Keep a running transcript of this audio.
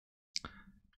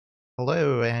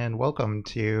Hello and welcome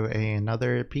to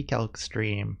another pcalc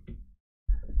stream.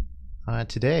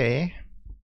 Today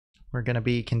we're going to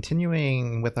be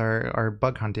continuing with our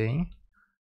bug hunting.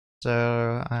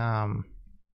 So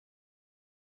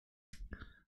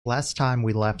last time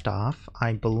we left off,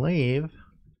 I believe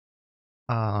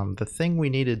the thing we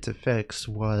needed to fix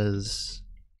was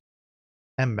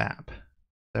mmap.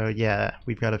 So yeah,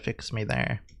 we've got a fix me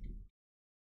there.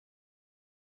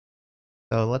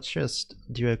 So let's just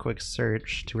do a quick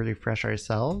search to refresh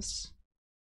ourselves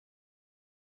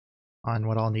on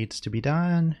what all needs to be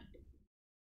done.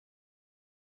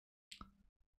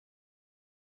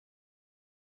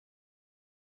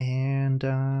 And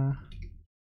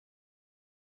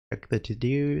check the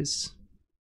to-dos.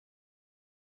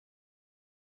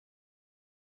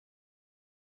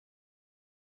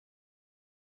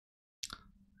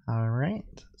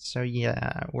 Alright, so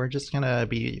yeah, we're just gonna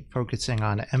be focusing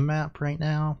on mmap right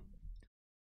now.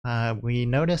 We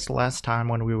noticed last time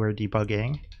when we were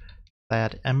debugging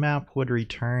that mmap would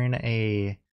return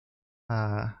an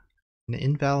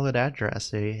invalid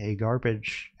address, a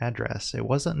garbage address. It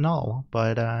wasn't null,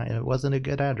 but it wasn't a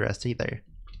good address either.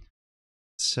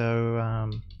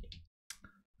 So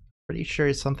pretty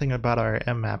sure something about our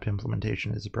mmap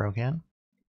implementation is broken.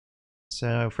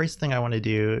 So first thing I want to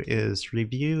do is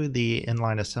review the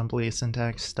inline assembly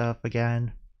syntax stuff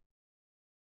again.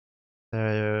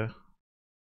 So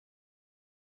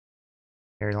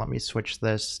here, let me switch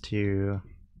this to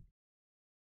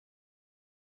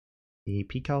the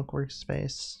pcalc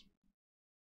workspace.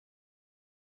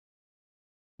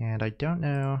 And I don't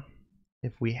know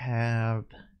if we have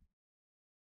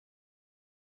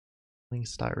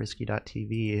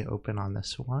links.risc-v open on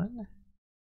this one.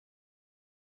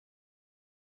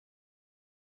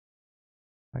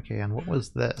 Okay, and what was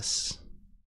this?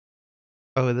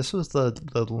 Oh, this was the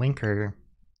linker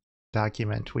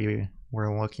document we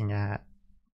were looking at.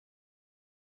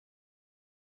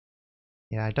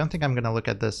 Yeah, I don't think I'm going to look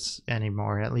at this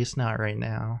anymore, at least not right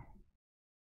now.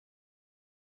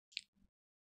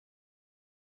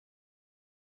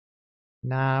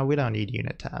 Nah, we don't need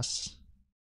unit tests.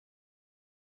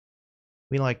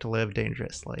 We like to live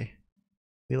dangerously.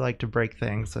 We like to break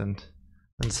things and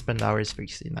spend hours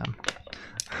fixing them.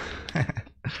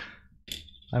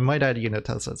 I might add unit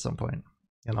tests at some point,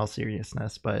 in all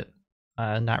seriousness, but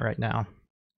not right now.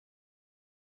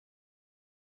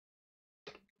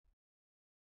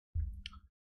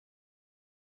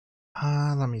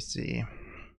 Let me see.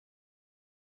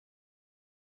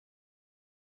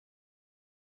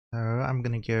 So I'm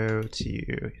gonna go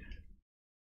to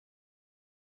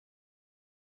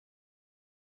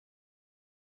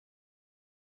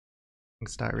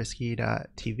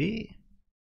links.risky.tv,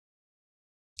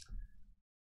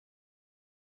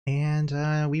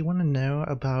 and we want to know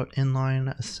about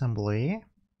inline assembly.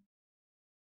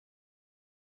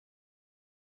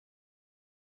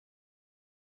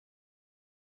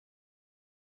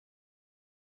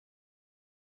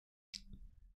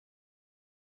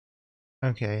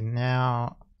 Okay,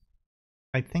 now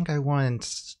I think I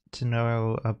want to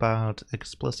know about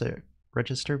explicit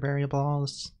register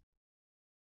variables.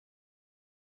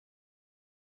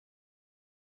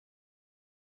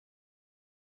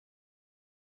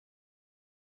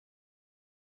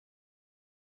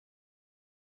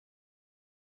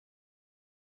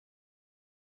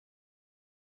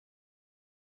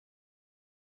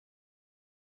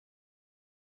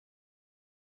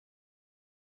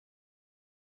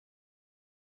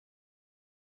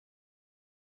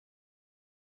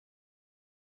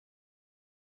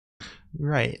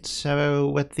 Right, so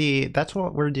with that's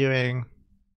what we're doing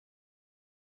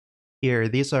here.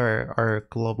 These are our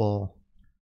global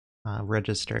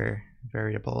register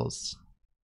variables.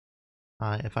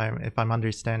 If I'm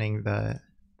understanding the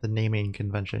naming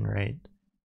convention right,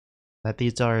 that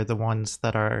these are the ones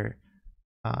that are,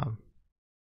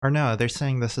 or no, they're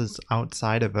saying this is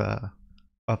outside of a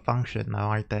function though,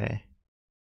 aren't they?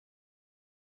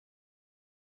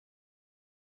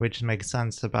 Which makes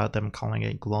sense about them calling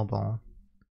it global.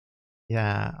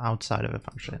 Yeah, outside of a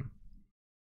function.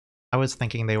 I was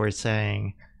thinking they were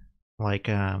saying like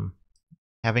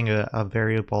having a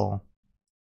variable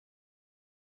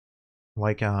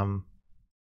like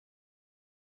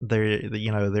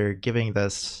they're giving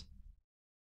this,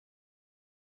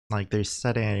 like they're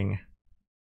setting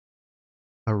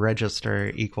a register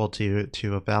equal to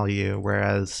a value,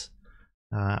 whereas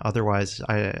otherwise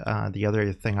the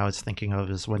other thing I was thinking of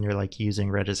is when you're like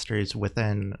using registers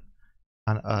within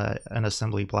an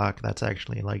assembly block that's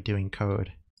actually like doing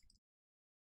code.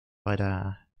 But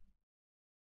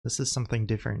this is something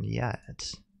different yet.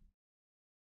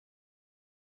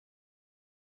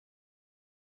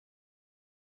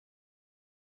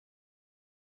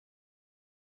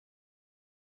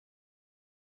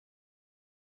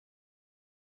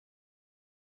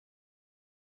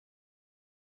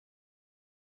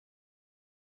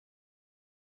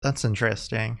 That's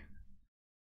interesting.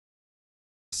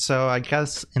 So I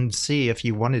guess in C, if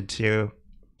you wanted to,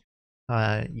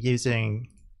 using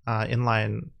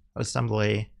inline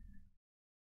assembly,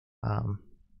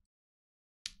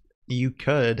 you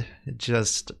could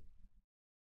just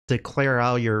declare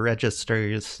all your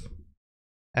registers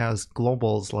as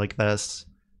globals like this,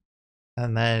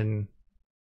 and then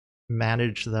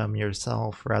manage them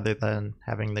yourself rather than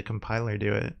having the compiler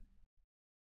do it.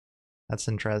 That's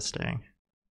interesting.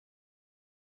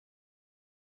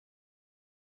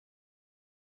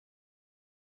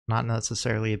 Not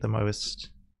necessarily the most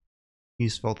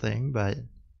useful thing, but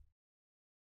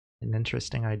an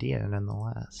interesting idea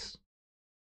nonetheless.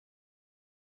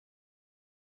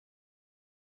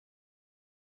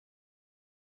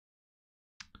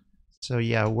 So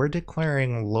yeah, we're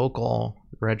declaring local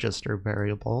register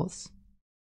variables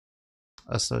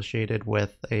associated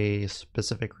with a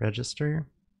specific register.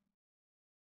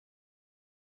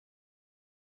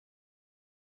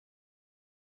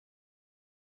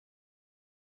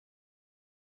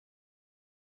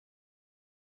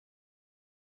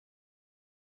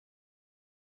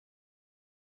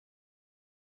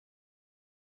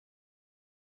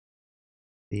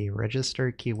 The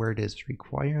register keyword is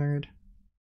required.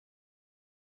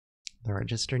 The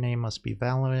register name must be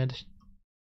valid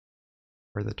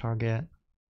for the target.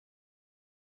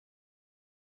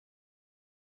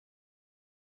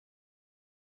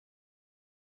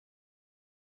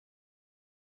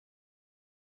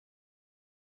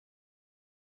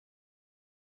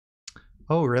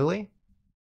 Oh, really?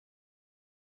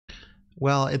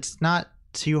 Well, it's not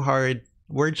too hard.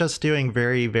 We're just doing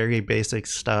very, very basic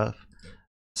stuff.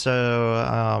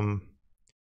 So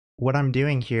what I'm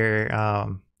doing here,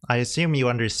 I assume you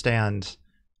understand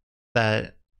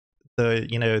that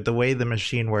the way the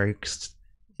machine works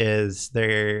is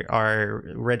there are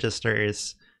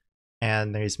registers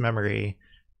and there's memory,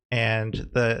 and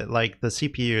the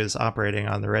CPU is operating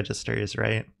on the registers,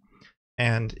 right?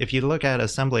 And if you look at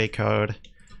assembly code,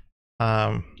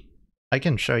 I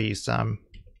can show you some.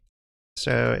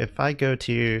 So if I go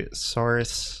to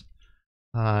source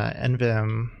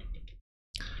nvim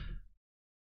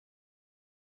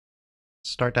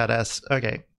start.s,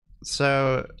 okay,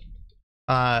 so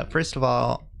first of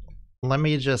all, let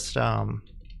me just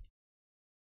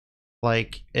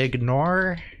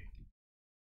ignore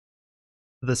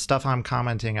the stuff I'm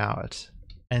commenting out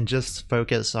and just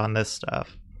focus on this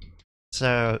stuff.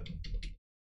 So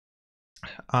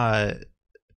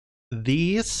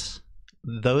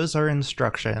those are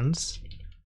instructions,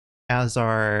 as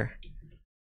are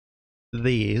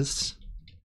these,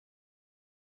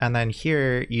 and then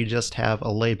here you just have a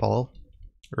label,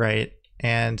 right?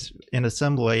 And in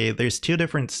assembly, there's two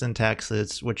different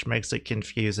syntaxes, which makes it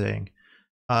confusing.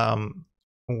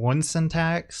 One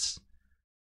syntax,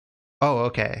 oh,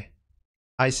 okay,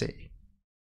 I see.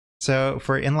 So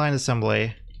for inline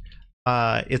assembly,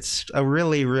 it's a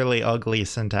really, really ugly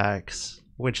syntax,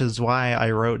 which is why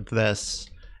I wrote this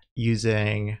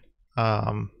using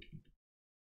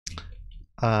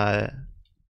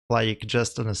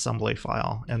just an assembly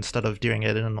file instead of doing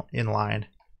it in inline.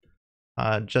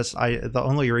 The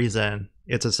only reason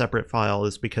it's a separate file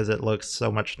is because it looks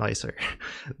so much nicer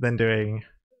than doing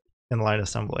inline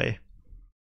assembly.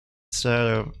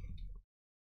 So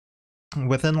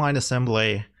with inline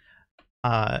assembly,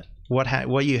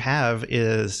 what you have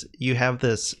is you have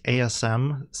this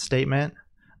ASM statement.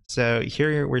 So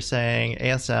here we're saying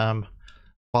ASM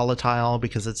volatile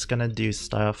because it's going to do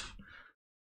stuff.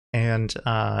 And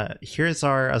here's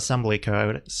our assembly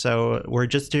code. So we're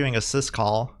just doing a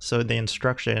syscall. So the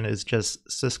instruction is just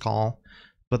syscall.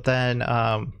 But then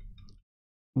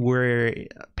we're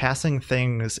passing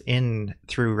things in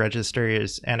through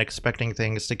registers and expecting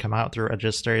things to come out through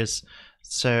registers.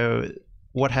 So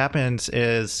what happens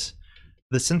is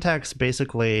the syntax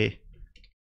basically,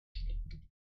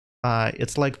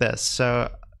 it's like this. So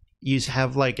you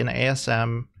have like an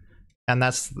ASM, and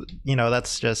that's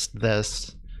just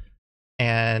this.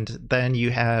 And then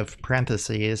you have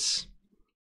parentheses.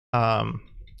 And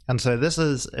so this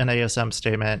is an ASM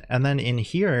statement. And then in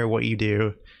here, what you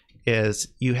do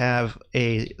is you have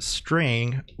a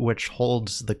string which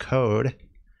holds the code.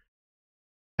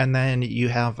 And then you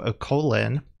have a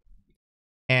colon,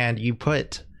 and you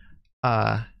put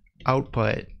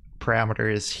output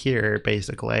parameters here,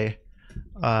 basically.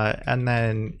 And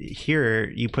then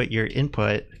here you put your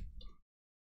input.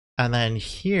 And then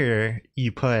here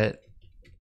you put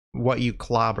what you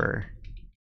clobber.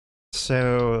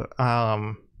 So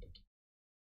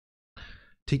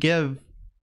to give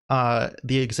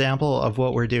the example of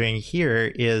what we're doing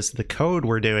here is the code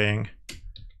we're doing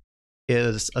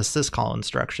is a syscall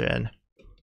instruction.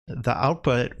 The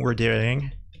output we're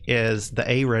doing is the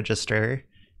A register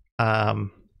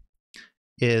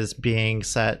is being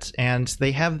set, and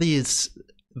they have these.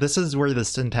 This is where the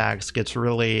syntax gets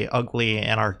really ugly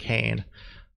and arcane.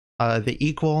 The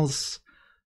equals,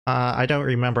 I don't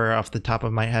remember off the top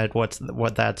of my head what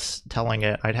that's telling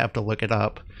it. I'd have to look it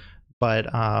up, but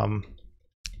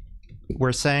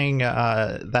we're saying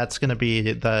that's going to be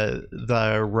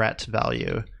the ret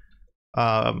value.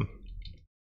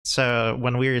 So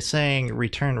when we were saying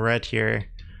return ret here,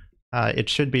 it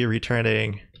should be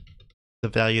returning the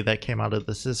value that came out of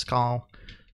the syscall,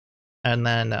 and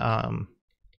then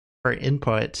for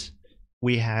input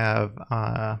we have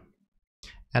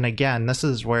and again, this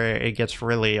is where it gets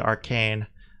really arcane.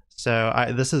 So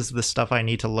this is the stuff I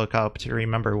need to look up to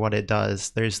remember what it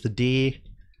does. There's the D,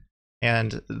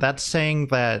 and that's saying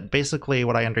that basically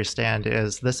what I understand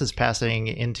is this is passing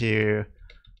into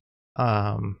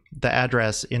the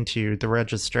address into the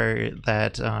register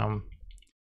that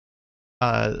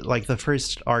like the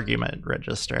first argument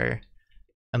register.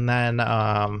 And then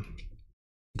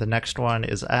the next one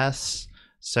is S.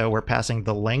 So we're passing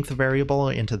the length variable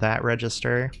into that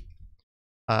register.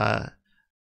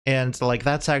 And like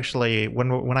that's actually,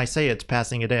 when I say it's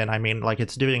passing it in, I mean like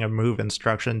it's doing a move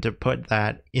instruction to put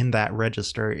that in that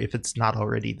register if it's not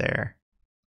already there.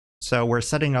 So we're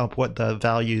setting up what the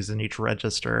values in each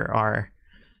register are.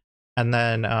 And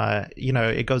then, you know,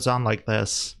 it goes on like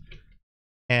this.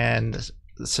 And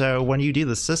so when you do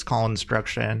the syscall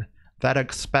instruction, that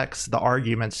expects the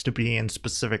arguments to be in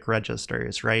specific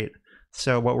registers, right?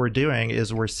 So what we're doing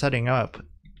is we're setting up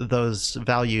those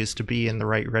values to be in the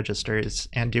right registers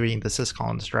and doing the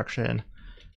syscall instruction.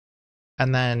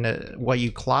 And then what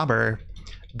you clobber,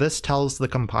 this tells the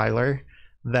compiler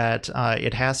that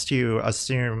it has to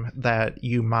assume that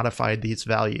you modified these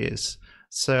values.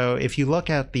 So if you look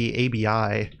at the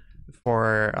ABI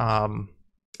for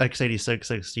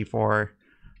x86-64,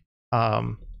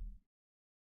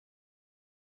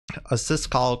 a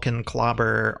syscall can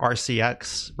clobber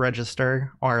RCX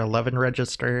register, R11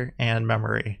 register, and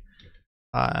memory.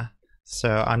 So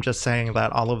I'm just saying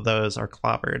that all of those are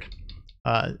clobbered.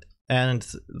 And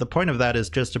the point of that is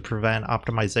just to prevent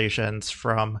optimizations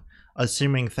from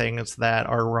assuming things that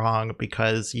are wrong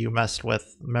because you messed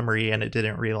with memory and it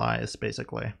didn't realize,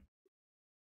 basically.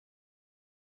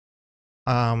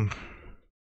 And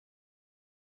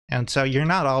so you're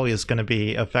not always going to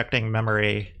be affecting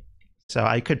memory. So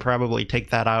I could probably take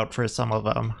that out for some of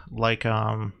them, like,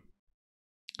 oh,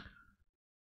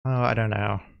 I don't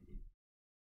know.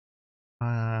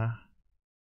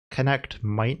 Connect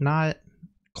might not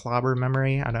clobber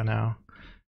memory, I don't know.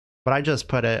 But I just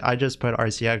put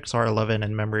RCX R11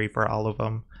 in memory for all of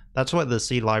them. That's what the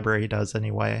C library does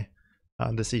anyway.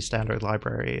 The C standard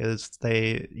library is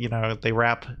they, you know, they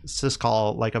wrap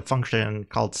syscall like a function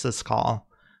called syscall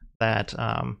that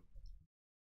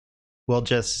will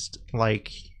just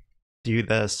like do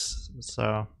this.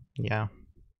 So yeah.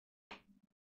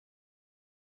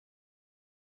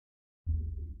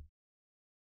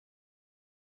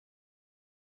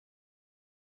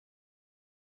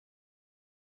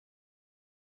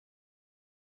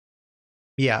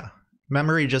 Yeah,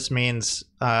 memory just means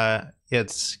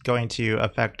it's going to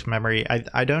affect memory.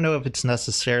 I don't know if it's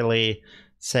necessarily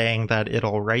saying that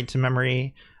it'll write to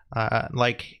memory.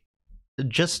 Like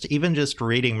even just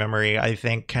reading memory, I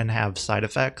think, can have side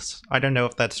effects. I don't know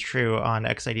if that's true on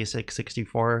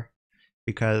x86-64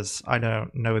 because I don't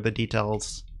know the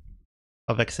details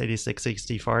of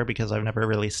x86-64 because I've never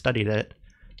really studied it.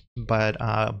 But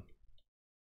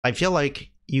I feel like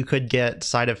you could get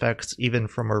side effects even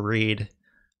from a read.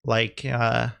 Like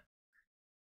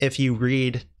if you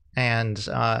read and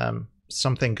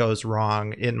something goes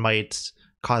wrong, it might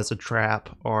cause a trap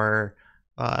or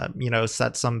you know,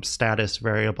 set some status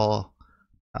variable.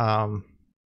 So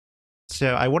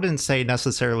I wouldn't say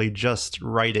necessarily just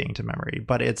writing to memory,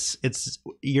 but it's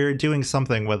you're doing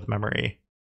something with memory.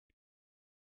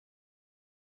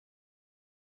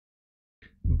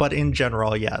 But in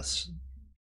general, yes,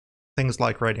 things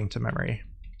like writing to memory.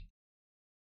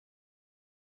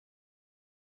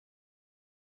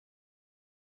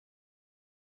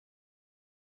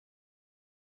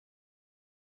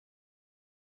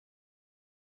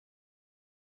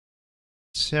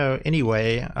 So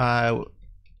anyway,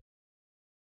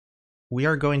 we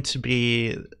are going to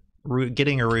be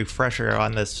getting a refresher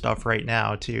on this stuff right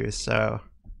now too, so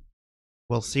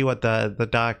we'll see what the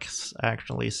docs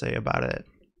actually say about it.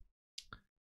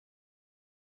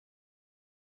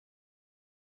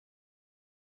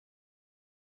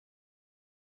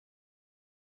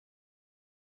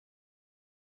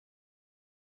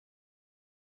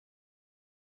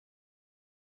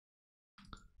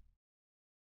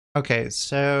 Okay,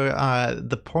 so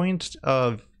the point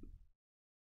of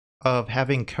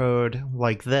having code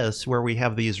like this, where we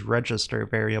have these register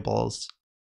variables,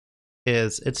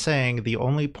 is it's saying the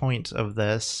only point of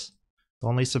this, the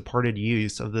only supported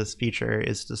use of this feature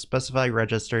is to specify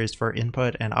registers for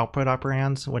input and output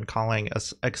operands when calling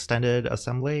extended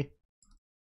assembly,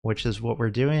 which is what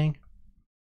we're doing.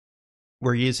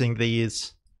 We're using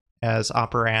these as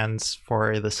operands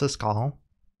for the syscall.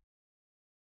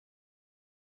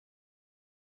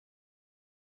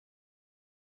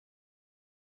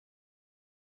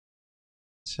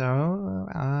 So,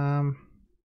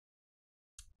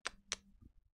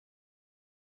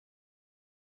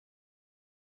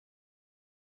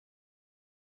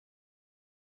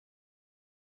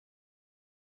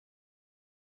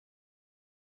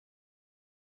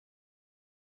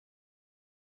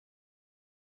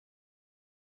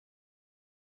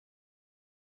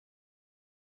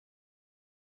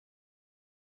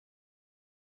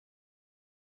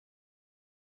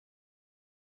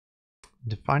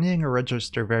 defining a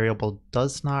register variable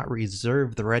does not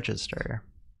reserve the register.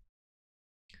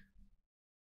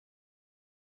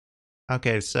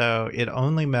 Okay, so it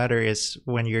only matters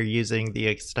when you're using the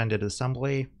extended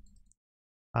assembly.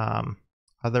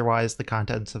 Otherwise, the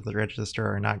contents of the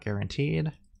register are not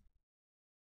guaranteed.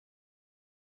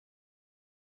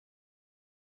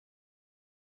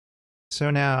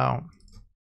 So now,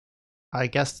 I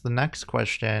guess the next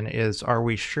question is, are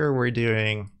we sure we're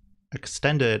doing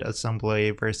extended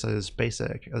assembly versus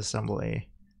basic assembly?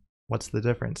 What's the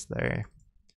difference there?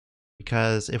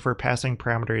 Because if we're passing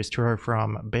parameters to or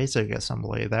from basic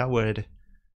assembly, that would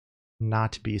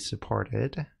not be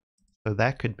supported. So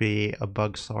that could be a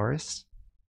bug source.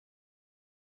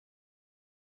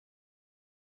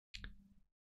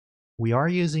 We are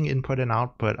using input and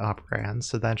output operands,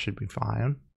 so that should be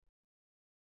fine.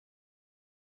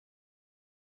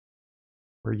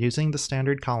 We're using the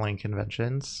standard calling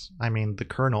conventions. I mean, the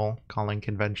kernel calling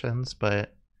conventions,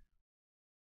 but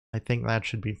I think that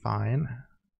should be fine.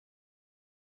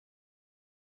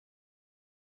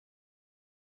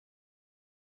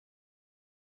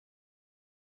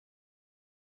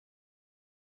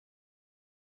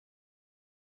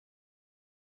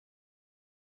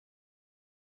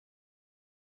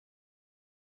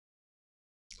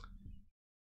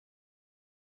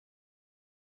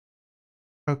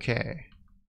 Okay.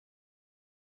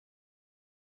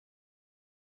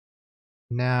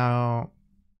 Now,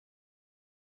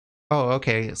 oh,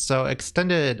 okay. So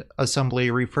extended assembly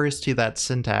refers to that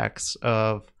syntax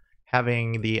of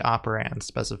having the operand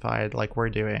specified like we're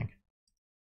doing.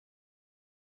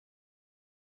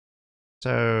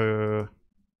 So,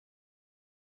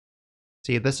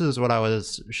 see, this is what I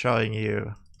was showing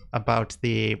you about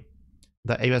the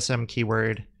ASM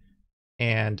keyword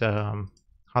and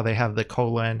how they have the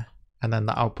colon and then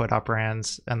the output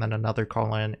operands and then another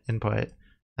colon input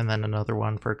and then another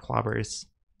one for clobbers.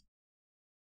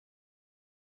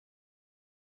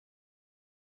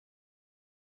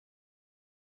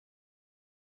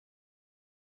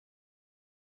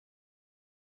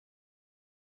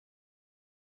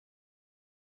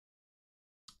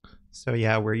 So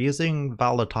yeah, we're using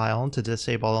volatile to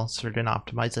disable certain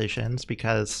optimizations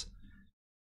because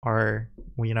we're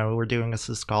doing a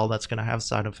syscall that's going to have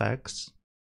side effects.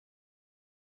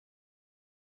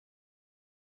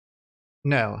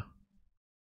 No.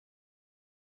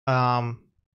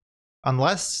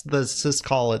 Unless the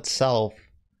syscall itself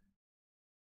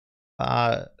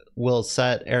will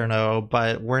set errno,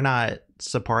 but we're not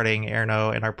supporting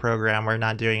errno in our program. We're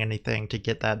not doing anything to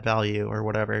get that value or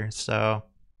whatever. So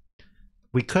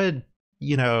we could,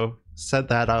 set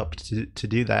that up to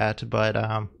do that, but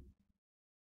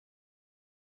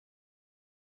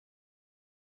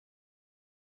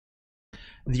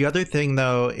the other thing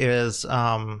though is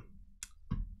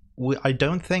I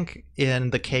don't think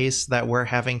in the case that we're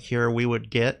having here we would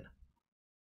get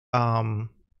a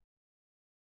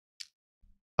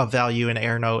value in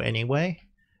errno anyway,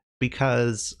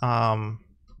 because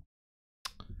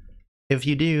if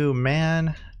you do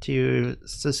man to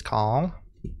syscall,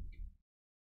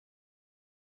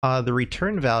 the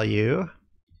return value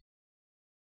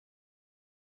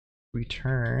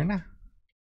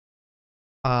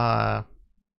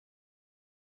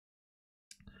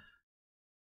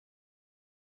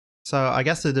so I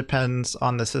guess it depends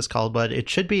on the syscall, but it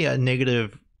should be a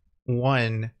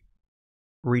 -1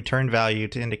 return value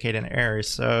to indicate an error.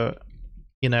 So,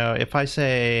 if I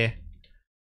say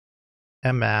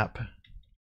mmap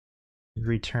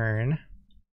return,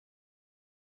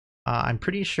 I'm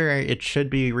pretty sure it should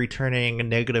be returning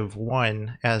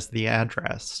 -1 as the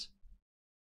address.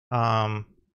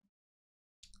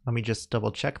 Let me just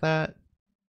double check that.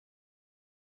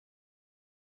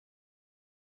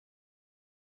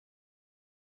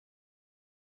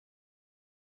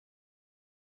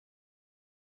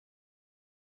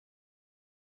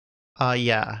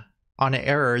 Yeah. On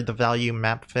error, the value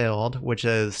map failed, which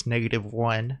is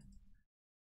 -1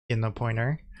 in the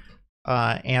pointer.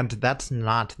 And that's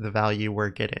not the value we're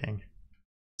getting.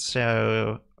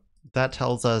 So that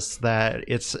tells us that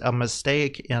it's a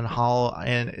mistake in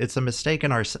it's a mistake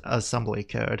in our assembly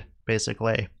code,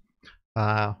 basically.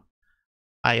 I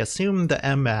assume the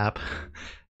mmap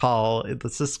call, the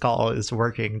syscall, is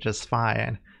working just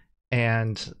fine,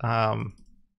 and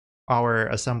our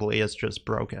assembly is just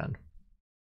broken.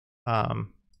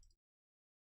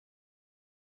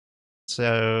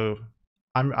 So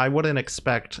I wouldn't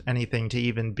expect anything to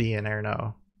even be in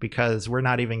Erno, because we're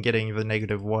not even getting the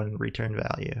 -1 return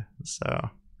value.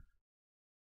 So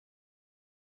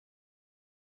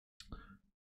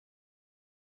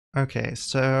okay,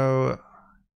 so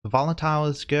the volatile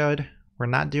is good. We're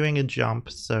not doing a jump,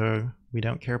 so we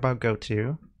don't care about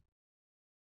goto.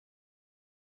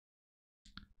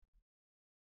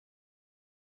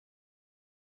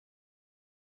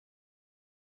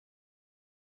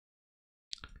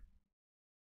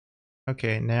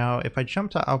 Okay, now if I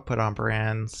jump to output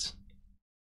operands,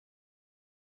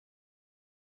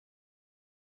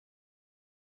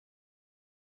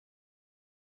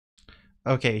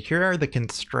 okay, here are the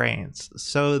constraints.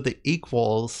 So the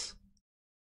equals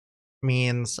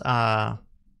means a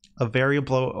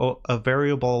variable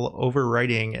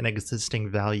overwriting an existing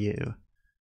value.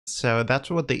 So that's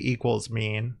what the equals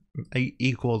mean.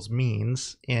 Equals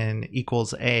means in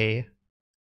equals a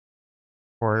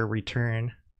for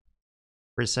return.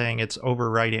 We're saying it's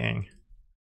overwriting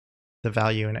the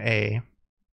value in a,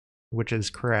 which is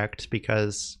correct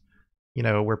because, you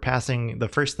know, we're passing, the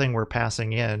first thing we're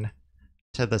passing in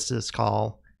to the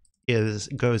syscall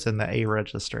goes in the a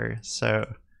register.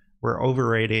 So we're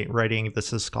overwriting the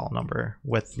syscall number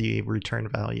with the return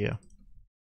value.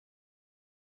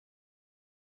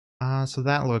 So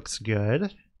that looks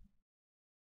good.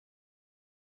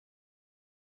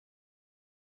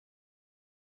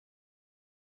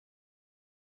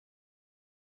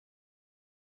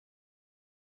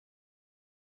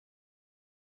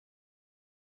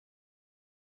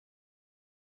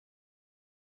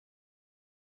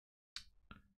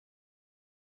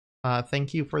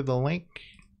 Thank you for the link,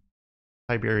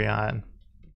 Tiberian.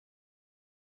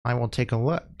 I will take a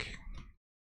look.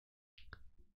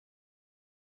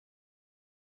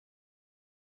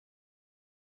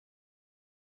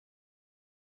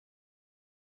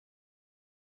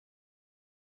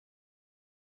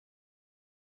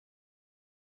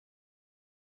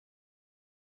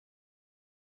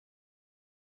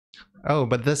 Oh,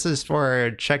 but this is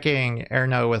for checking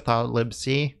Erno without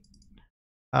libc.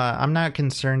 I'm not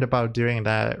concerned about doing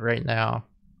that right now.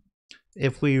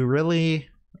 If we really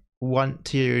want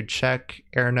to check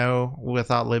Erno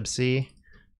without libc,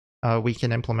 we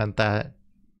can implement that.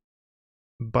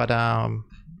 But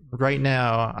right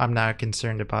now, I'm not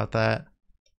concerned about that.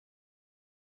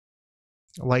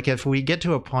 Like, if we get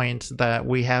to a point that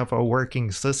we have a working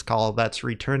syscall that's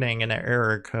returning an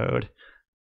error code,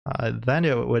 then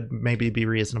it would maybe be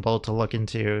reasonable to look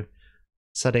into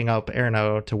setting up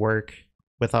Erno to work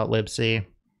without libc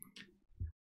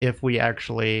if we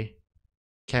actually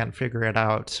can't figure it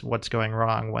out what's going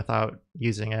wrong without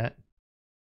using it.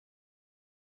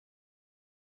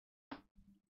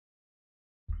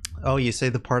 Oh, you say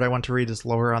the part I want to read is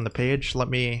lower on the page? Let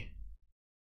me...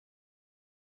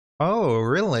 Oh,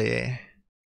 really?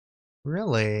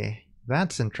 Really?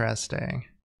 That's interesting.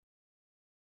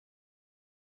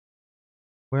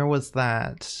 Where was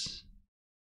that?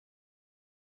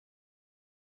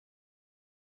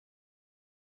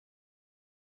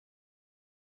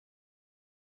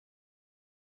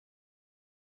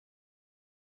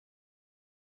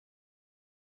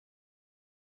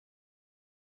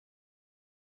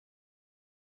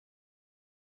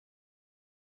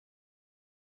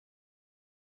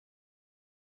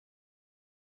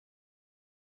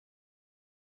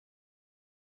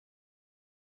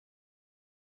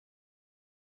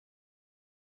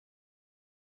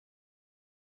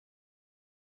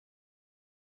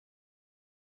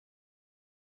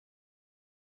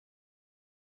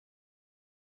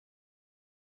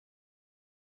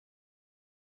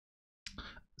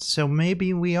 So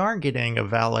maybe we are getting a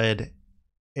valid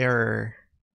error.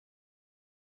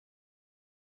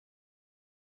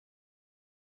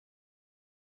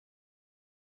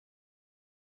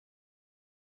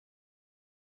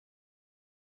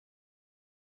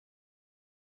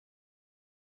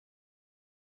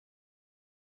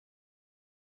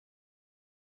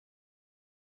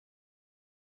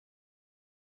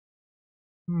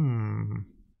 Hmm.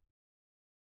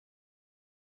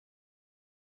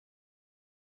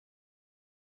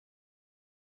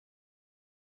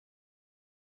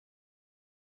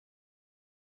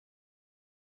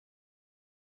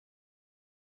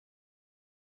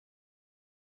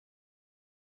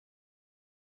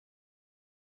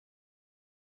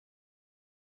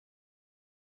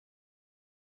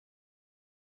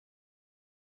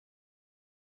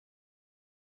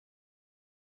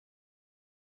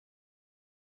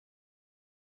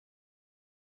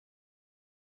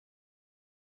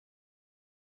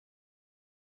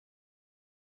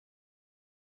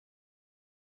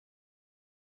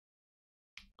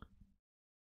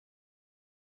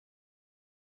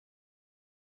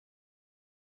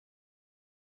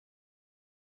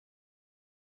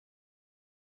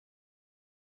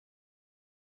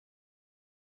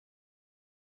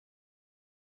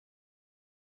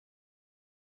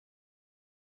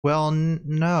 Well,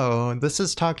 no. This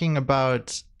is talking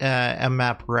about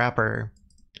mmap wrapper.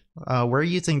 We're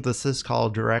using the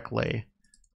syscall directly.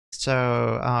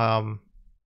 So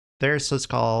their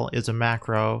syscall is a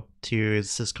macro to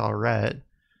syscall ret,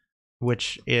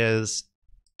 which is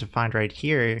defined right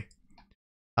here.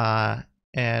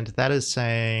 And that is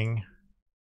saying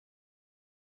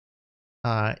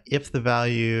if the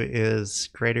value is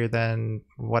greater than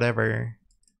whatever,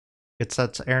 it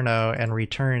sets erno and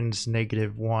returns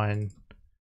 -1.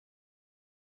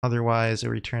 Otherwise, it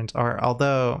returns R.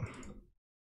 Although,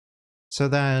 so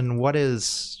then what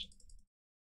is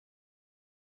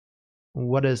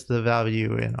the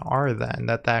value in R then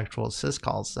that the actual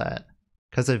syscall set?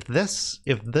 Because if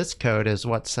this code is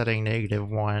what's setting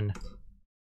 -1,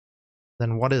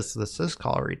 then what is the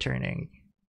syscall returning?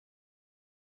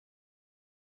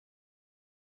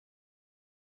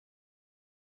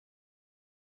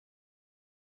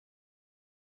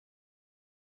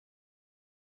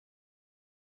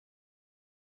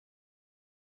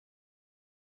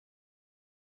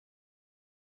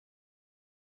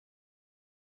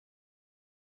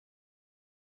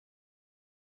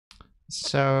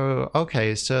 So,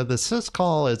 okay, so the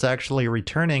syscall is actually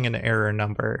returning an error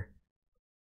number.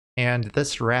 And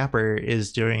this wrapper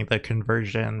is doing the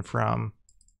conversion from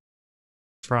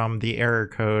the error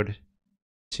code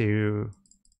to,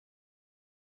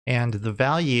 and the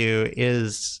value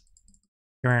is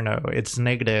erno, it's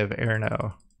negative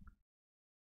erno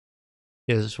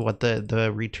is what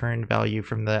the return value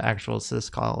from the actual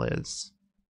syscall is.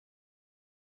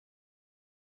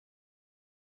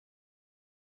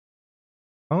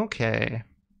 Okay.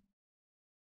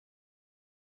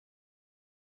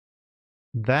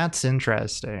 That's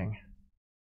interesting.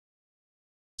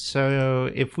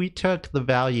 So if we took the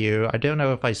value, I don't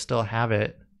know if I still have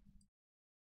it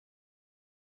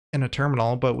in a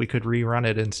terminal, but we could rerun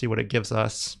it and see what it gives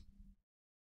us.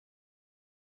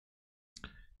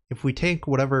 If we take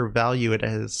whatever value it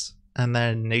is and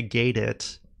then negate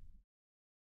it,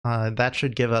 that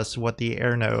should give us what the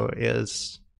erno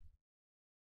is.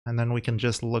 And then we can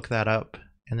just look that up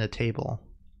in the table.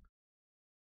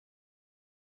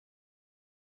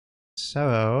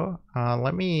 So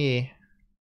let me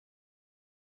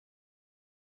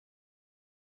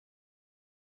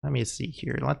see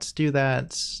here. Let's do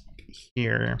that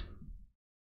here.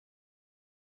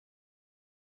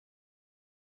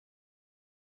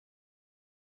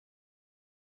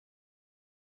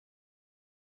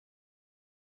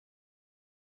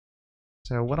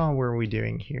 So what all were we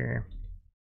doing here?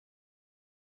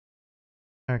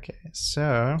 Okay,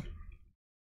 so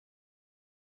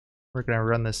we're gonna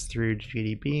run this through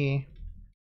GDB.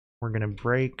 We're gonna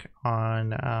break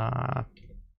on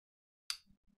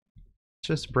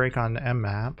just break on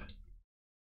mmap.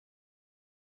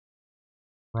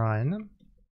 Run.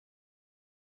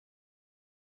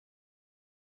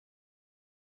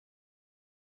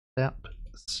 Step,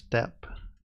 step,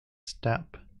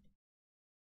 step.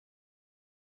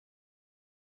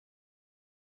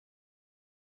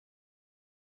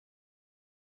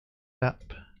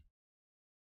 Step.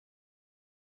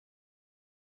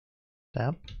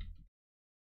 Step.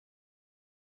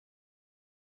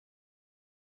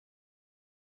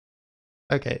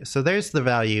 Okay, so there's the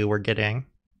value we're getting.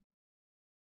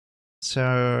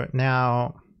 So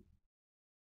now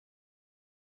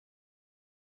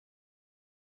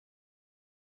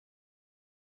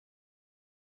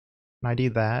when I do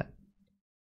that,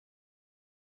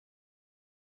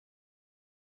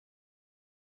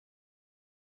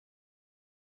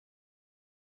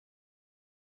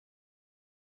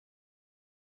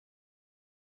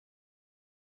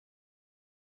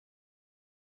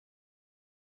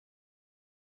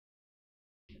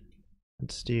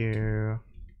 let's do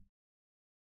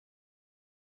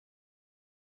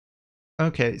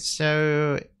Okay,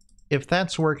 so if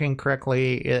that's working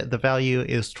correctly, the value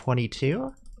is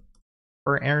 22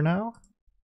 for Erno.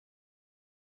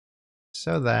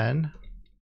 So then,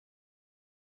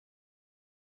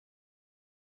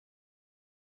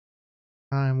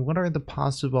 what are the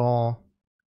possible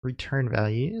return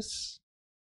values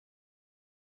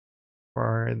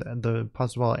for the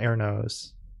possible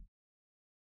Ernos?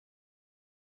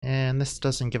 And this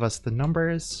doesn't give us the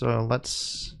numbers, so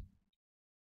let's...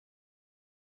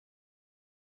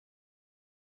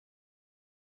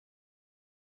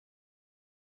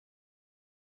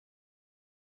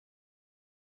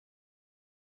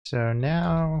 So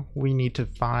now we need to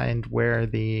find where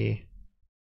the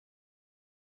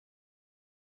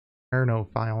Erno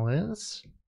file is.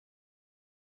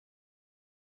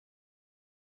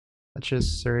 Let's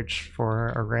just search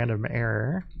for a random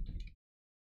error.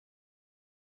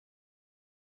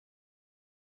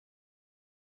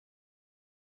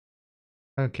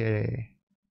 Okay.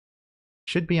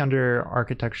 Should be under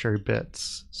architecture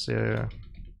bits, so...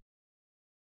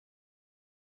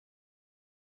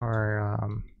 Or,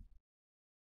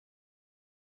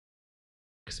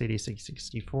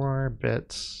 x86-64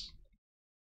 bits.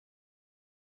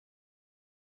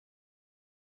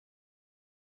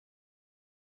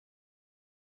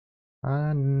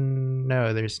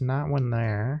 No, there's not one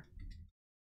there.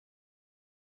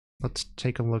 Let's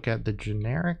take a look at the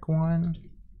generic one.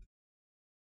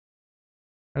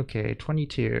 Okay,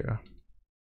 22.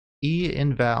 E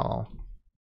in val.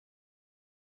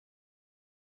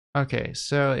 Okay,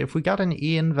 so if we got an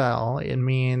E in val, it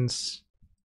means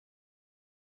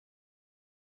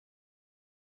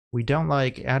we don't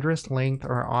like address length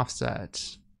or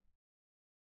offset.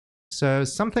 So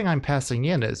something I'm passing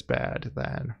in is bad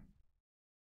then.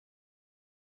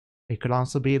 It could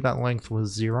also be that length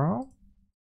was 0.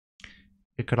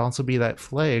 It could also be that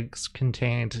flags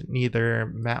contained neither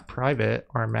map private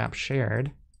or map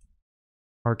shared,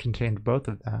 or contained both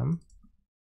of them.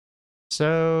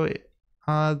 So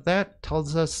that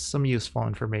tells us some useful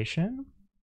information.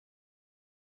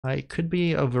 It could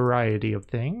be a variety of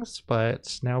things,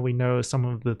 but now we know some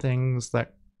of the things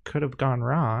that could have gone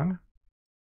wrong.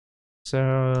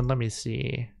 So let me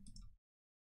see.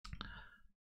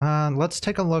 Let's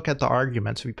take a look at the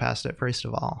arguments we passed it first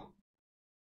of all.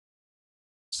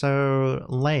 So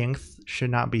length should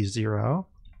not be 0.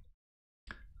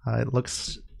 It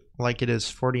looks like it is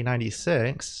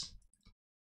 4096.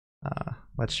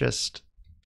 Let's just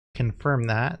confirm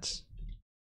that.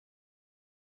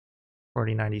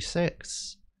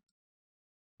 4096.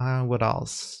 What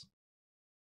else?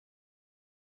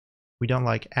 We don't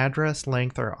like address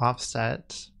length or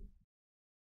offset.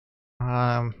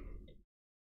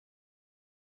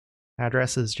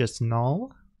 Address is just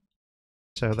null,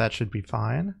 so that should be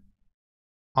fine.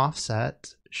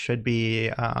 Offset should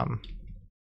be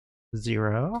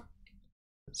 0.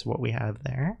 That's what we have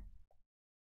there.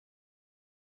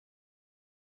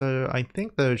 So I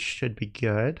think those should be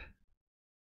good.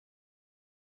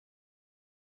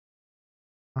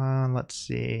 Let's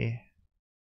see.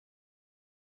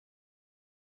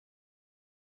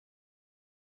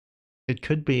 It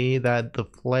could be that the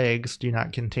flags do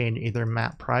not contain either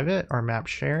map private or map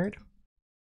shared,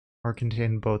 or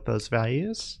contain both those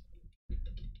values.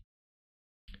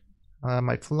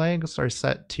 My flags are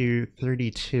set to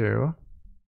 32.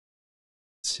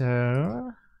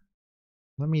 So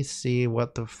let me see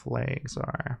what the flags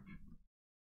are.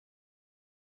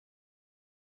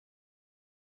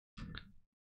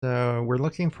 So we're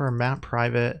looking for map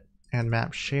private and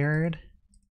map shared.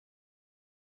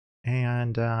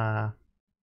 And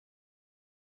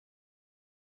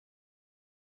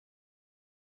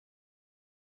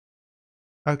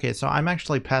okay, so I'm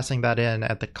actually passing that in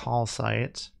at the call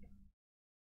site.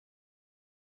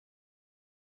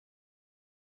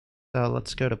 So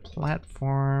let's go to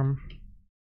platform.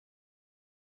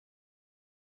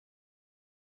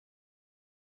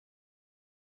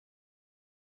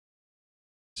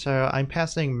 So I'm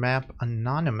passing map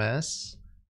anonymous,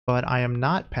 but I am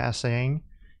not passing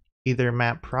either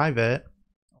map private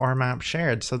or map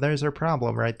shared. So there's our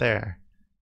problem right there.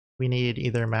 We need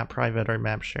either map private or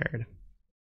map shared.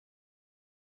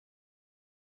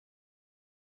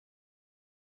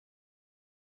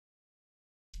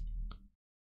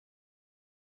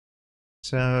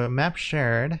 So map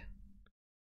shared,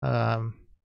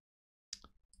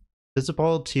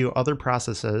 visible to other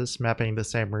processes mapping the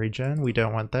same region. We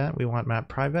don't want that. We want map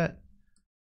private.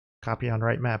 Copy on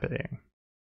write mapping.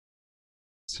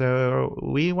 So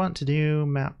we want to do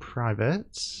map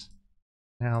private.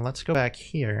 Now let's go back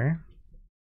here.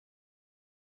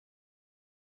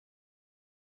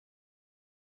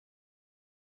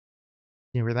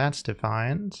 See where that's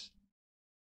defined.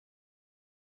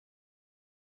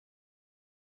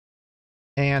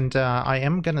 And I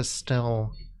am gonna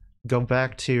still go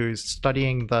back to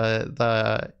studying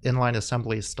the inline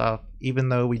assembly stuff, even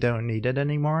though we don't need it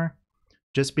anymore,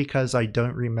 just because I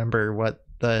don't remember what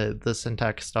the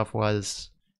syntax stuff was,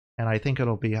 and I think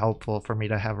it'll be helpful for me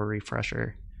to have a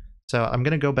refresher. So I'm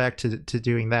gonna go back to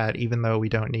doing that, even though we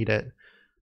don't need it,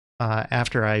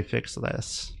 after I fix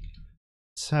this.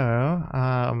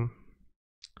 So,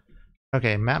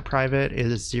 okay, map private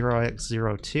is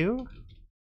 0x02.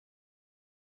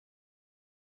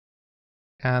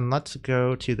 And let's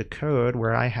go to the code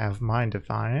where I have mine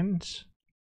defined,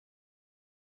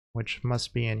 which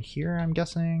must be in here, I'm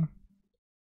guessing.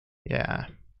 Yeah.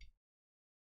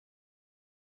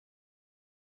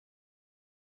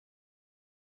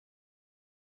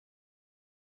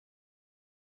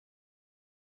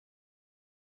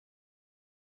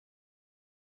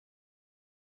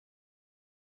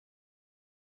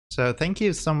 So thank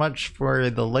you so much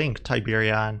for the link,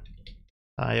 Tiberian.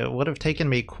 It would have taken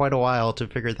me quite a while to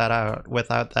figure that out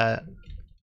without that.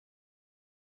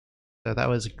 So that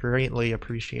was greatly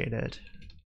appreciated.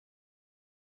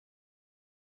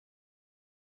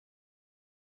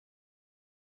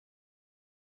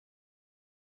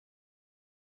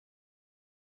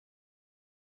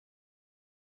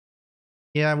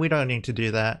 Yeah, we don't need to do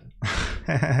that.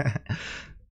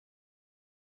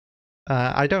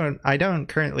 I don't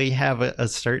currently have a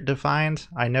assert defined.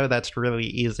 I know that's really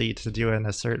easy to do in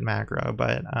assert macro,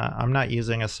 but I'm not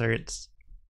using asserts.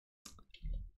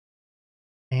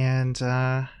 And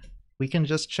we can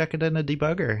just check it in a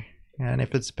debugger. And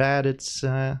if it's bad, it's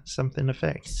something to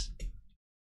fix.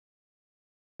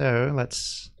 So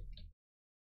let's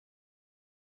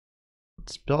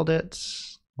build it.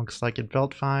 Looks like it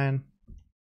built fine.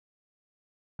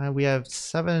 We have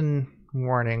 7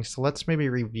 warnings, so let's maybe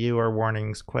review our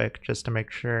warnings quick just to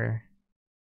make sure.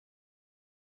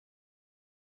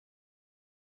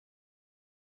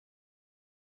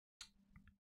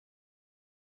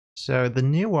 So the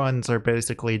new ones are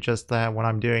basically just that when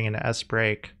I'm doing an S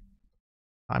break,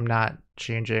 I'm not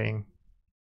changing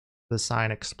the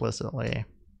sign explicitly.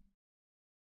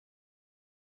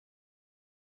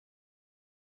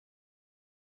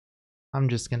 I'm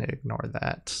just going to ignore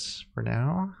that for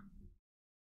now.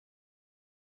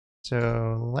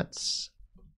 So let's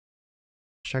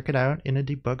check it out in a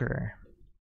debugger.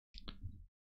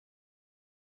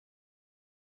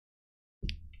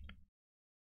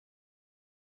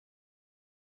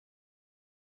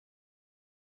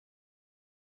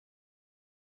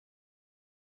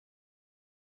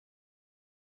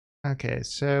 Okay,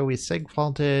 so we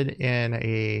segfaulted in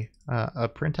a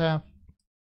printf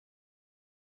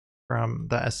from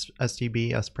the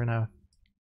stb sprintf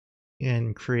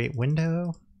in create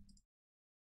window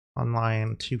on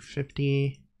line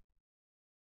 250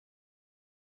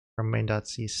 from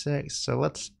main.c6. So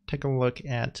let's take a look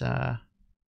at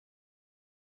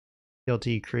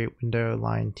plt create window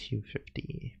line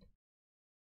 250.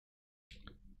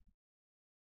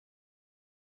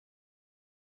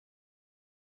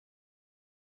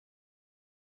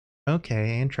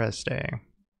 Okay, interesting.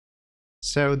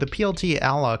 So the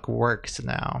plt-alloc works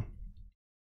now,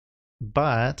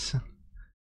 but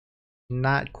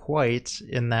not quite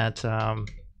in that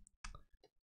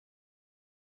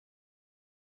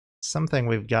something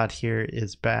we've got here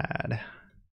is bad.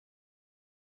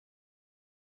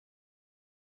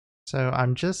 So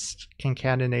I'm just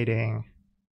concatenating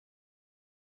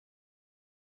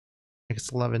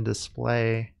X11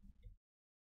 display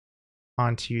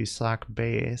onto sock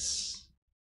base.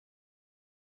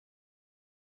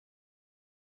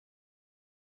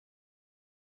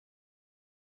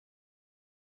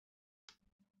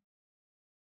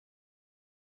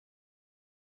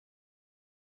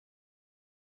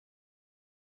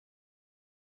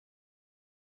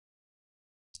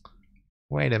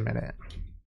 Wait a minute.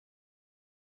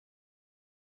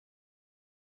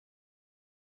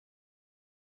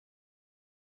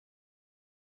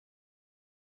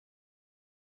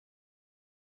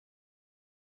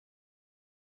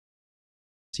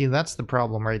 See, that's the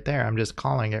problem right there. I'm just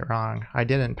calling it wrong. I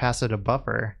didn't pass it a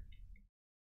buffer.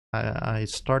 I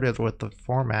started with the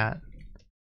format.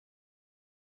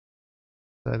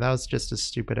 So that was just a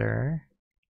stupid error.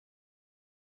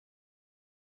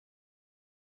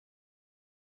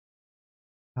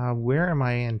 Where am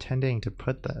I intending to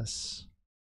put this?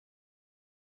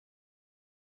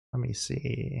 Let me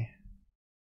see.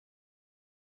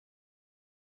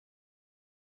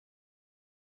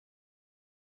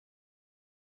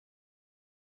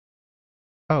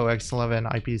 Oh,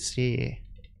 X11 IPC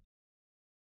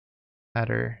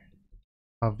header.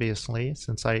 obviously,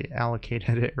 since I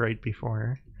allocated it right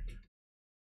before.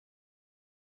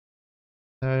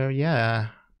 So yeah,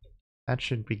 that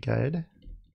should be good.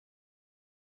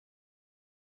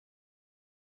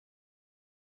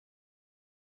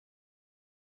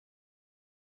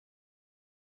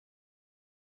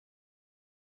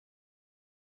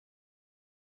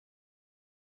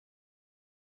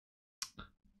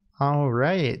 All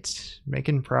right,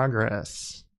 making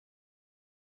progress.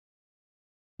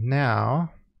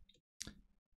 Now,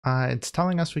 it's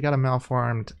telling us we got a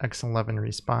malformed X11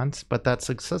 response, but that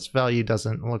success value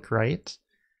doesn't look right.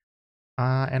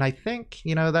 And I think,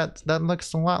 you know, that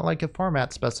looks a lot like a format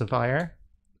specifier.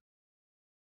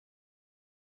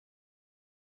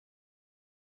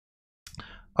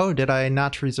 Oh, did I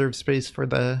not reserve space for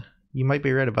the... You might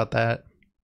be right about that.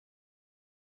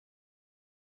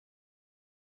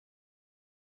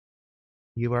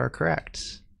 You are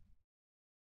correct.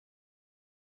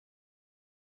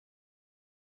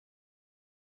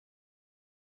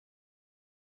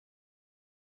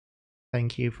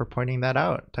 Thank you for pointing that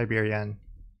out, Tiberian.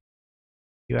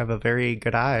 You have a very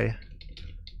good eye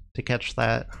to catch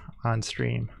that on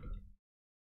stream.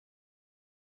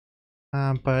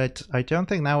 But I don't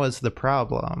think that was the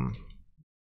problem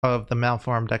of the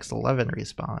malformed X11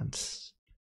 response.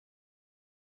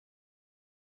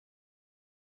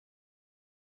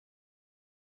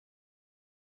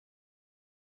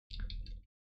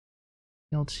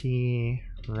 pcalc,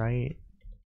 right? Is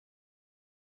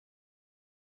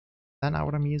that not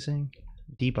what I'm using?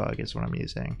 Debug is what I'm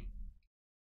using.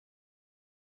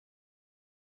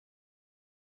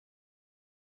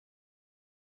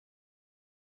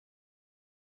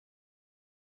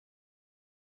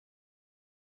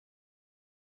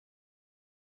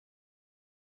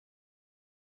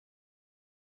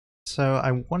 So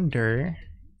I wonder,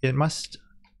 it must,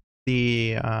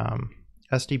 the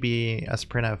SDB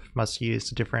sprintf must use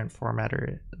different format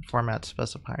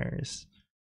specifiers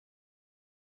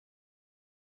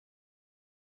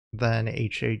than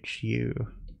HHU.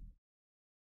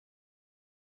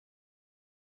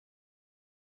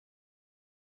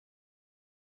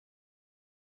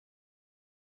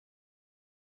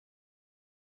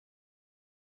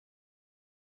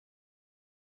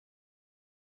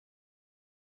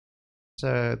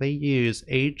 So they use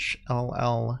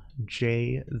HLLJZT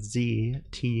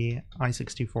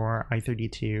I64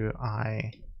 I32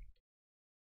 I.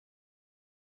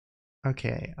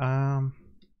 Okay, oh,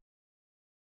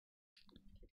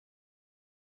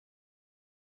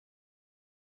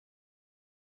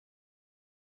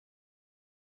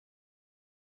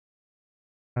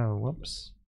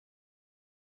 whoops.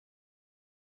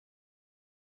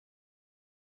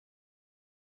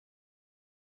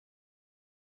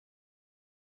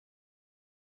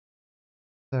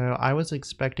 So I was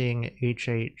expecting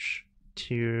HH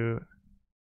to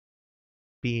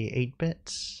be 8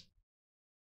 bits.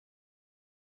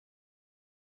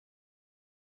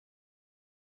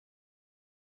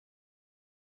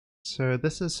 So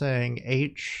this is saying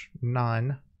H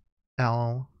none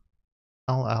L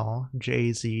LL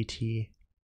JZT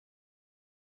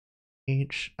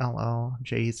H LL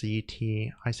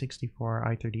JZT I64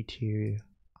 I32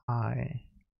 I.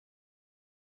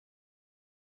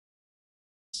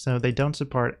 So they don't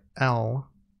support L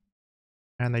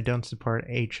and they don't support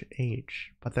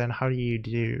HH, but then how do you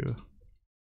do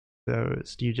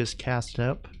those? Do you just cast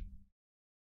up?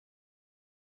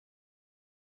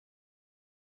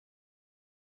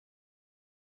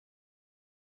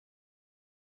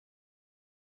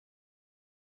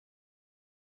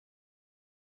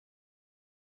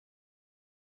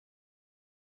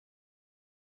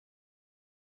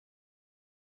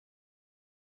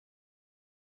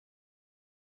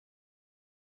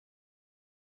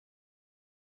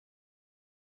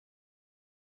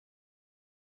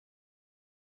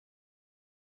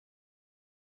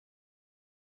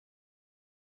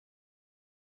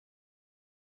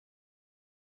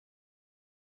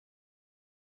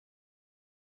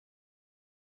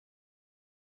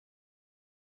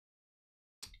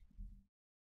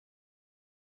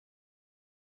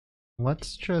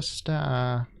 Let's just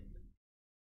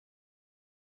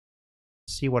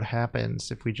see what happens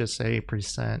if we just say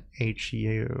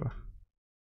 %HU.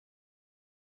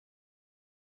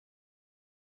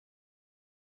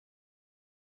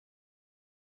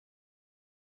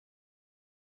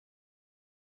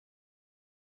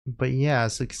 But yeah,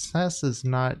 success is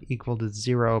not equal to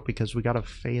 0 because we got a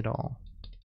fatal.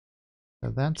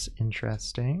 So that's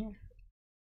interesting.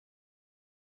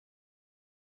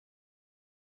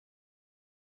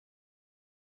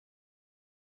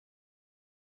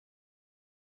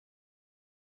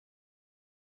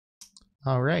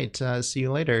 All right, see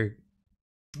you later,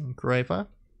 Greva.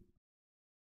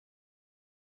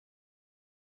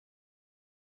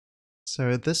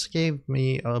 So this gave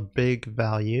me a big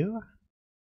value.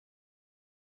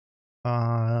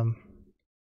 Um,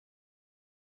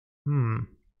 hmm.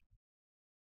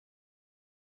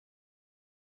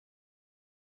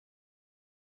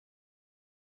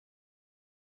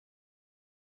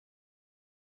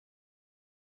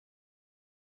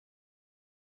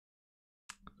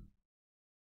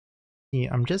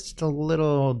 Yeah, I'm just a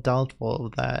little doubtful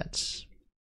of that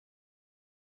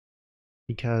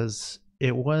because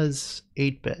it was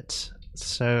 8-bit.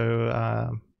 So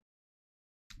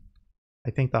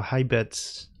I think the high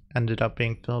bits ended up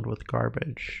being filled with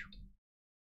garbage.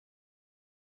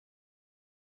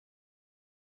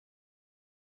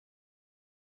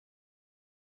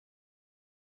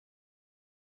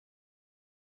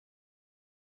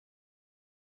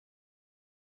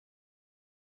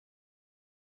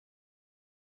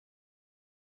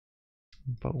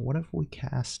 But what if we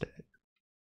cast it?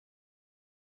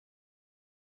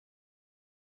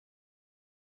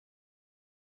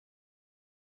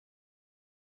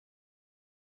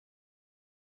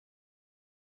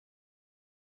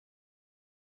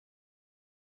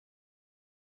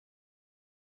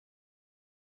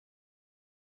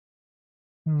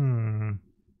 Hmm.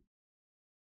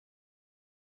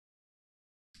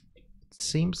 It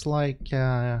seems like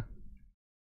we're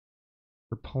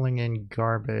pulling in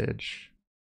garbage.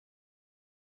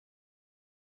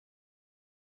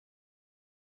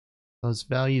 Those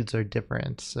values are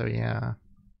different, so yeah.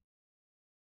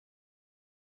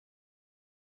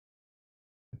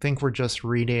 I think we're just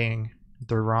reading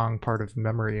the wrong part of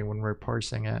memory when we're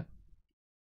parsing it.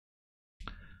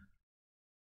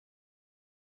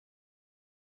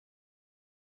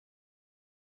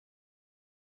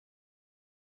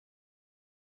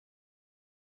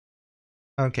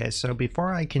 Okay, so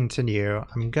before I continue,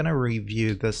 I'm gonna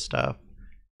review this stuff,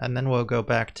 and then we'll go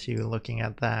back to looking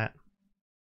at that.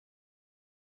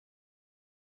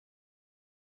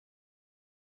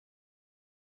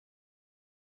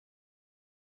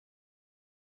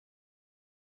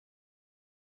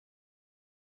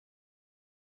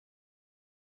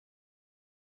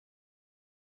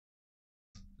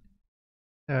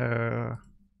 So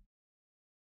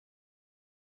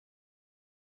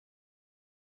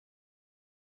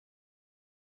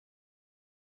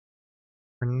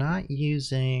we're not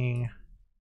using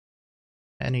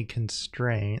any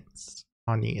constraints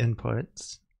on the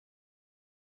inputs.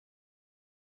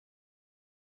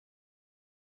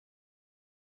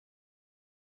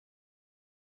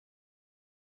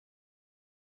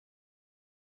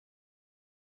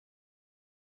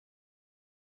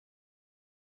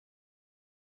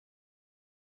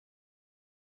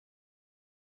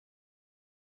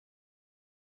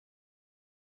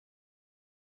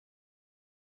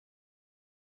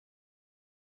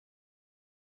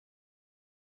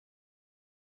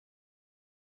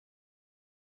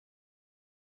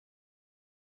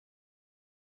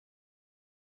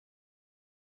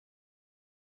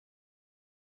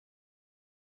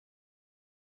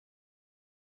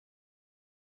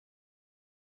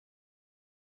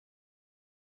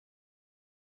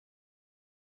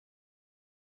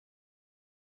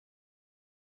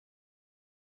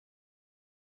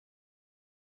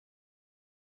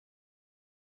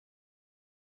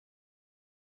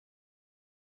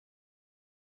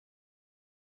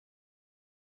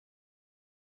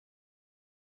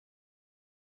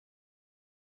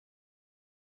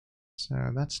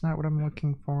 So that's not what I'm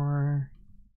looking for.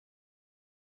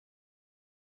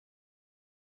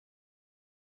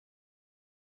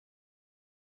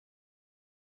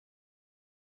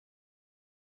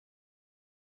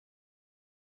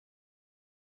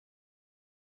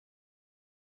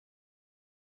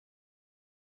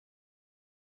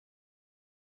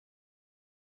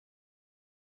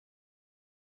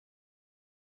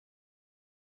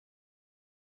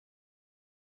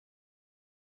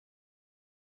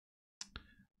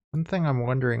 One thing I'm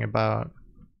wondering about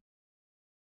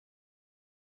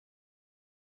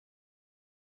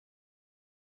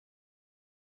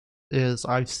is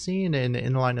I've seen in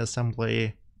inline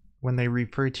assembly when they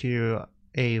refer to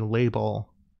a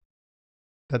label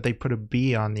that they put a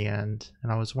B on the end,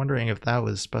 and I was wondering if that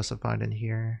was specified in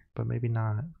here, but maybe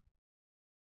not.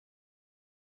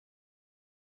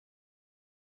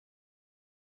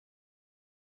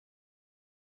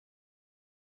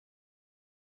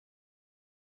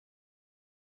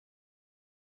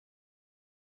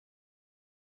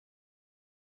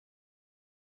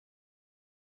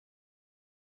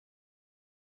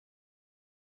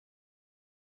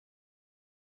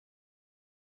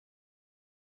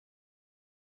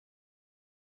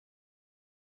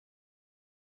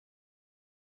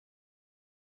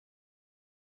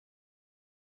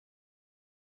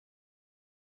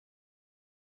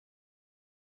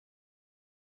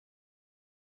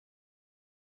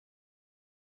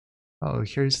 Oh,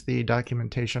 here's the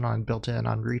documentation on built-in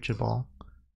unreachable.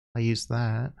 I use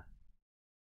that.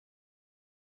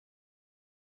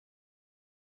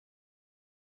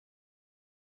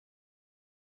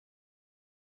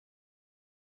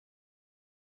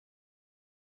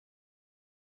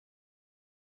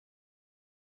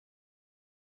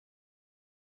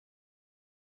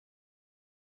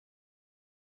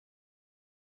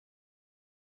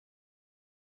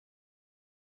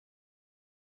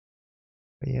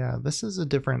 But yeah, this is a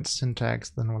different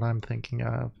syntax than what I'm thinking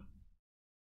of.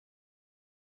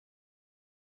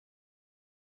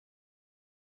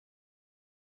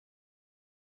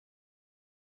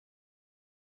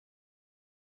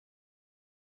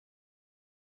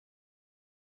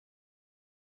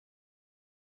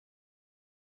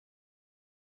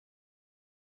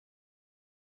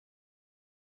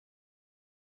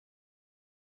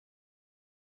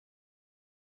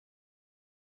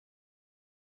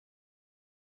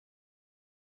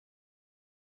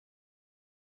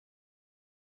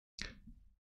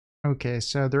 Okay,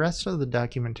 so the rest of the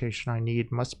documentation I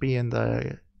need must be in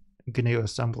the GNU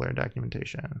assembler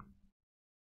documentation.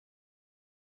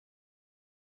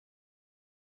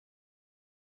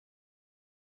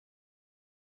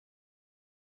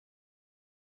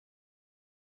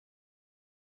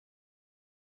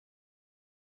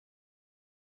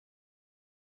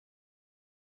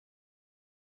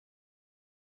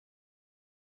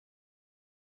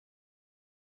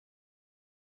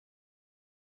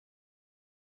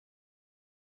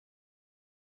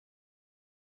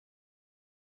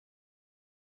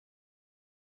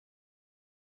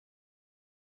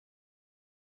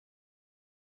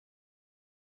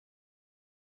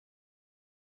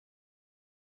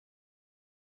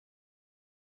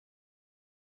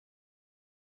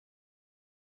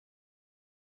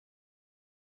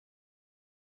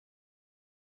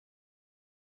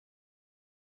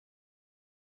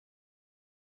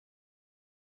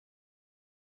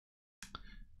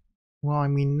 Well, I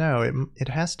mean, no, it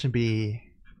has to be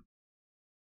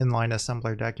inline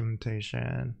assembler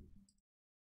documentation.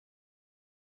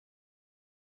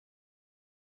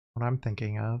 What I'm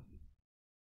thinking of.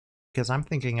 Because I'm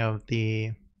thinking of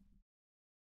the,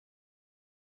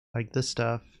 like this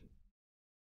stuff.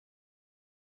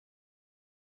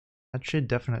 That should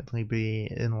definitely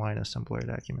be inline assembler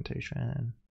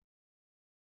documentation.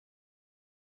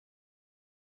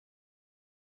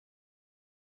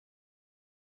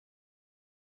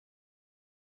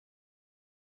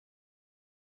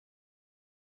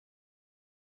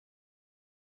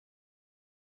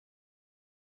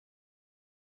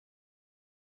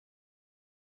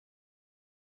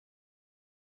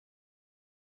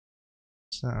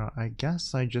 So I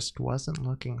guess I just wasn't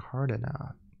looking hard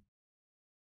enough.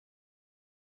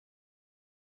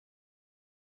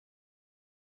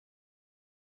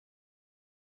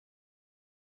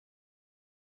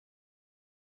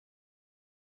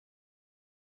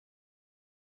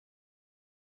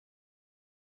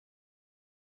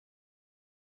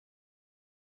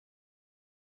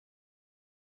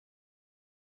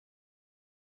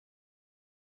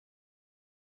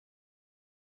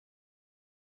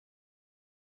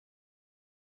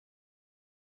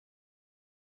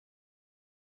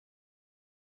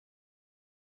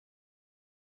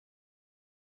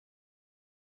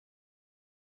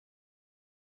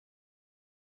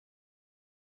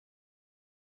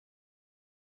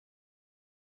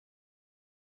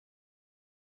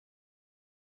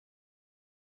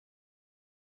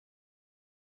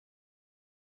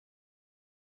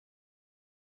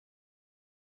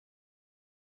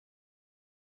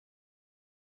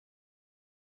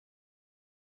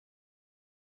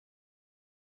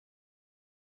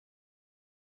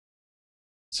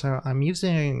 So I'm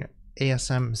using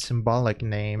ASM symbolic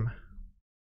name.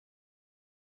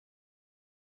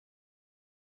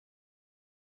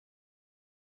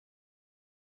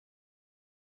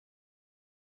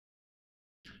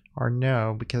 Or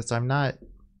no, because I'm not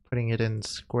putting it in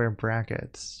square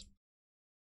brackets.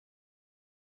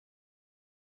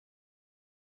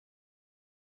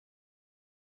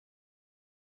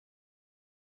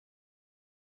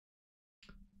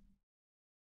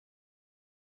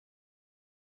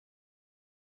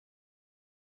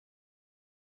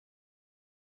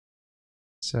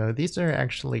 So these are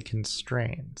actually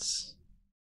constraints.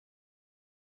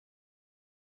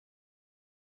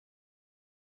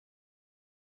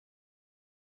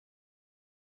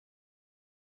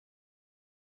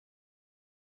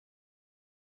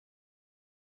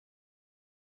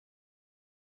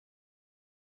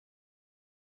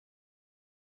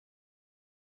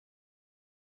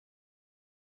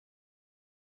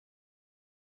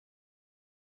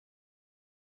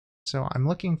 So I'm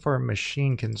looking for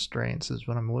machine constraints is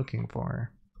what I'm looking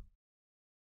for.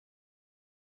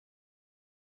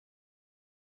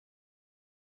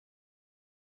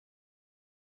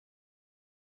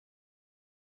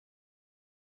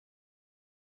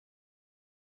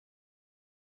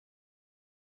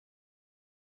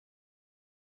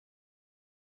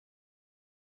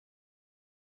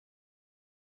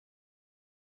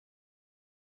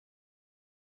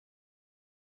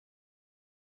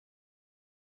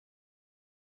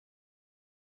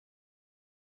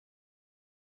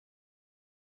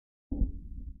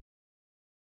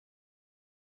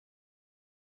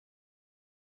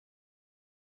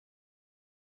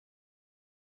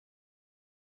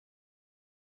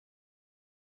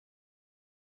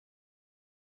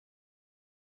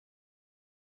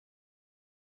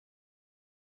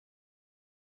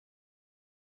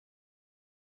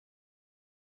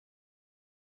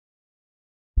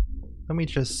 Let me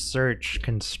just search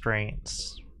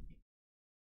constraints.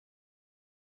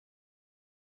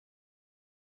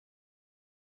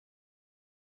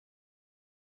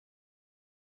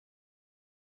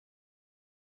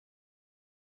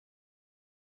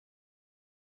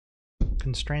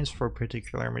 Constraints for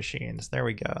particular machines. There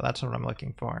we go. That's what I'm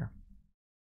looking for.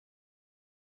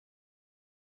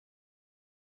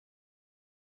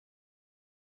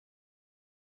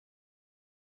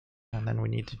 And then we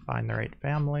need to find the right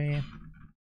family.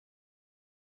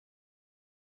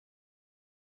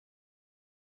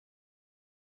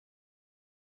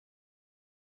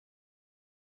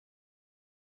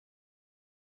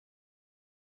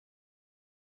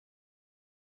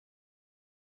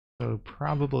 So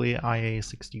probably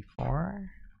IA64.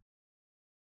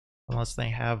 Unless they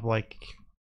have like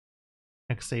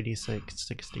x86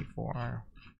 64.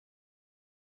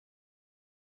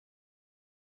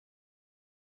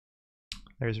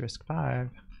 There's risc-v.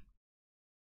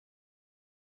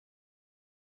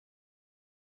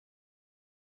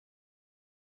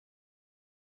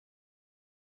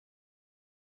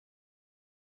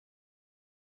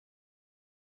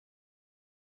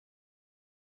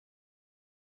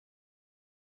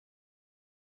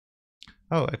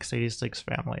 Oh, x86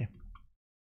 family.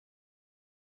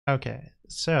 Okay,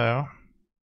 so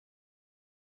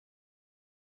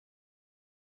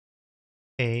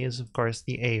A is of course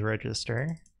the A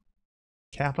register.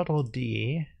 Capital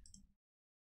D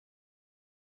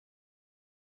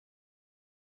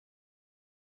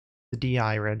the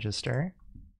DI register.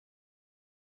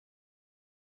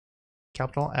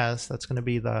 Capital S, that's going to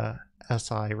be the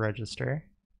SI register.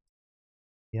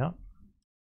 Yep.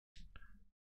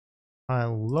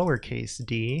 Lowercase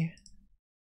d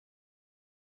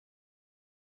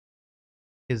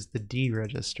is the D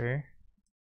register.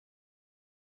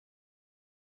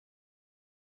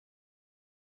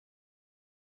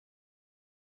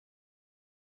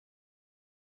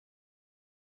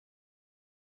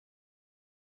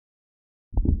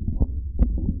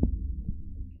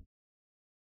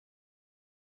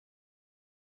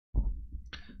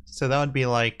 So that would be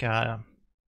like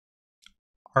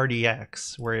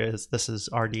RDX, whereas this is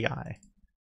RDI,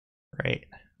 right?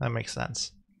 That makes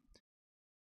sense.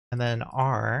 And then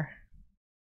R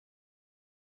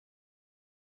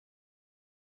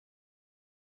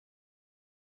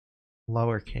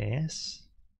lowercase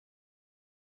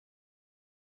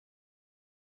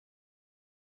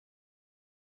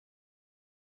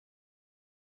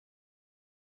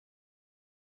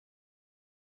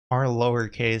R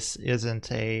lowercase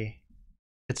isn't a,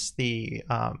 it's the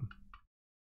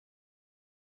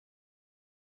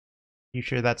you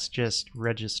sure that's just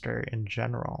register in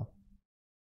general?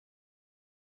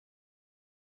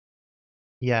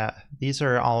 Yeah, these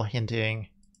are all hinting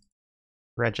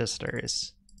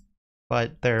registers,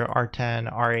 but they're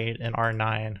R10, R8, and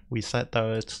R9. We set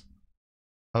those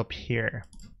up here.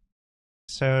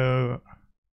 So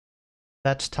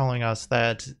that's telling us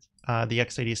that the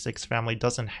x86 family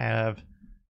doesn't have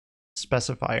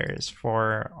specifiers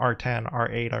for R10,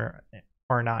 R8, or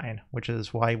R9, which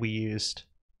is why we used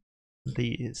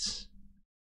these.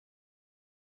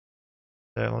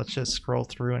 So let's just scroll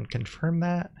through and confirm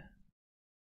that.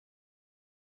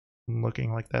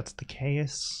 Looking like that's the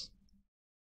case.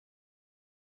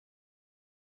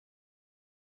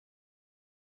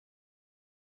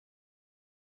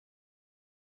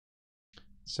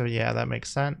 So yeah, that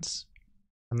makes sense.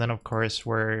 And then of course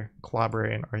we're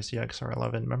collaborating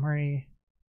RCXR11 memory.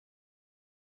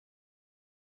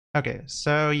 Okay,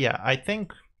 so yeah, I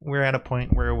think we're at a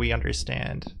point where we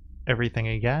understand everything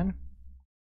again.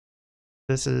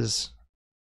 This is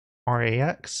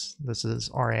RAX, this is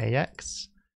RAX,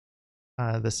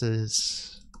 this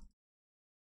is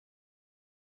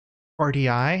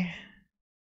RDI,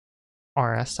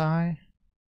 RSI,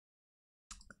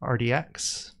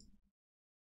 RDX,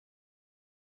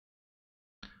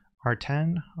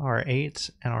 R10,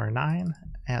 R8, and R9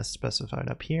 as specified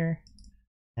up here.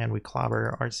 And we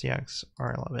clobber RCX,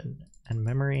 R11, and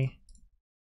memory.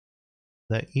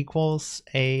 The equals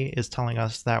A is telling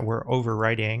us that we're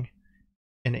overwriting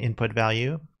an input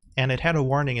value. And it had a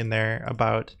warning in there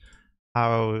about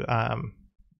how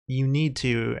you need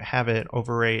to have it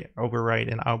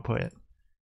overwrite an output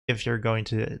if you're going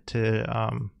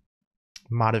to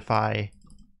modify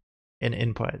an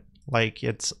input. Like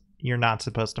you're not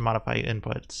supposed to modify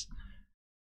inputs.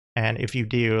 And if you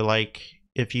do,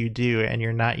 and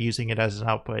you're not using it as an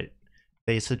output,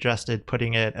 they suggested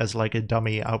putting it as like a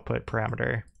dummy output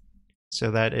parameter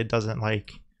so that it doesn't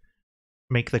like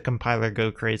make the compiler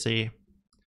go crazy.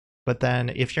 But then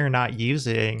if you're not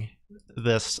using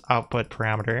this output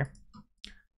parameter,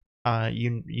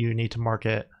 you need to mark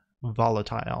it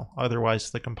volatile.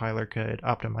 Otherwise the compiler could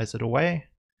optimize it away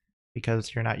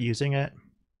because you're not using it.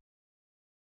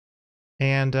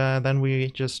 And then we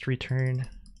just return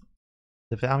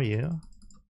the value,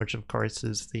 which of course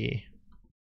is the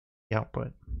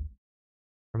output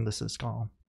from the syscall.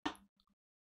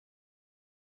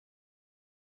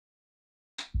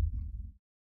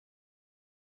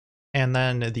 And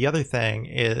then the other thing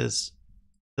is,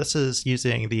 this is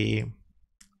using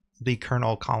the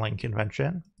kernel calling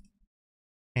convention.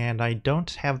 And I don't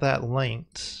have that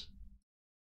linked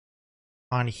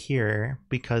on here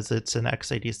because it's an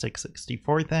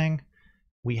x86-64 thing.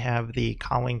 We have the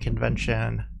calling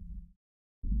convention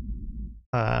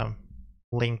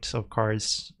linked, of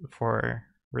course, for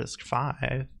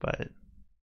risc-v, but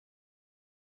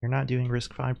you're not doing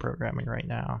risc-v programming right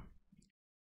now.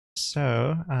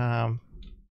 So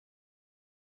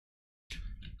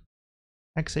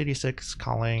x86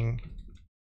 calling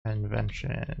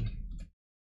convention.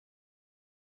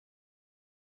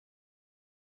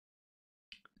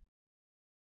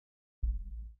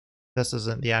 This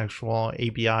isn't the actual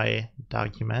ABI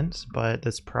document, but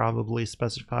this probably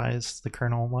specifies the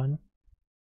kernel one.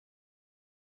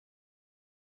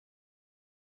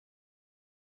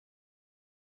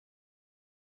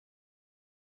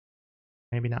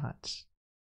 Maybe not.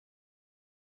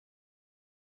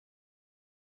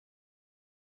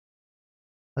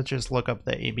 Let's just look up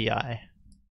the ABI.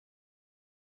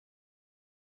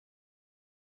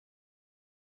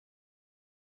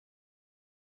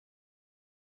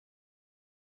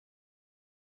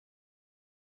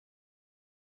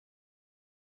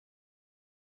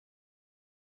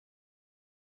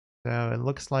 So it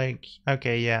looks like,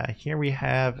 okay, yeah, here we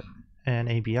have an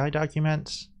ABI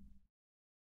document.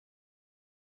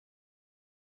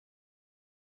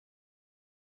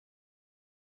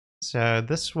 So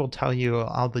this will tell you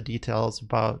all the details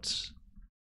about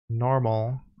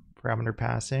normal parameter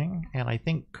passing, and I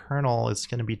think kernel is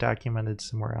going to be documented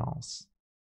somewhere else.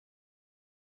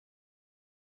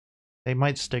 They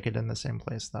might stick it in the same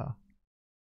place though.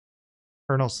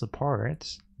 Kernel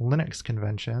support, Linux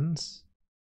conventions.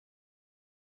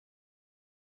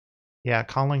 Yeah,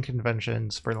 calling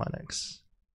conventions for Linux.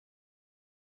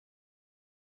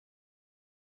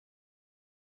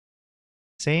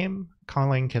 Same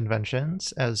calling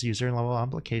conventions as user level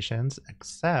applications,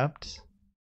 except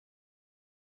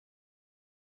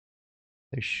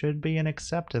there should be an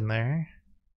except in there.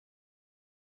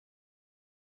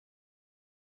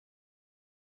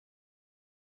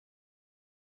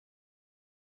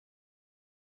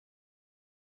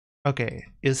 Okay,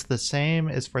 is the same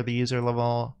as for the user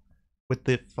level with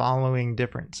the following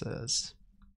differences.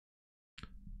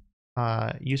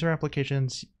 User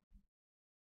applications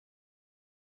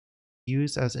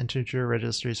use as integer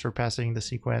registers for passing the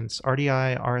sequence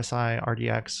RDI, RSI,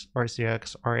 RDX,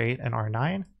 RCX, R8, and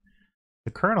R9.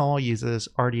 The kernel uses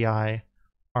RDI,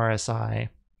 RSI,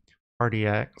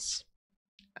 RDX,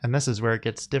 and this is where it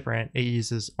gets different. It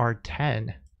uses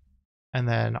R10, and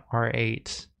then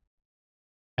R8,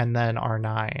 and then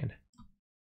R9.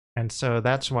 And so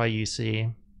that's why you see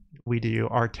we do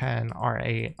R10,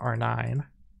 R8, R9,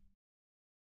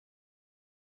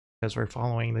 because we're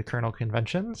following the kernel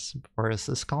conventions for a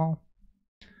syscall.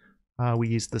 We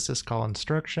use the syscall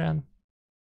instruction.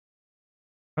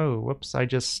 Oh, whoops,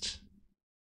 okay,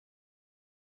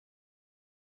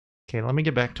 let me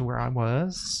get back to where I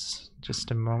was.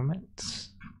 Just a moment.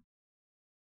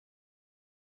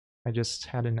 I just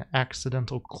had an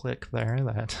accidental click there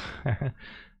that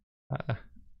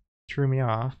threw me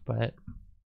off, but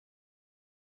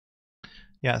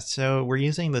yeah, so we're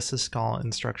using the syscall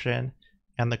instruction,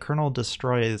 and the kernel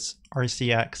destroys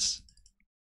RCX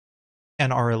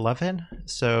and R11,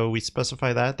 so we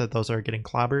specify that those are getting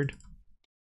clobbered.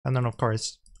 And then of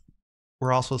course,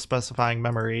 we're also specifying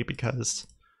memory because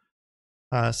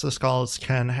syscalls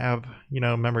can have,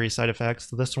 memory side effects.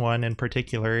 This one in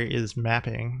particular is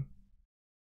mapping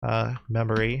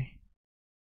memory.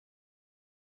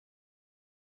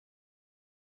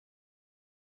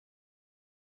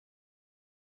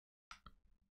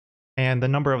 And the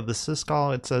number of the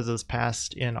syscall, it says, is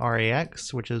passed in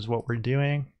RAX, which is what we're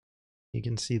doing. You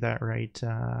can see that right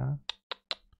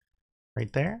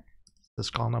there.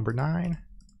 Syscall number 9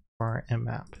 for our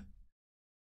mmap.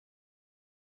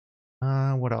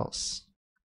 What else?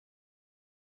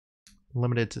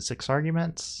 Limited to 6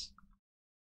 arguments.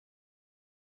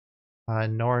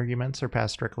 No arguments are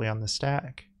passed directly on the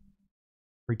stack.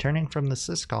 Returning from the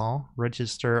syscall,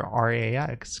 register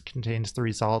RAX contains the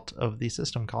result of the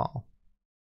system call.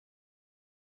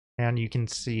 And you can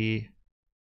see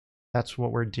that's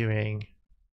what we're doing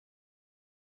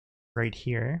right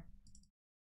here.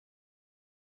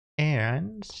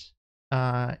 And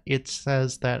it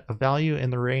says that a value in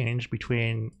the range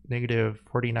between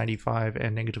 -4095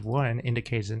 and -1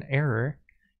 indicates an error.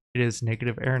 It is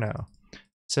negative errno.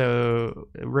 So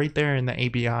right there in the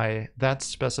ABI, that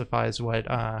specifies what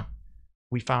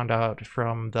we found out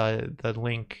from the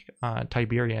link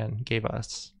Tiberian gave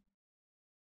us.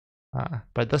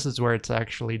 But this is where it's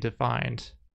actually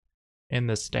defined in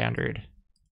the standard.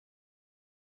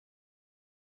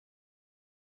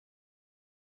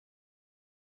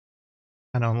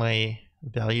 And only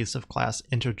values of class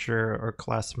integer or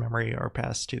class memory are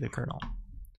passed to the kernel,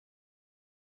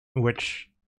 which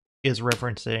is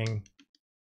referencing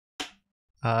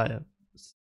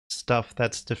stuff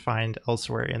that's defined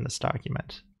elsewhere in this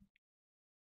document.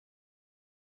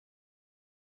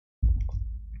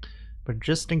 But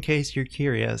just in case you're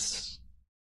curious,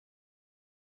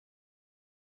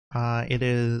 it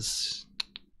is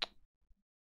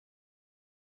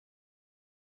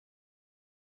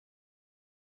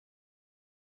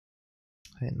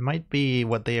it might be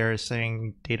what they are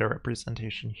saying data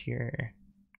representation here.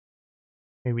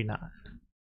 Maybe not.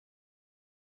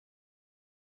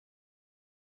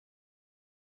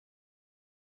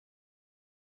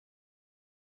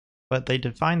 But they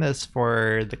define this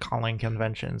for the calling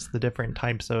conventions, the different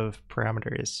types of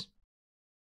parameters.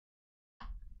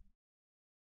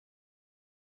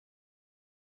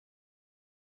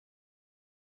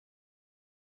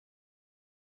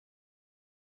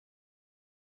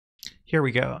 Here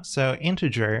we go. So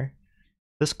integer,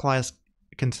 this class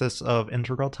consists of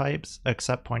integral types,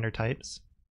 except pointer types,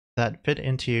 that fit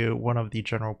into one of the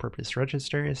general purpose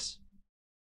registers.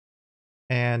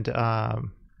 And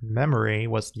memory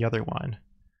was the other one.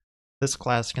 This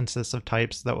class consists of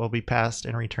types that will be passed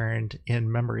and returned in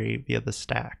memory via the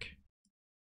stack.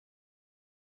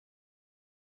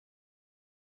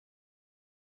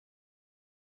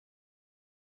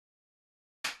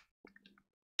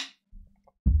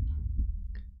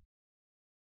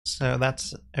 So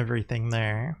that's everything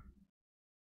there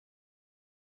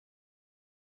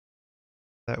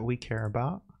that we care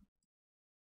about.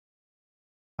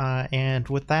 And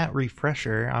with that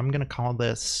refresher, I'm going to call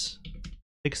this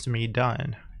fix me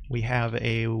done. We have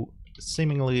a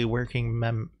seemingly working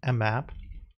mmap.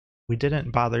 We didn't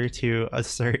bother to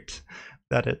assert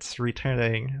that it's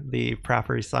returning the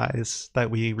proper size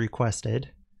that we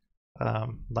requested,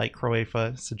 like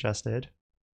Croafa suggested.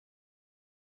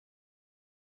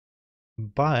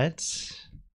 But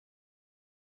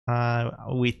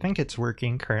we think it's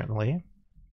working currently.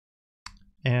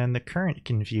 And the current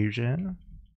confusion,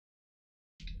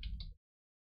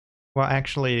 well,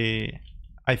 actually,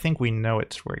 I think we know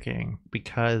it's working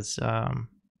because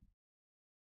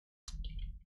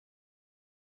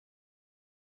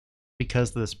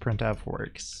this printf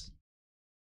works.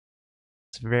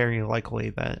 It's very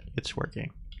likely that it's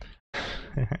working.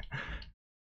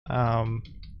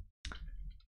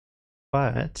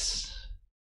 But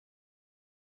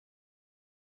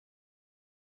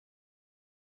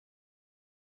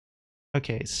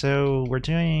okay, so we're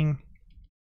doing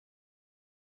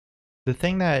the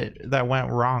thing that went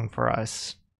wrong for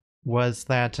us was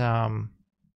that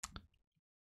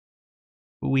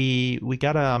we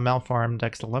got a malformed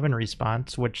X11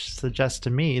 response, which suggests to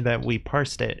me that we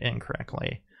parsed it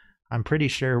incorrectly. I'm pretty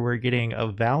sure we're getting a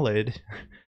valid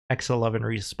X11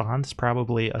 response,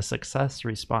 probably a success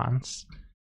response,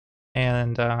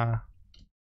 and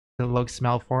it looks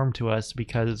malformed to us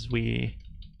because we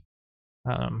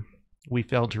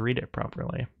failed to read it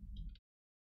properly.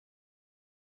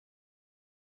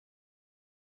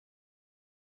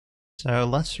 So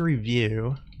let's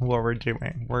review what we're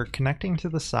doing. We're connecting to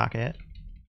the socket.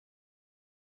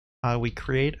 We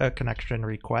create a connection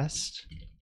request.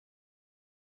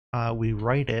 we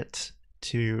write it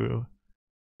to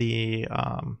the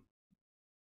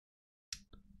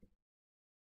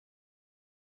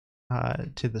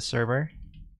server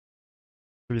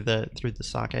through the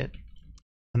socket,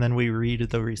 and then we read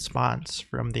the response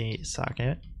from the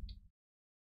socket.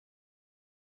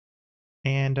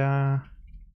 And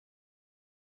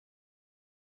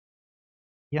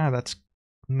yeah, that's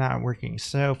not working.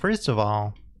 So first of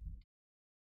all,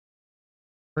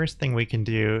 first thing we can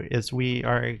do is we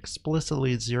are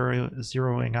explicitly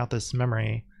zeroing out this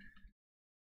memory.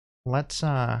 Let's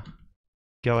go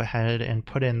ahead and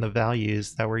put in the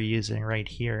values that we're using right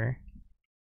here.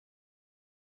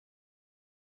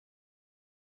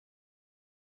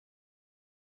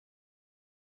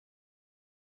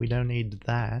 We don't need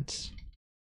that.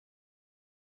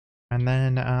 And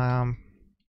then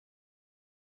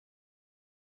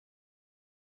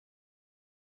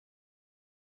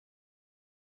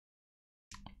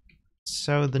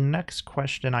so the next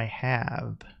question I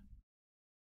have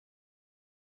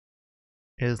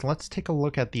is, let's take a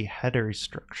look at the header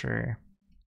structure.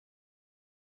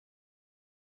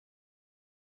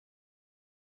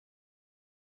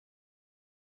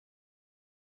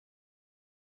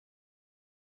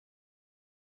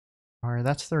 Or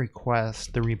that's the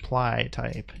request, the reply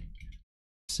type.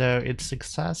 So it's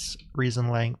success, reason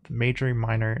length, major,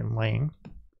 minor, and length.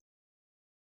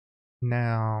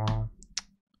 Now,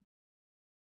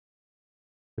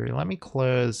 here, let me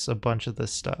close a bunch of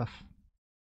this stuff.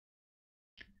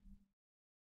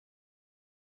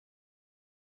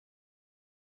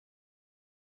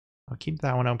 I'll keep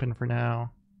that one open for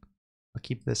now. I'll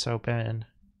keep this open.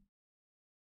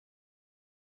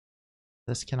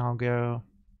 This can all go.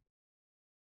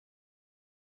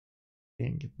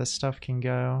 This stuff can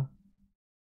go.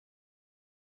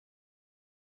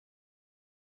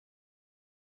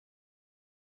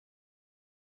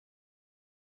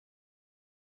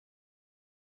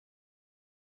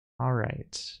 All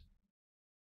right.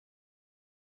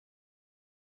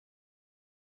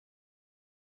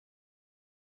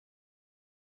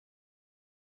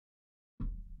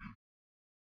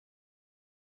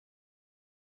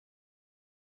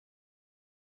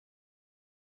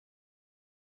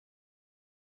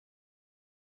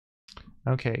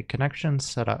 Okay, connection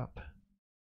set up.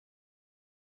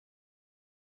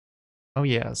 Oh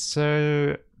yeah,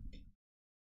 so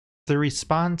the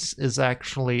response is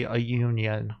actually a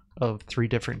union of 3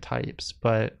 different types,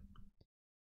 but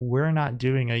we're not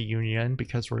doing a union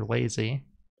because we're lazy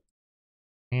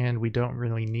and we don't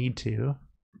really need to,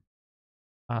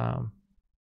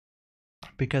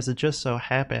 because it just so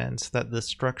happens that the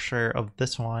structure of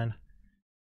this one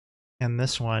and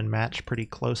this one match pretty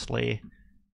closely.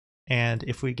 And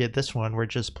if we get this one, we're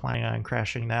just planning on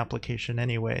crashing the application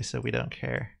anyway, so we don't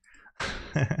care.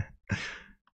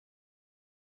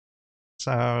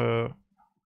 So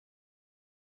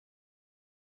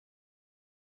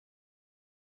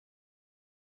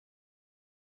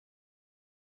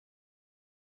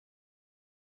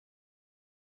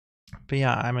but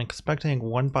yeah, I'm expecting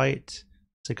 1 byte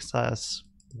success,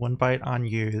 1 byte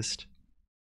unused,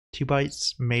 2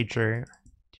 bytes major,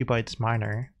 2 bytes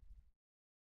minor,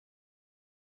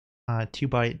 2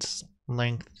 bytes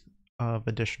length of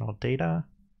additional data,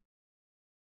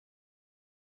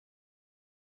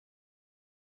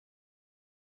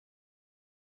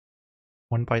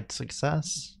 1 byte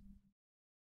success,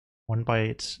 1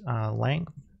 byte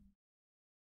length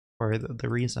for the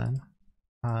reason,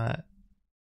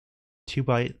 2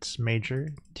 bytes major,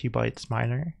 2 bytes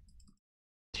minor,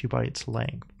 2 bytes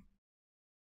length.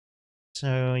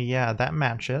 So yeah, that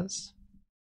matches.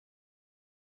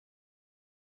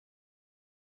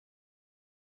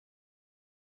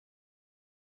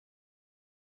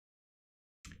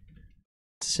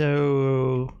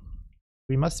 So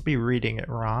we must be reading it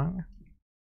wrong.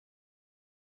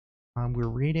 We're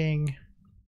reading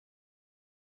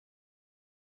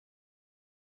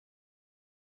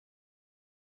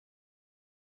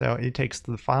so it takes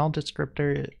the file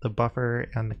descriptor, the buffer,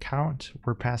 and the count.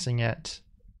 We're passing it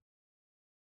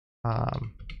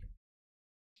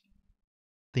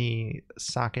the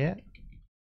socket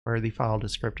or the file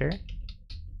descriptor,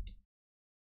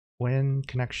 when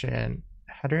connection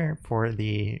header for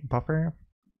the buffer,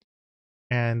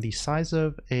 and the size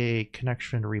of a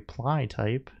connection reply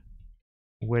type,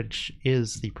 which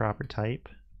is the proper type.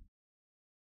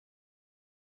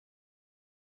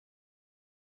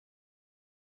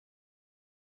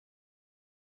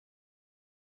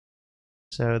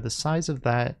 So the size of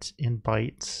that in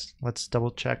bytes, let's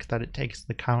double check that it takes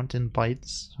the count in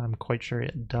bytes. I'm quite sure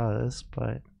it does,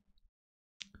 but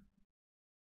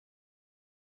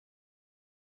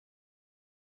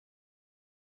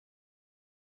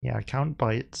Yeah, count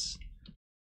bytes.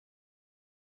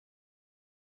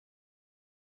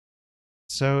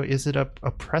 So is it a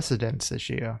precedence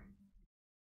issue?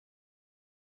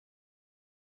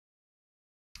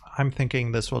 I'm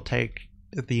thinking this will take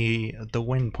the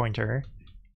win pointer,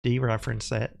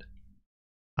 dereference it,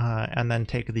 and then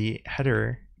take the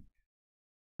header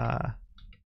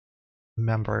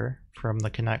member from the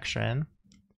connection,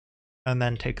 and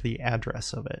then take the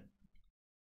address of it.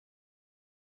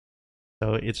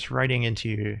 So it's writing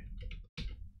into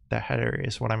the header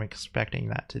is what I'm expecting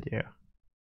that to do.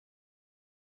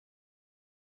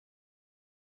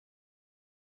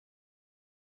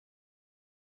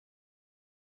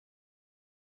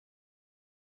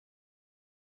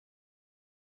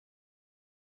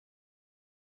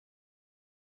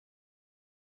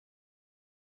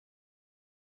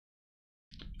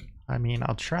 I mean,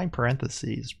 I'll try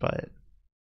parentheses, but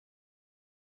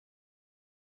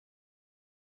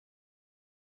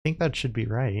I think that should be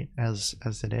right as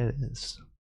it is.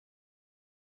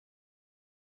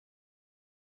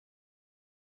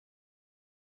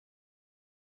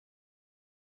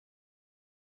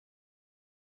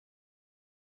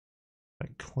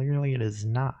 But clearly it is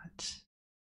not.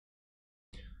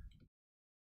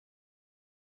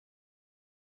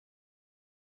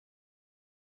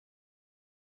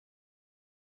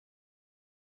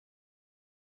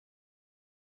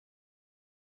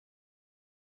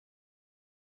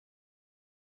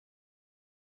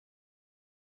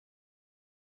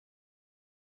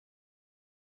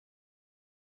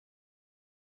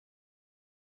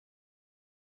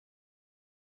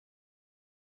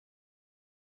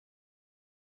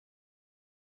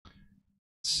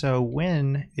 So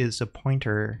when is a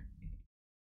pointer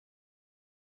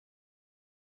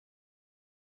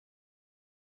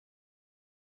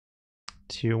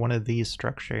to one of these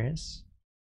structures,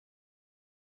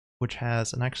 which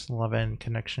has an X11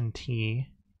 connection T,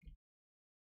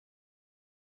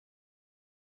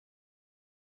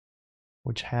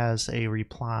 which has a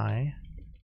reply,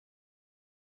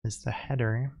 is the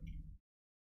header.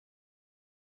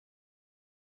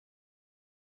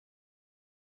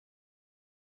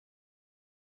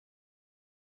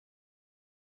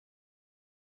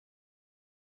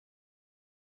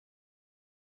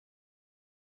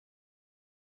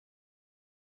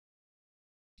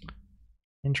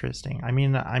 Interesting. I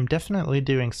mean, I'm definitely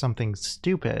doing something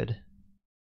stupid.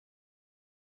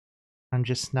 I'm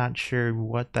just not sure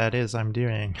what that is I'm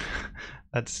doing.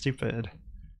 That's stupid.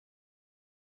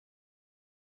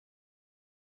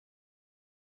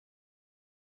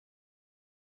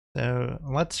 So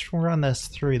let's run this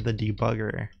through the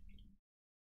debugger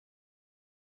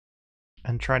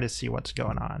and try to see what's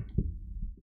going on.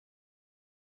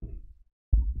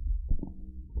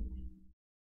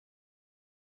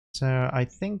 So I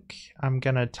think I'm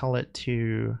gonna tell it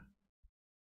to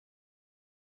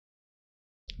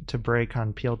break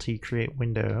on plt create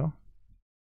window.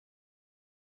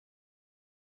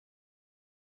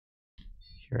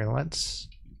 Here, let's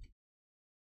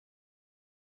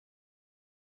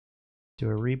do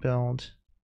a rebuild.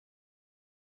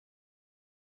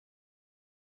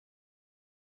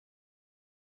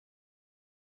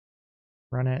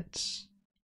 Run it.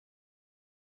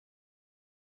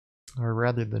 Or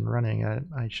rather than running it,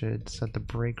 I should set the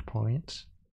breakpoint.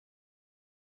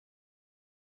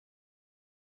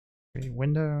 Create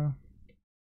window.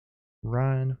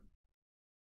 Run.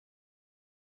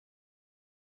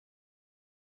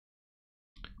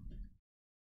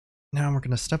 Now we're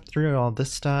going to step through all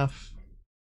this stuff.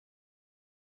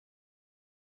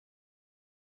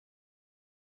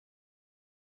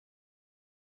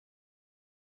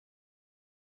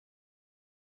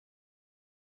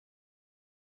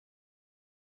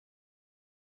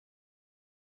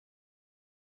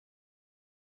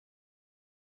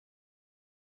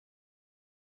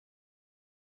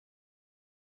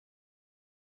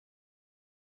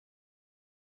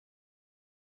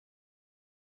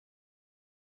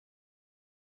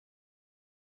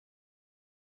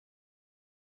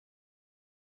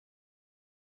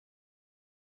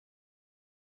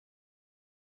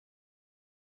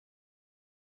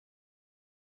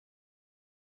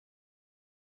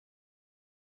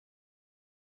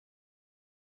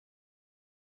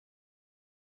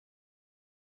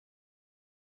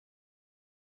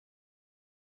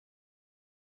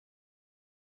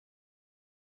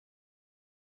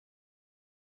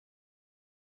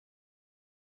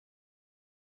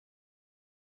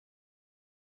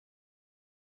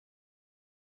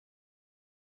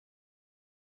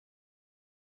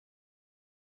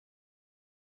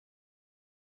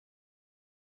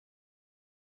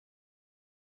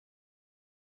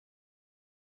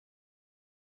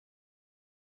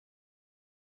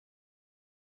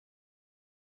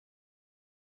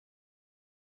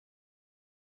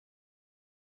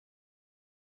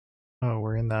 Oh,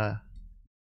 we're in the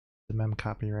mem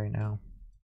copy right now.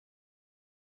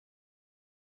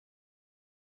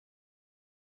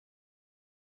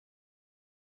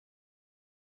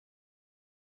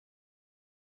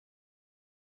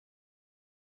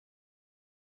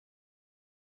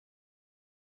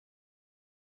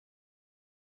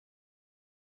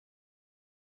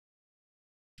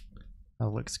 That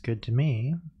looks good to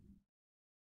me.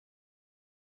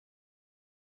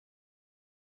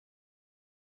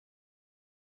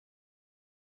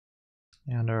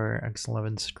 And our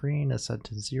X11 screen is set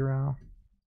to 0.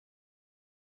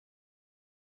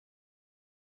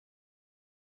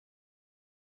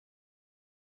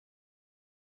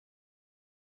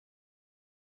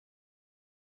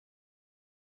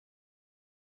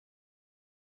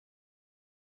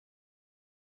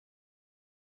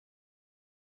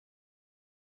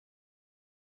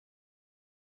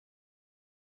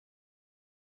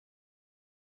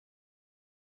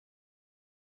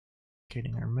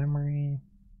 Getting our memory.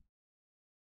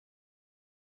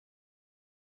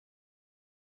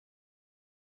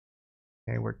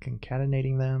 Okay, we're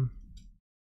concatenating them.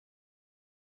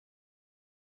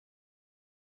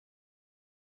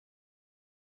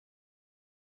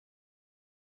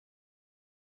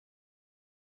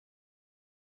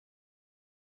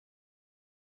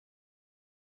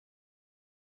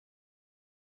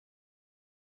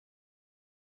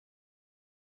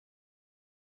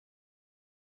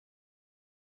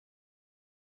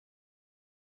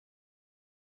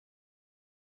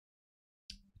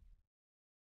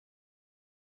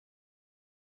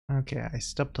 Okay, I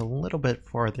stepped a little bit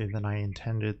farther than I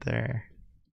intended there.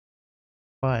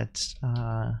 But,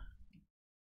 I'm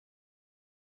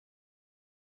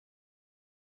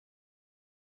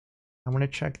going to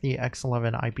check the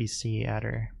X11 IPC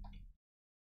adder.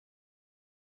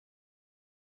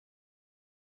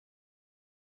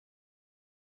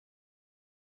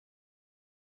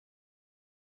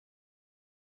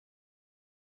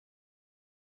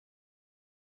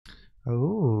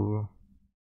 Oh.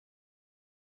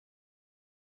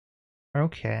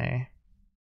 Okay.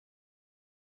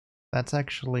 That's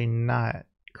actually not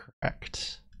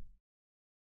correct.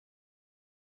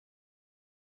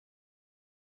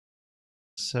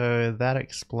 So that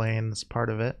explains part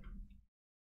of it.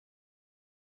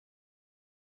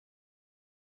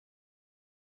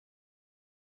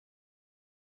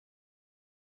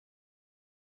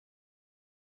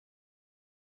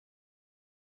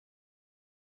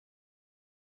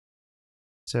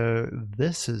 So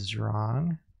this is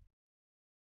wrong.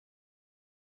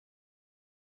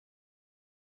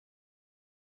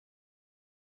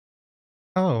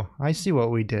 Oh, I see what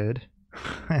we did.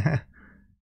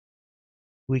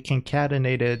 We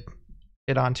concatenated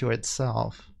it onto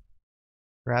itself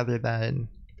rather than...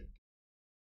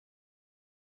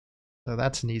 So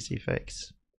that's an easy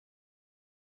fix.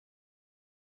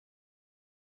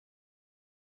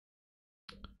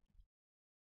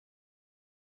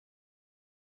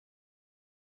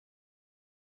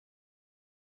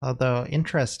 Although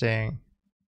interestingly,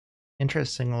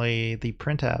 the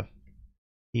printf,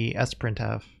 the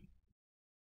sprintf,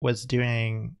 was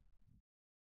doing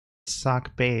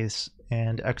sock base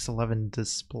and X11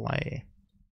 display.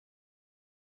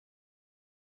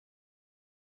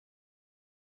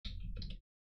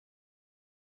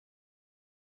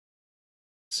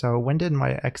 So when did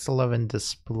my X11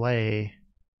 display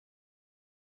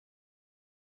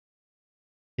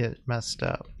get messed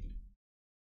up?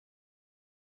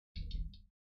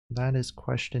 That is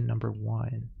question number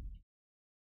 1.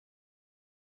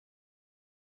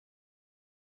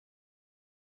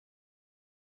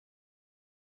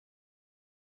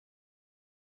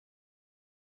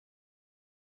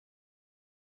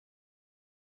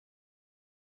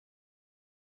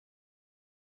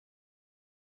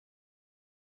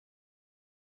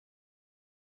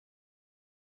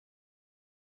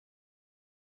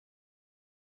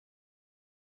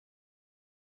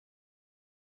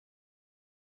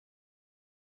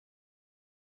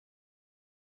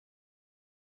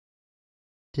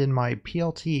 Did my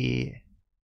PLT...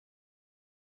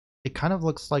 It kind of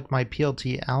looks like my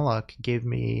plt-alloc gave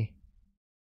me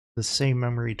the same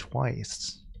memory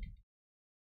twice.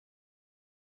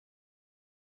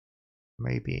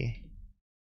 Maybe.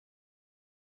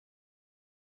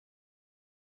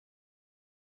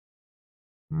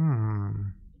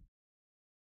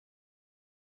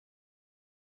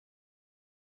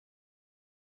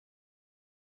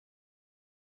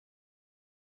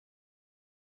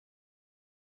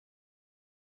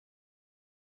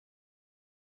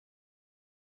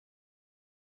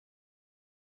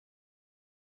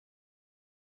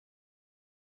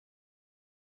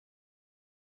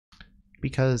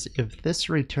 because if this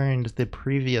returned the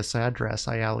previous address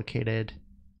I allocated,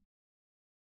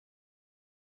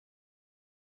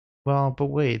 well, but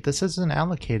wait, this isn't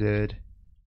allocated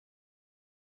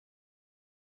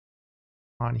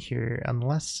on here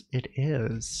unless it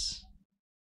is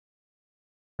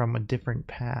from a different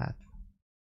path.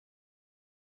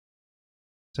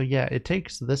 So yeah, it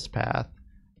takes this path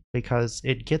because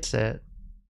it gets it.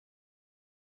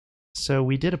 So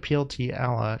we did a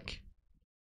pcalc,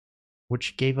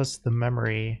 which gave us the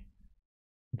memory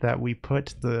that we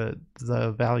put the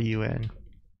value in.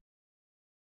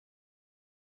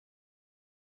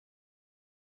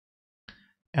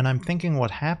 And I'm thinking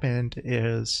what happened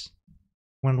is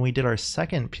when we did our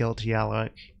second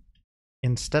pcalc,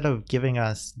 instead of giving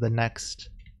us the next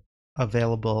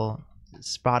available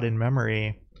spot in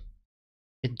memory,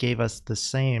 it gave us the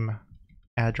same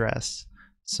address.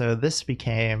 So this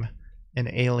became an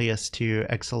alias to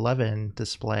X11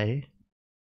 display.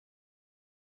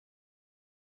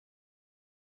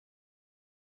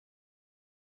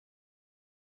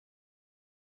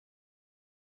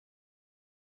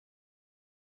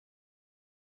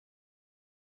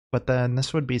 But then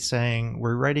this would be saying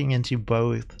we're writing into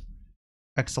both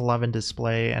X11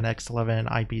 display and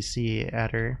X11 IPC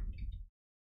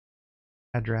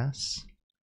address.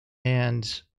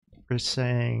 And we're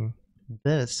saying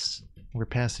this, we're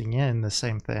passing in the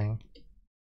same thing.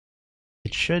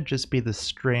 It should just be the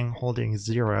string holding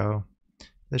 0.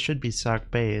 This should be sock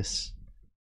base.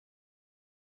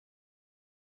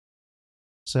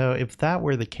 So if that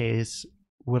were the case,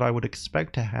 what I would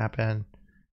expect to happen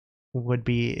would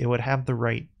be it would have the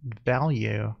right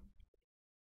value.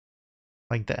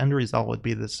 Like the end result would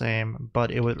be the same,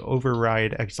 but it would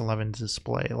override X11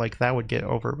 display. Like that would get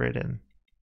overridden.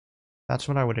 That's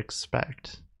what I would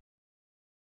expect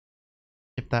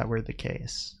if that were the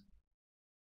case.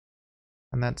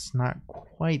 And that's not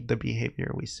quite the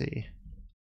behavior we see.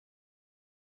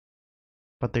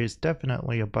 But there's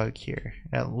definitely a bug here,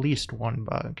 at least one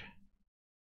bug.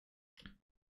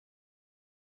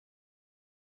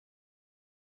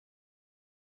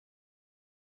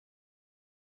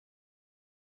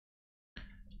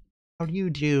 How do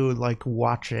you do like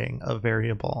watching a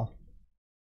variable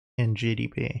in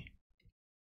GDB?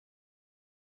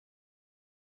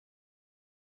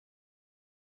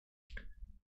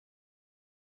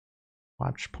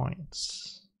 Watch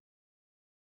points.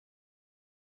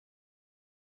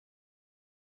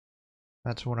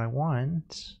 That's what I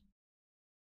want.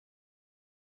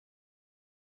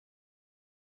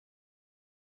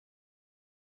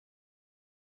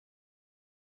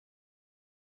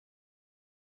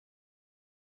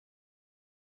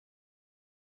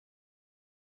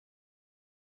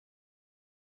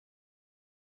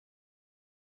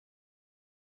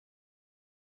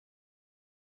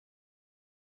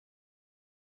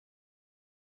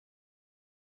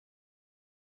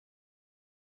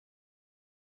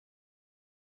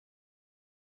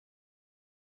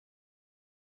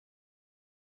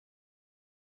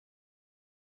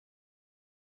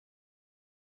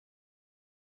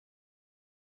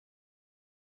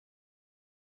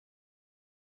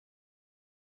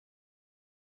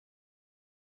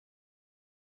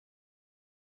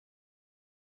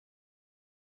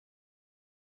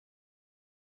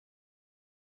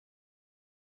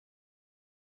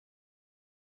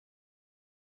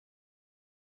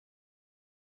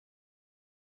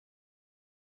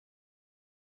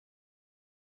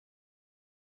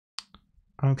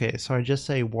 Okay, so I just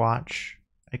say watch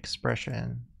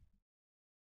expression.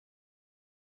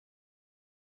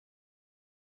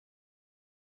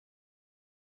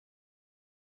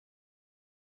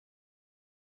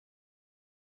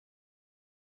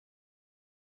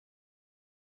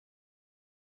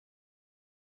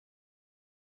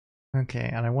 Okay,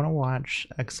 and I want to watch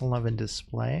X11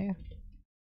 display.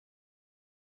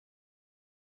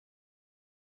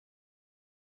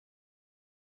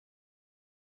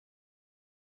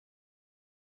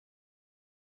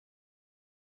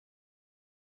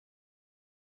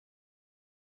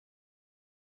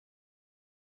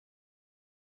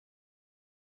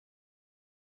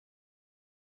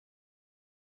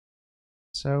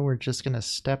 So we're just going to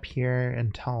step here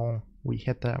until we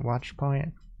hit that watch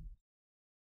point.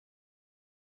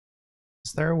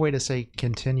 Is there a way to say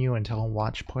continue until a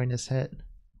watch point is hit?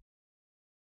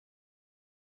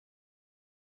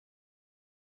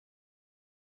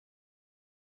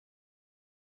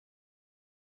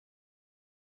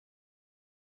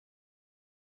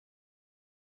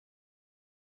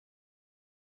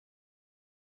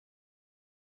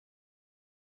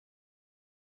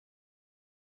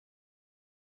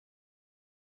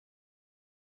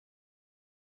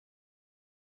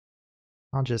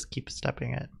 I'll just keep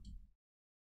stepping it.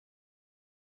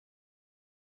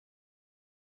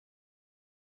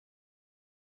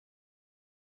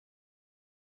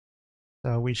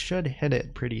 So we should hit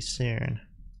it pretty soon.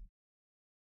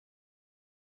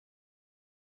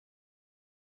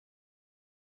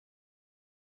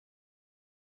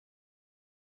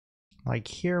 Like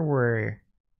here we're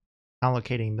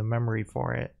allocating the memory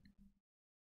for it,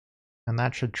 and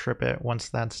that should trip it once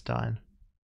that's done.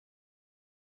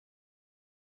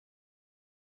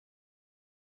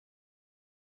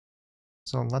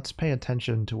 So let's pay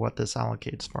attention to what this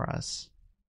allocates for us.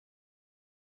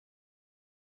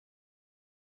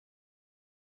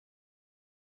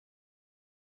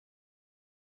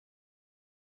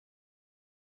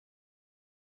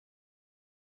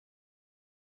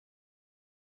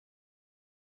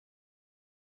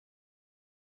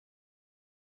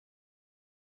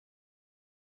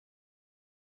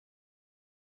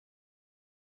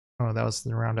 Oh, that was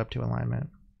the round up to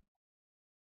alignment.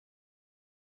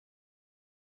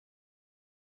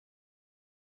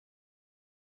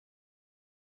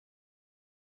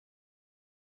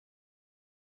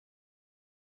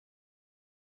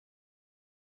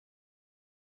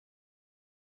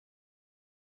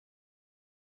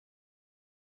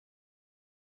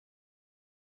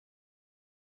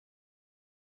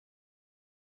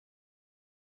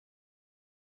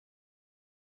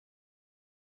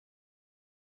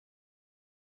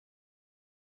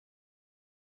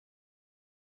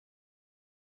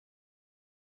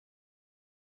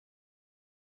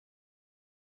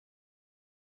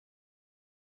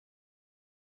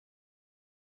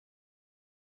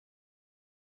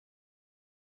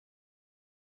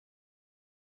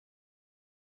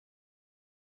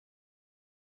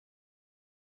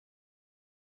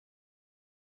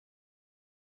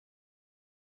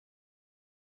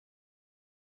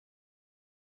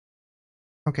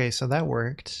 Okay, so that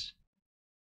worked.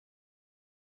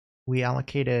 We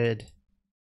allocated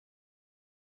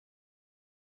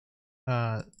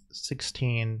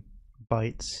 16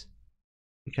 bytes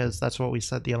because that's what we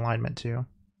set the alignment to.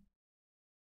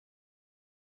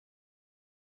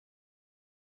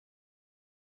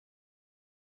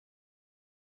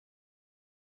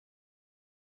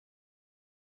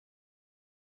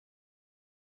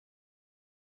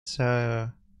 So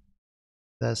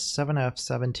the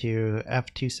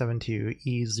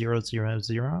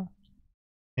 7F72F272E000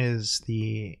 is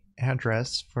the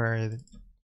address for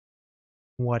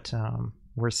what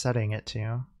we're setting it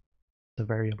to, the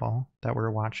variable that we're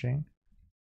watching.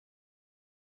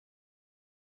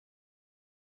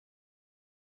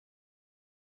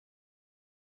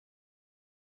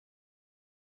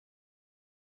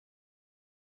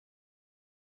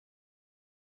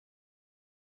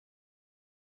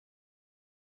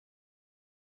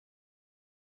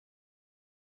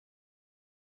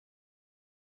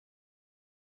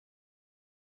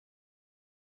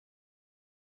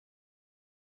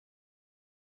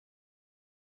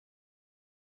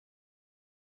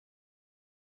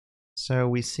 So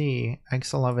we see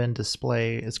X11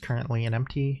 display is currently an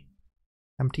empty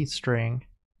string,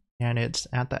 and it's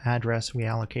at the address we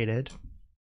allocated,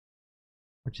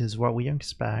 which is what we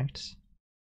expect.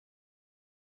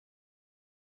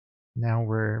 Now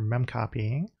we're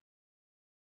memcopying.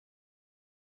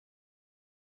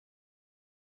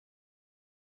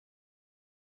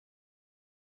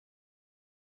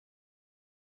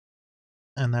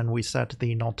 And then we set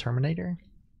the null terminator.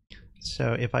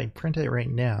 So if I print it right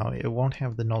now, it won't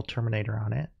have the null terminator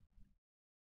on it.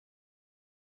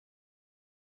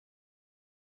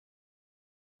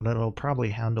 But it'll probably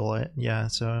handle it. Yeah,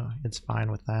 so it's fine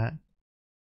with that.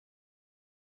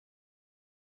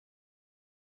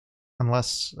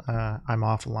 Unless I'm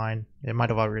offline. It might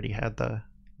have already had the,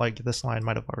 like this line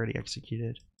might have already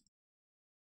executed.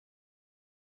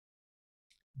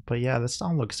 But yeah, this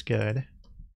all looks good.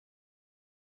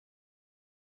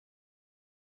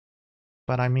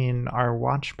 But I mean, our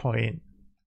watch point,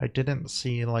 I didn't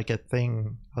see like a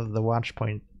thing of the watch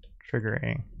point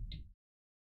triggering.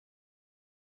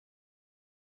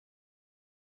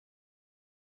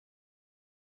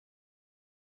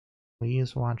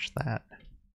 Please watch that.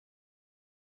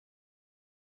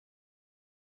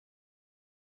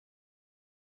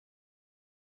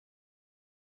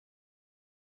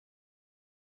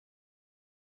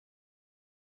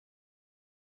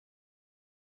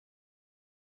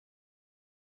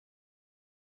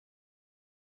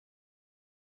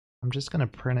 I'm just gonna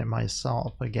print it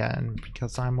myself again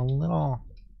because I'm a little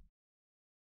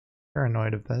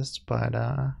paranoid of this, but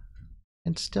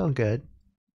it's still good.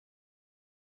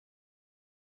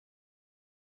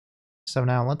 So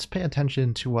now let's pay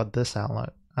attention to what this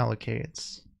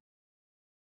allocates.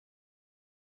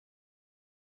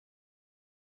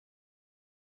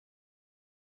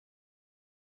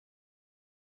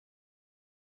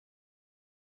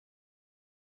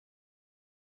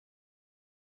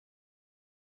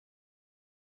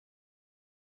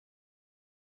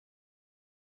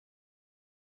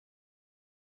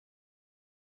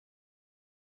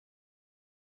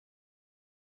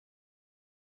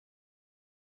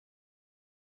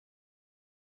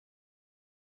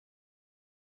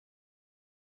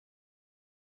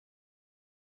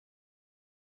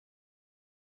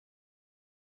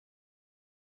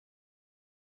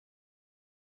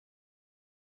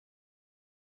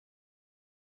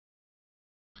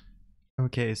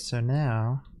 Okay, so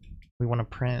now we want to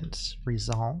print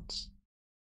results,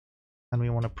 and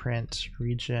we want to print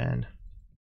region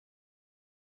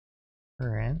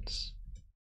current.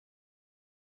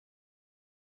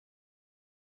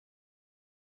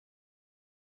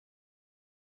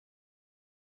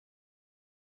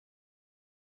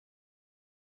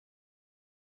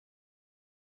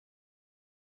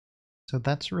 So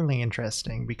that's really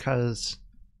interesting because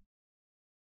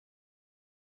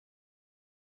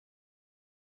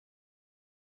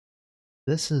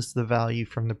this is the value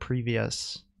from the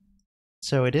previous.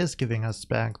 So it is giving us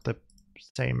back the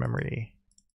same memory.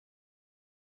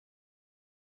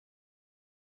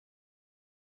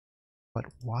 But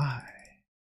why?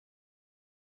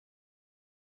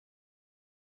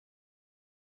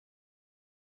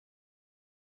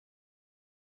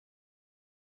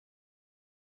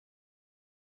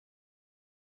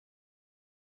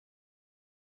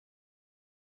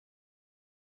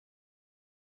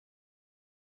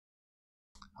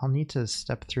 I'll need to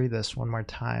step through this one more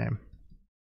time.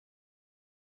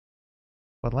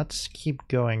 But let's keep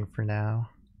going for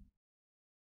now.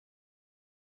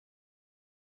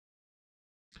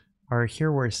 Or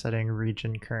here we're setting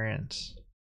region current.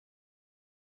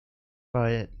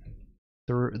 But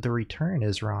the return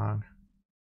is wrong.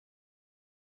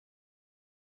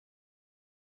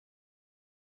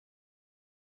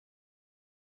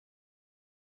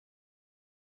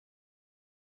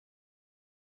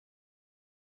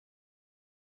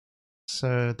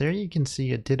 So there you can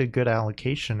see it did a good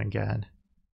allocation again.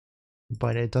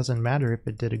 But it doesn't matter if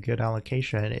it did a good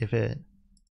allocation if it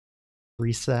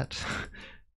reset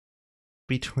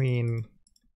between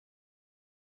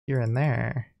here and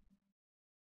there.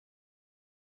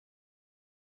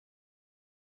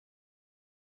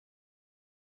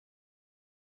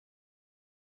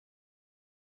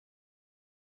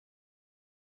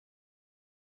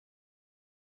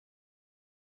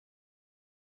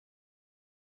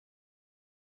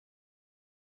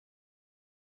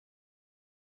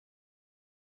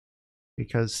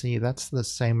 Because see, that's the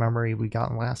same memory we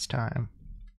got last time.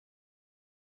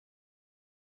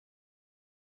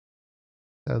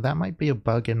 So that might be a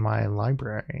bug in my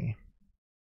library.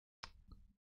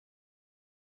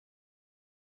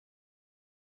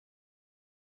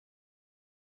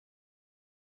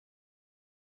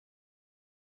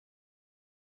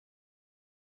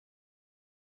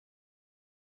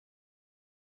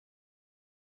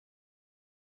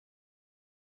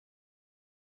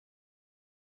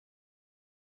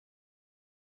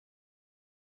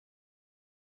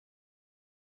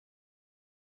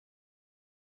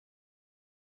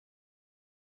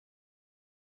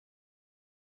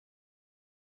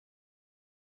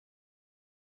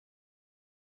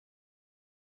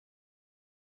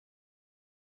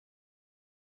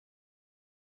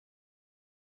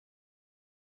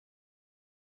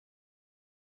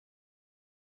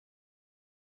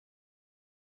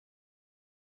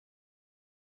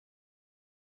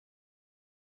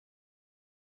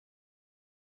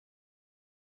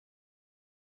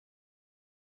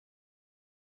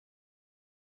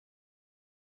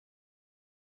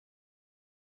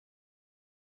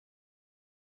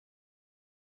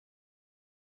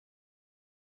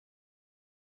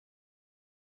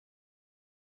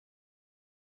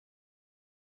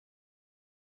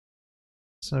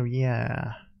 So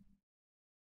yeah.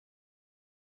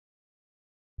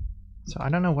 So I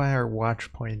don't know why our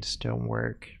watch points don't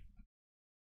work.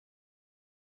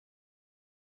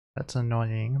 That's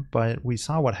annoying, but we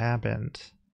saw what happened.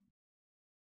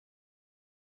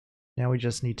 Now we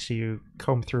just need to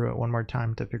comb through it one more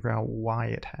time to figure out why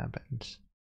it happened.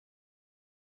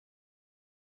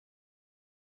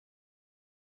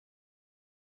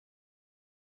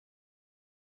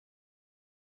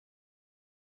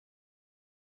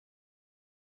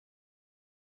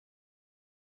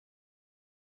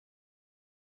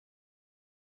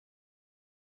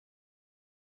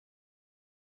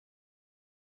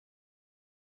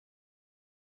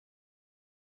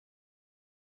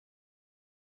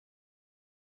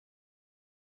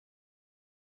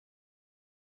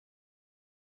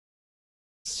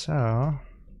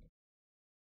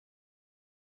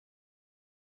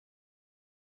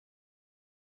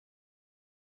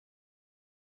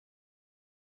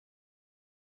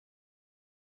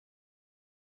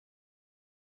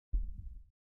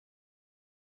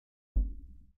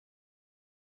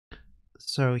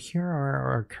 So here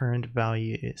are our current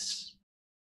values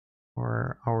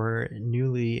for our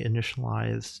newly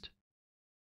initialized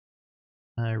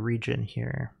region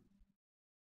here.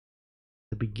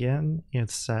 The begin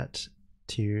is set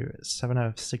to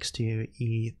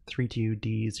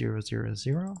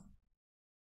 7F62E32D000.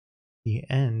 The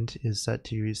end is set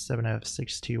to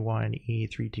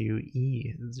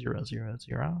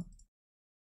 7F621E32E000.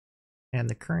 And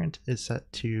the current is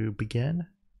set to begin.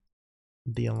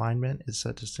 The alignment is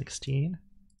set to 16.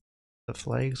 The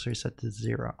flags are set to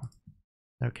 0.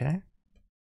 Okay.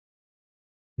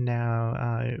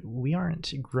 Now, we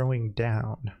aren't growing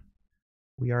down.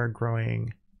 We are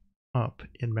growing up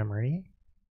in memory.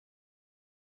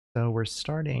 So we're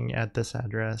starting at this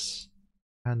address,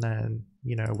 and then,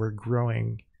 we're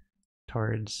growing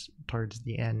towards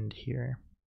the end here.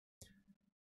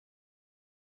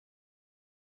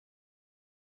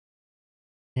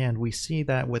 And we see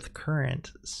that with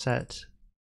current set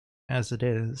as it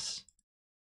is,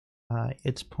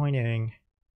 it's pointing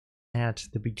at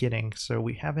the beginning, so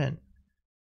we haven't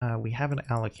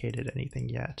allocated anything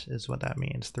yet, is what that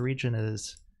means. The region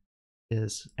is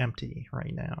empty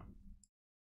right now.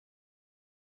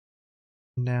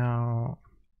 Now,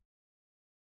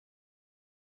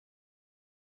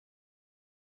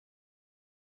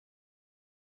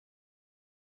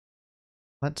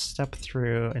 let's step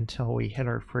through until we hit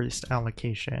our first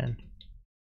allocation.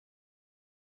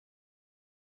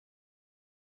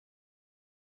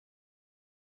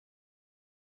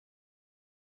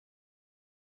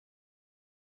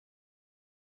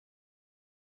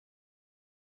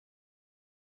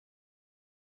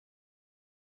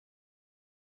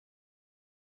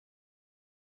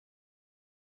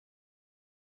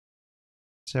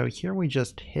 So here we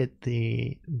just hit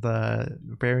the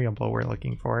variable we're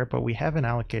looking for, but we haven't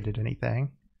allocated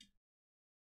anything.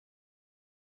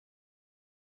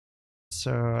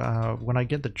 So when I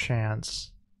get the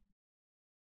chance,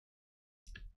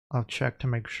 I'll check to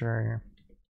make sure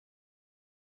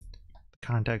the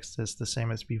context is the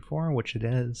same as before, which it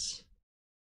is.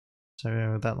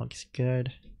 So that looks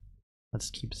good. Let's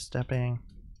keep stepping.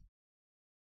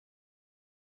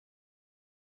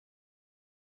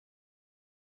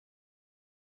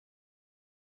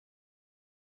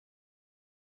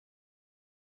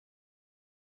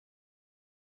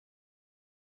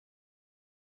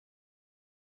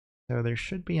 So there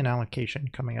should be an allocation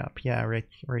coming up. Yeah, right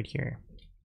here.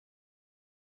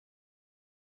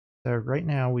 So right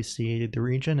now we see the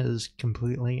region is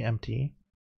completely empty,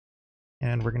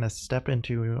 and we're going to step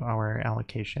into our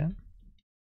allocation.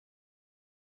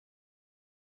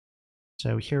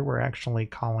 So here we're actually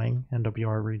calling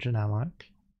NWR region alloc.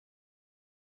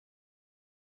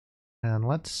 And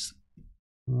let's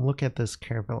look at this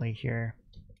carefully here.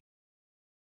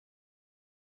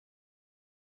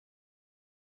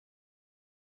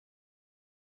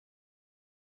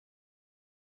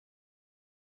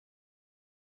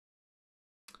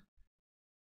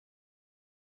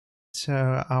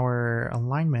 So our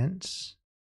alignment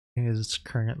is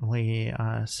currently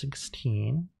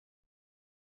 16.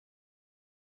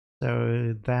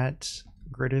 So that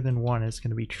greater than 1 is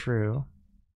going to be true.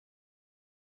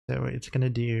 So it's going to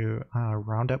do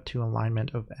round up to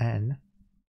alignment of n.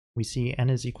 We see n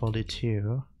is equal to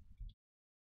 2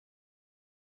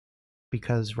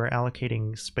 because we're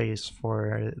allocating space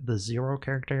for the 0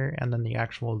 character and then the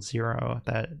actual 0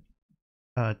 that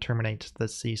terminates the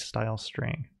C style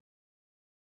string.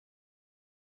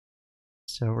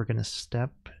 So we're going to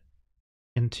step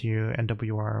into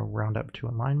NWR round up to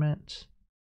alignment,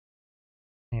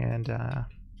 and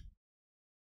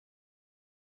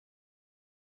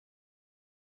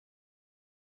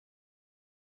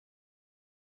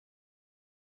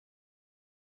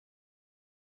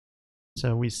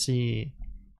so we see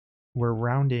we're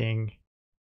rounding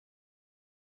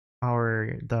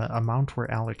the amount we're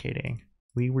allocating.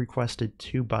 We requested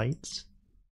 2 bytes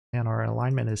and our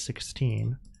alignment is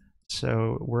 16,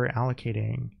 so we're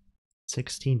allocating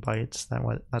 16 bytes.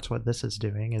 That's what this is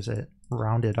doing, is it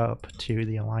rounded up to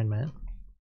the alignment.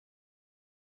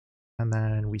 And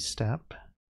then we step,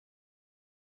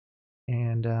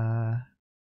 and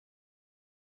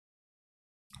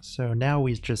so now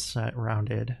we just set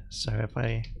rounded. So if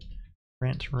I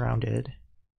print rounded,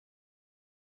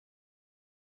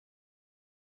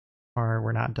 or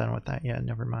we're not done with that yet,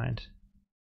 never mind.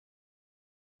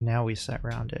 Now we set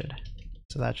rounded.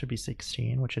 So that should be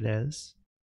 16, which it is.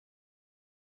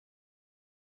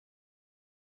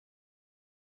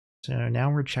 So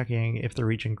now we're checking if the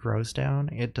region grows down.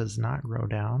 It does not grow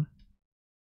down.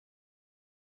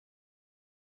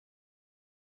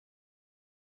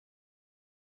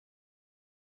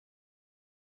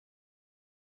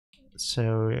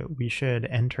 So we should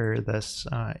enter this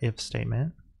if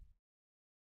statement.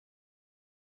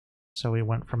 So we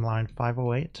went from line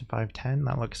 508 to 510.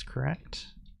 That looks correct.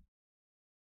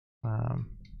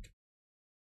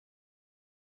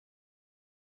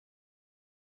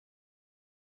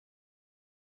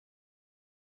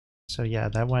 So yeah,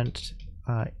 that went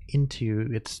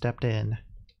it stepped in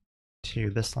to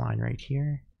this line right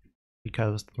here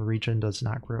because the region does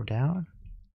not grow down.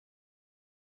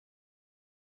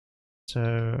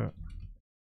 So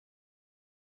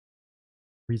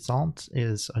result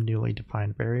is a newly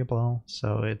defined variable,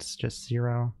 so it's just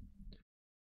 0.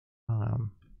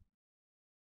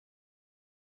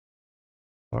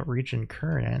 But region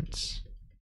current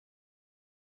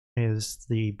is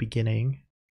the beginning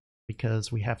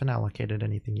because we haven't allocated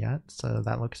anything yet, so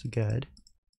that looks good.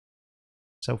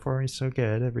 So far so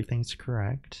good, everything's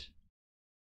correct.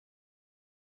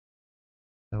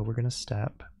 So we're gonna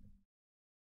step.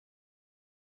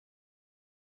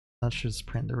 Let's just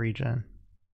print the region.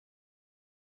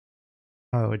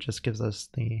 Oh, it just gives us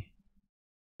the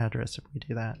address if we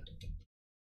do that.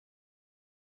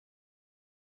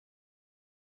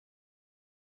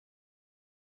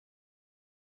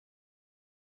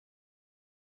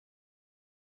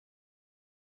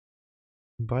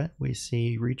 But we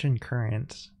see region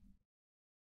current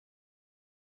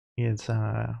is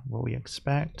what we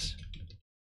expect.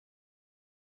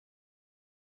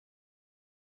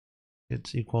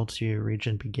 It's equal to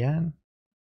region begin.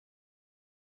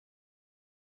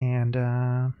 And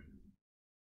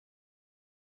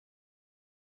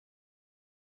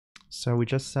so we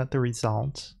just set the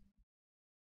result.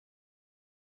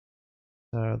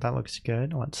 So that looks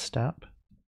good. Let's step.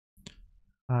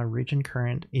 Region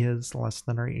current is less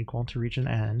than or equal to region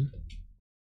n.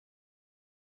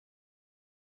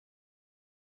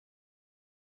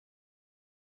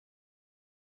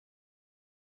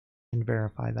 And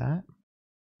verify that.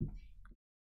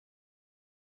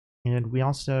 And we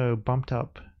also bumped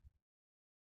up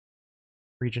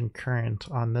region current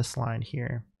on this line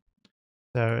here.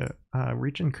 So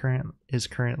region current is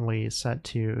currently set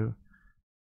to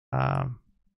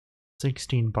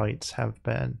 16 bytes have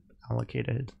been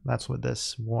allocated. That's what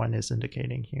this 1 is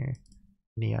indicating here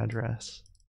in the address.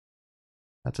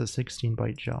 That's a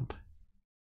 16-byte jump.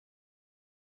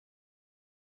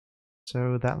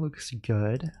 So that looks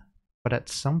good, but at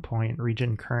some point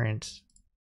region current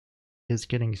is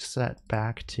getting set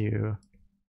back to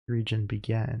region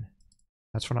begin.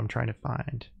 That's what I'm trying to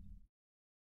find.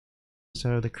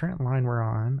 So the current line we're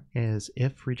on is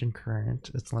if region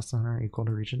current is less than or equal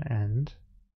to region end,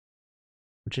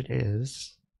 which it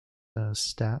is. So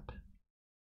step,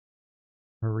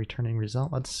 we're returning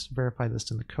result. Let's verify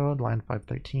this in the code, line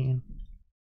 513.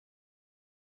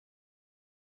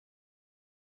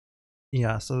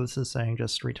 Yeah, so this is saying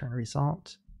just return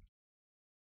result.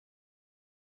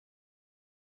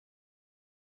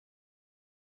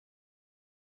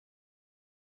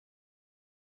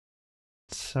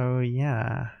 So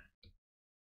yeah,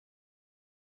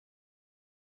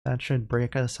 that should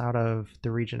break us out of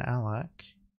the region alloc.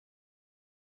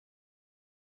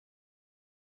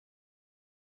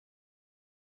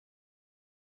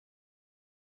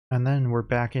 And then we're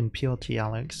back in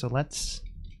pcalc, so let's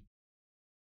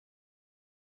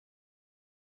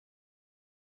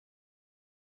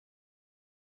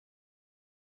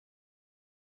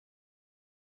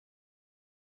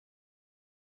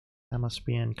that must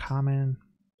be in common.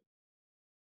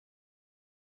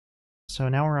 So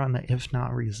now we're on the if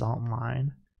not result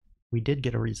line. We did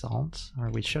get a result, or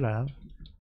we should have.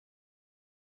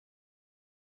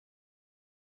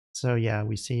 So yeah,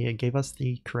 we see it gave us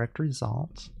the correct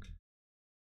result.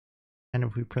 And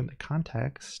if we print the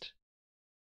context,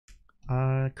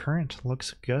 current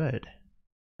looks good,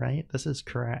 right? This is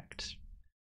correct.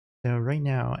 So right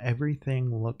now,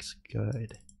 everything looks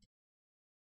good.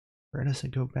 Where does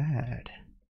it go bad?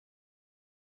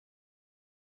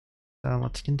 So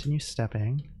let's continue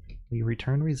stepping. We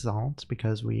return results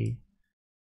because we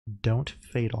don't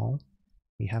fatal.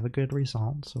 We have a good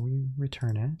result, so we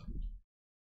return it.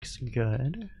 Looks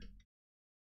good.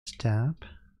 Step.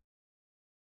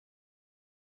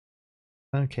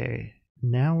 Okay,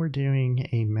 now we're doing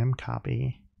a mem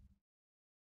copy.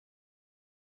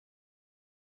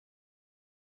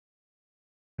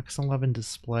 X11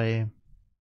 display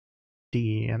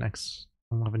D and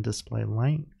X11 display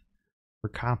length. We're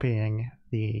copying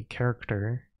the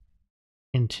character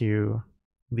into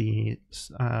the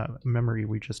memory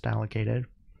we just allocated.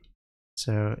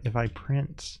 So if I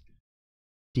print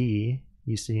D,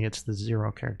 you see it's the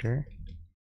 0 character.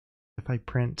 If I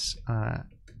print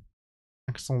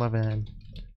X11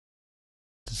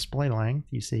 display length,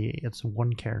 you see it's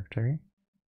 1 character.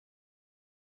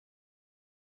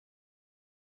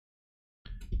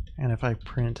 And if I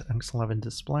print X11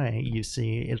 display, you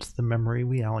see it's the memory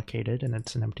we allocated and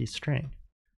it's an empty string.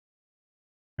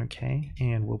 Okay,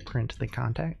 and we'll print the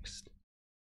context.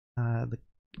 The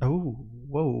Oh,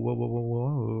 whoa, whoa, whoa, whoa,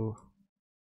 whoa.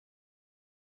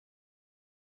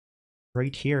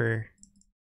 Right here,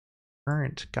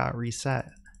 current got reset.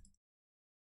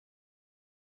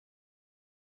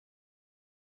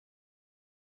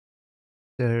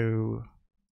 So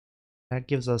that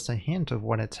gives us a hint of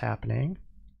when it's happening.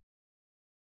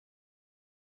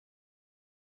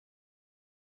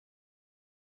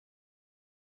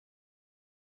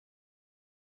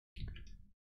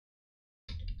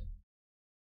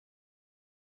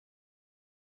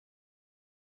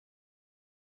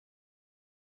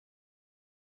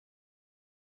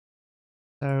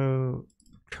 So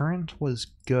current was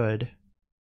good.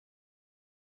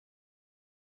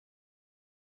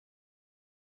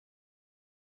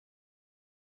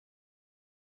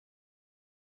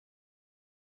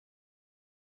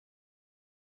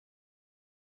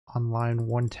 On line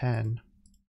 110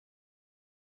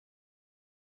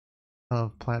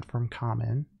 of platform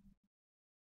common.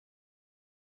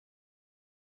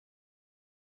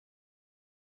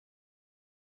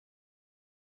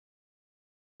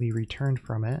 We returned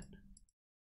from it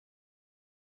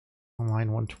on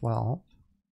line 112.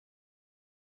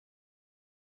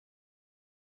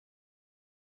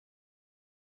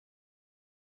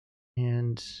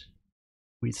 And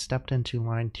we stepped into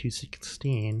line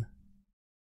 216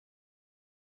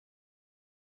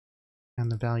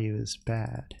 and the value is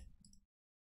bad.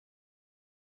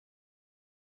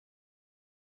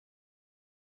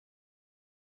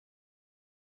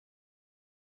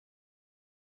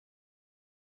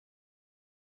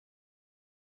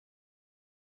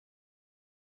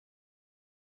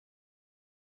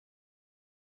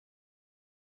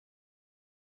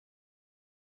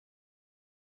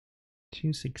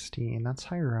 $216, that's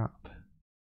higher up.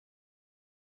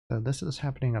 So this is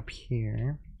happening up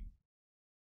here.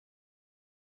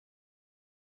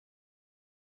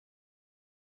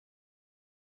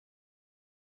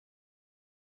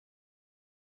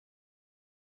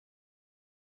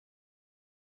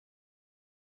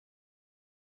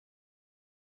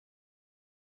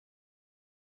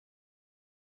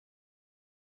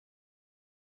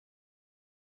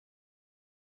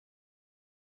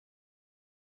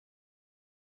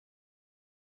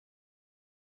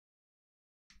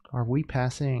 Are we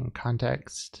passing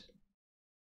context?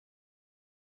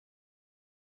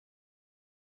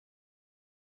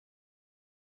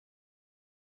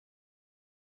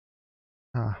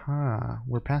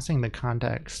 We're passing the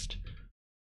context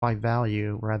by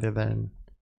value rather than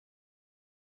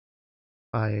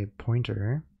by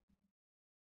pointer.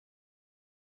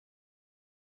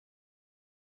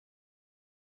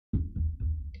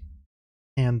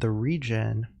 And the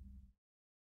region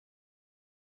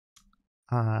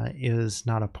is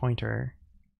not a pointer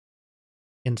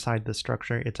inside the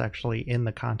structure, it's actually in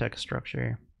the context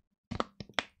structure.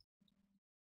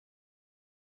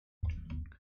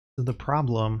 So the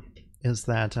problem is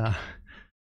that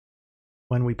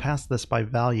when we pass this by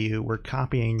value, we're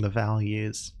copying the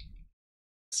values.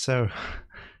 So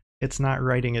it's not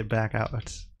writing it back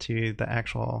out to the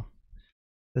actual.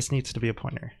 This needs to be a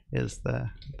pointer, is the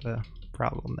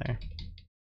problem there.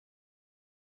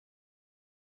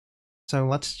 So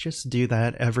let's just do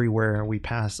that everywhere we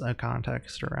pass a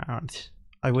context around.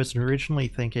 I was originally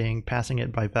thinking passing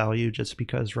it by value just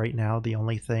because right now the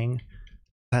only thing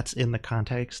that's in the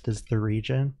context is the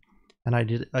region. And I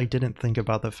didn't think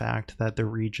about the fact that the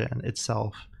region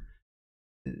itself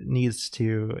needs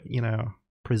to,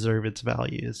 preserve its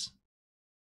values.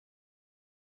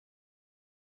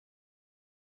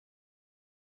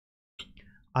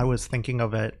 I was thinking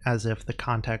of it as if the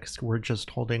context were just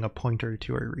holding a pointer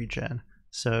to a region,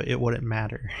 so it wouldn't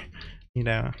matter,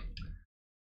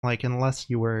 like unless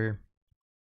you were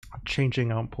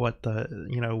changing up what the,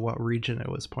 what region it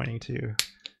was pointing to,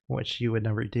 which you would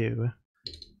never do.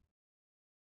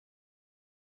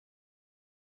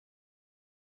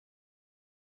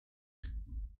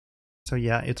 So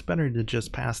yeah, it's better to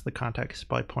just pass the context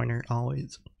by pointer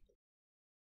always.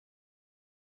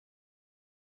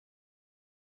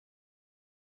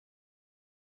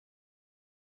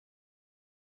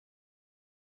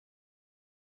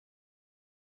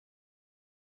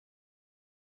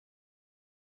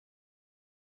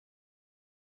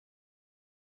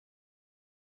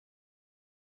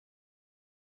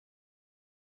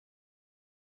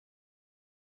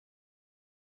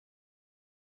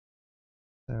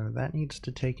 So that needs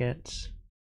to take it.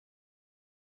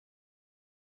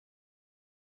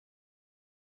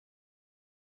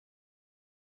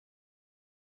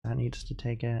 That needs to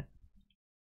take it.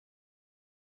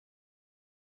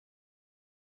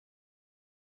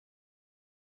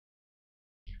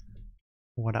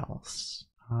 What else?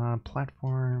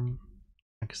 Platform.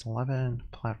 X11,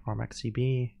 platform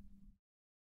XCB,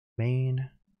 main.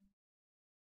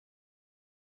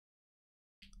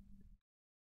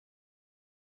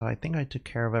 So I think I took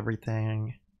care of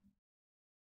everything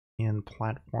in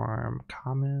platform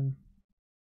common.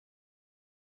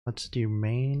 Let's do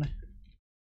main.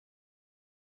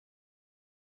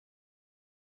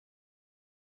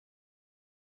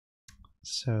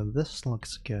 So this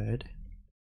looks good.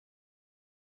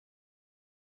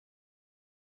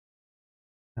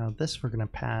 Now this we're going to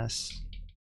pass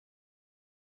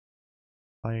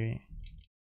by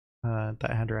the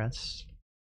address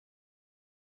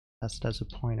test as a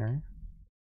pointer.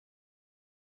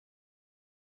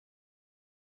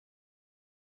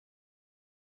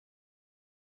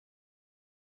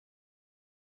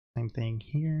 Same thing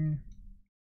here.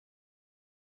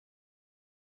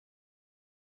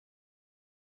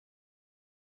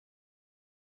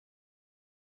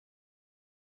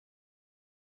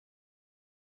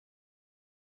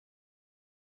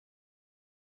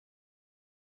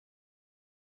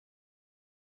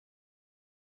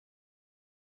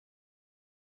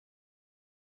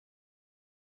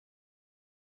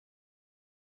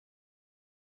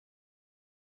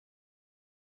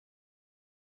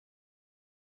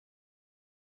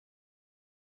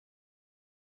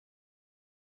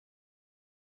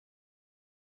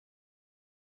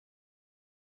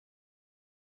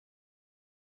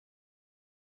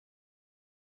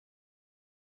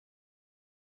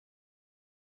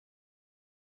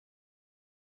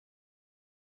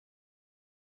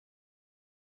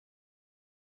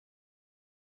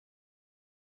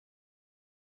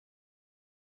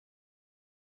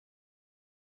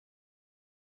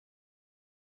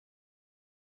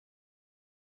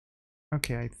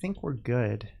 Okay, I think we're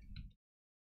good.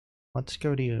 Let's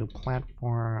go to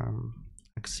platform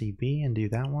XCB and do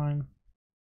that one.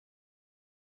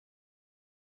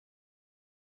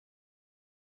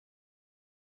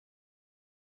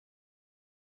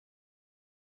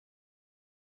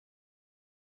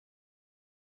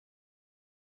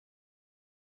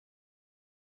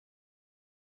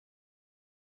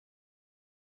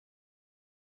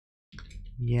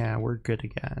 Yeah, we're good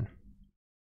again.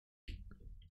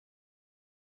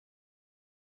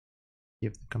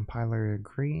 If the compiler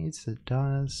agrees, it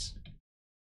does.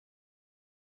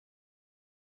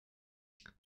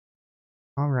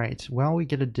 Alright, well, we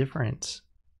get a different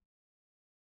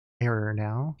error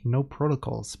now. No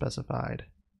protocol specified.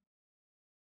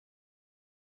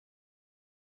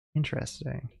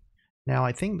 Interesting. Now,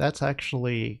 I think that's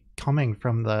actually coming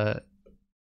from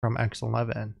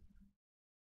X11.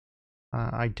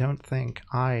 I don't think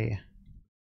I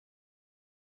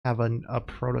have a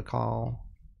protocol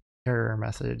error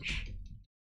message.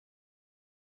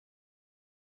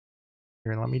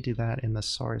 Here, let me do that in the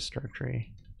source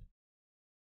directory.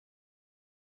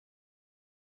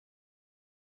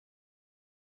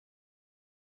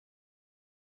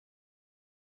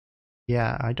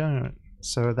 Yeah, I don't.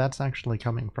 So that's actually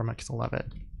coming from X11.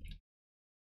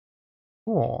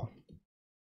 Cool.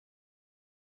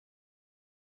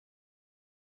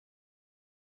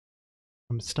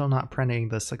 I'm still not printing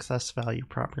the success value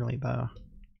properly though.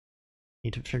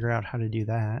 Need to figure out how to do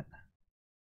that.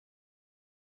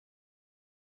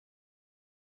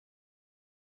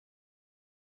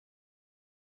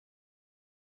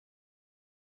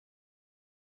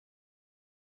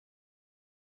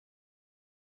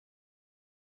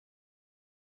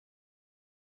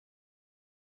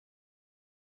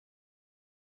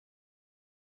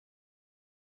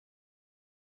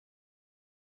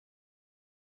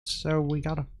 So we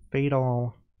got a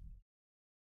fatal.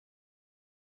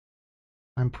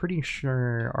 I'm pretty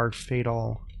sure our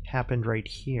fatal happened right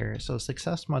here, so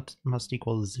success must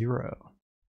equal 0.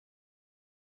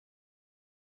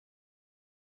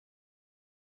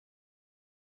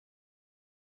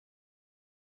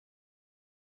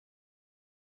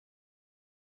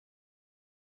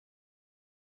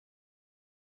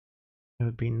 It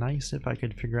would be nice if I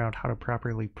could figure out how to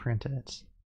properly print it.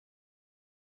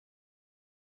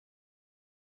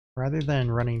 Rather than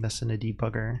running this in a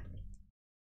debugger.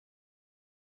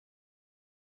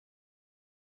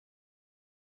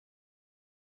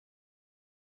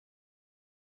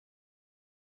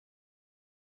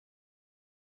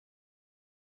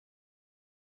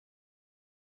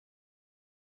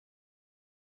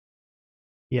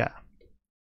 Yeah.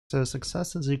 So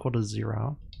success is equal to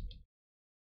 0.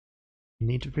 You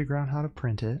need to figure out how to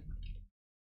print it.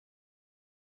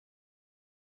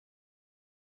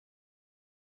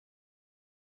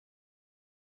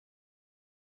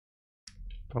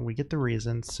 But we get the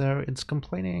reason. So it's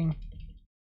complaining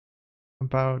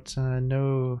about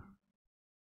no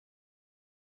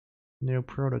New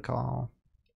protocol.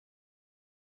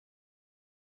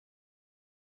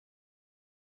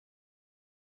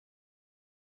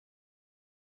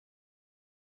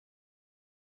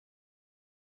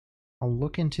 I'll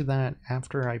look into that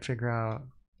after I figure out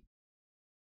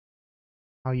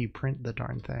how you print the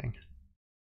darn thing.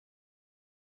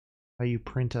 How you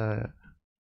print a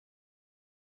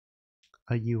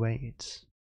U8.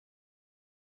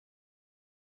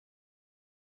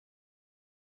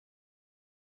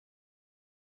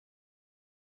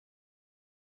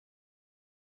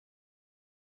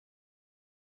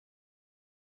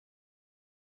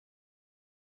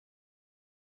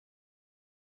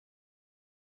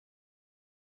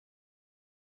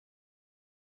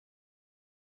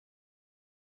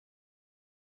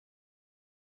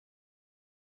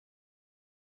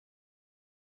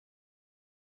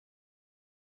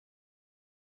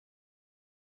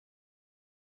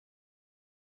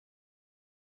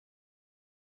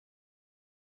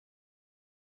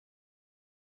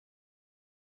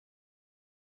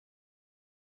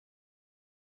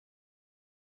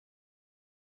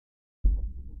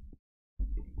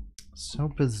 So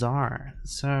bizarre.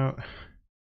 So,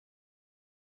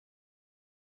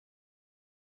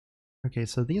 okay,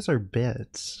 so these are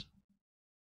bits.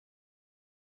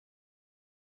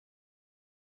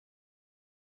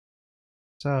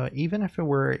 So even if it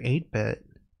were 8-bit,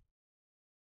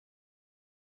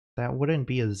 that wouldn't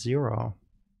be a 0.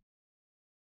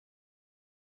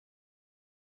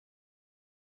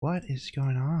 What is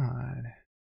going on?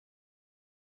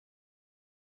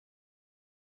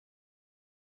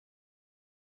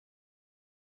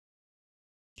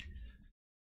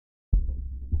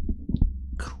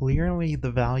 Clearly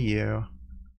the value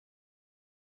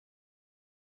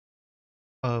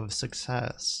of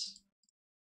success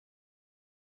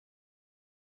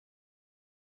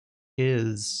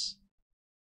is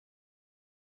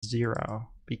 0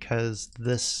 because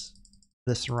this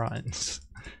runs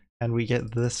and we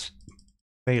get this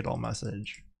fatal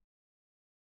message.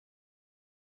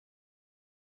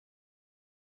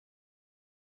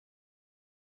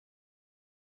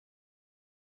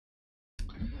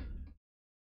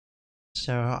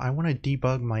 So I want to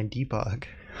debug my debug.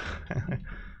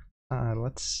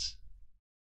 Let's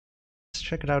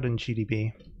check it out in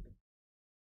GDB.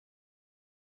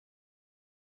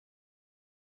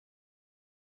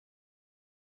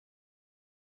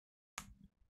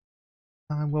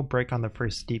 We'll break on the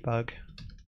first debug.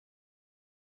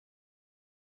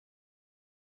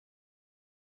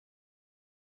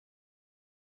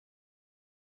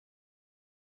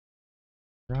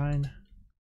 Run.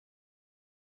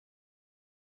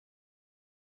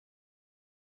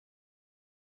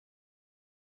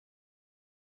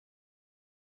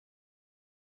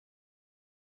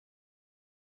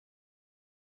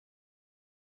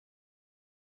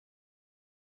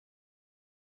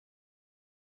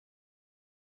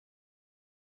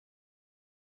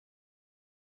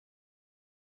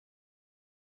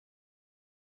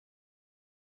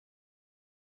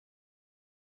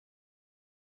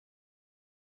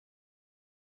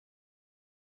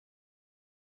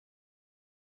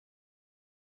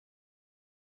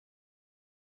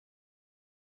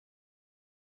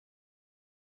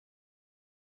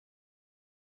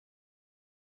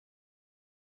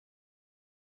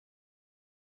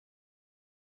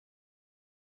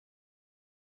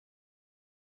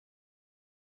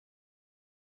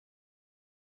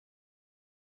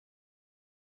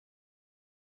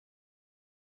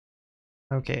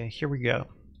 Okay, here we go.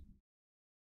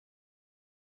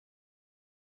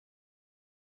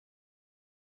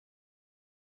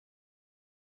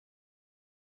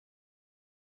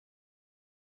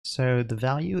 So the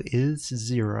value is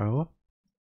 0.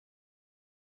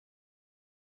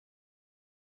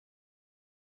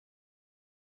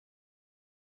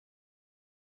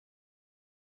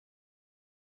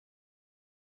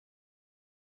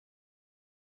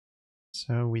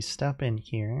 So we step in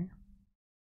here.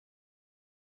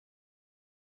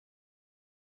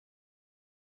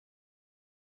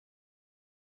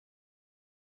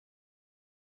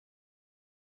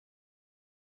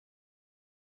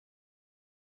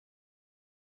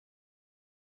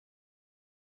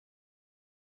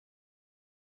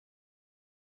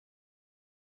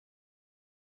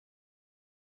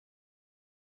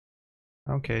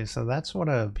 Okay, so that's what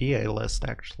a VA list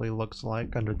actually looks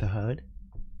like under the hood.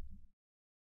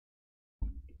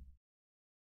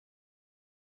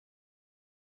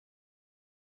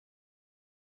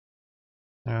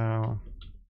 So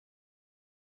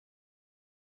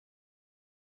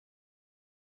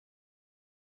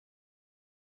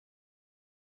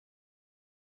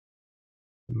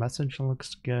the message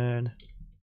looks good.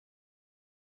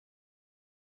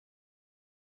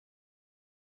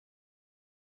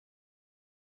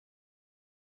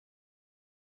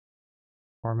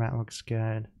 Format looks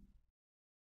good.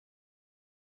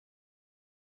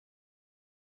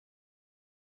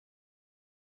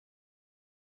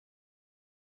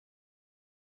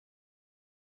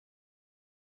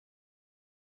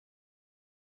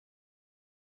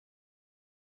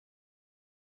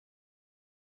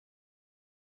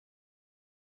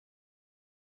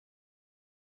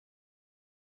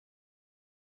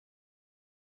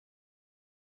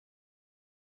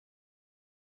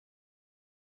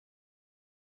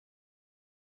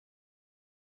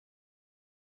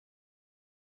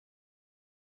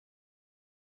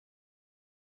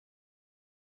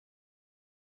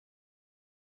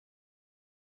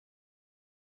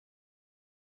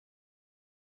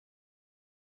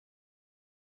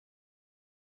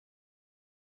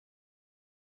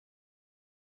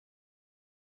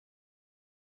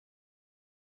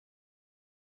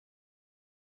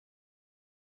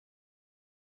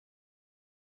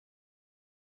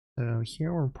 So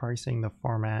here we're parsing the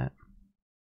format.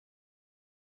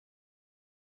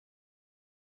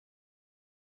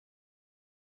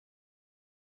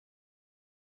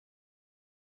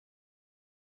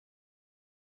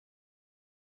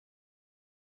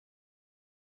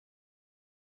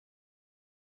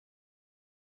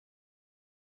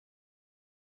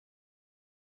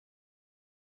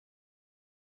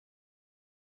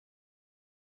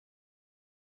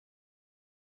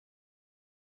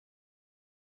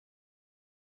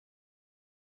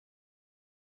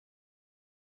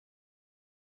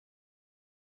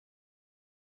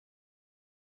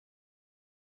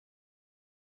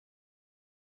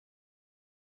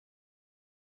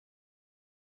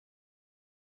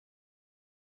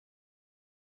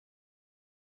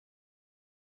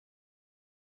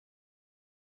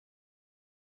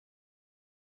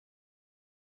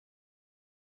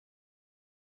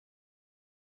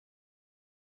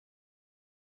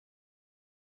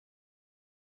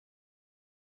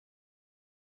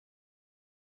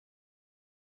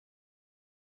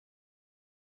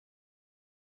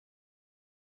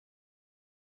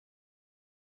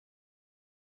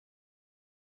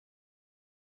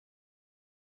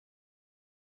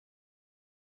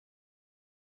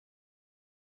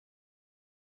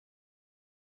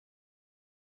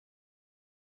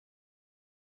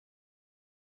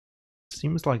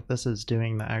 Seems like this is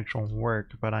doing the actual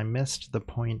work, but I missed the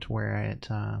point where it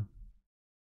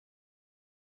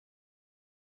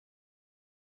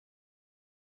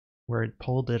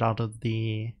pulled it out of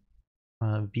the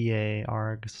VA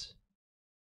args.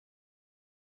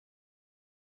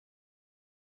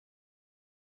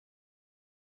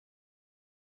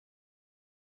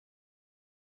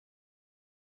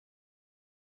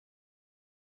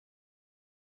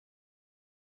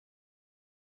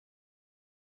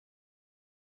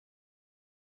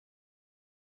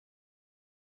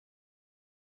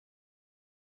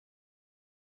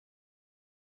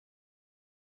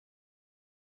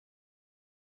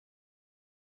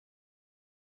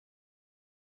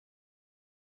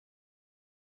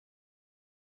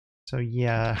 So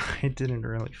yeah, I didn't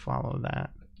really follow that.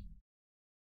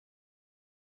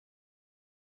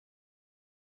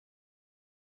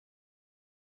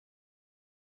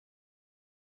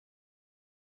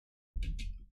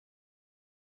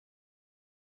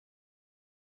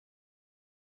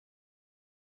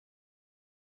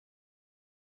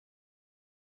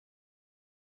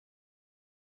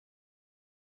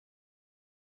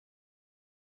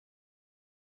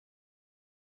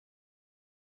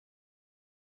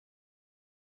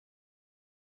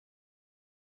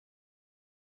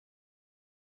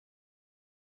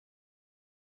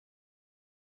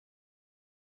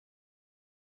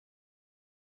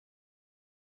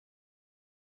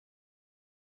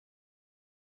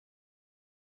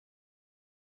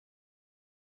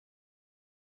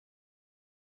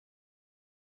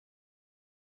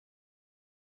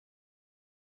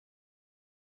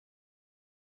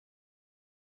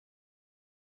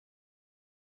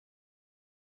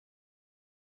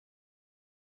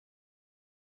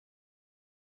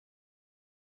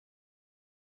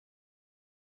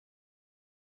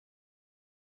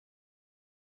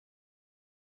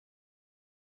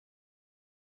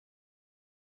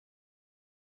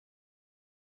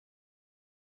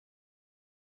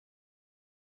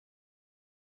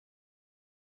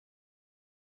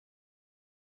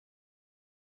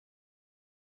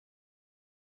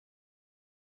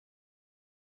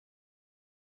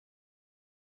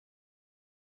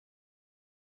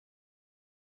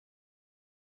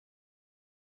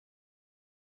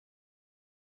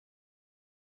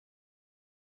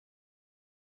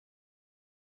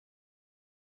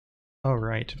 Oh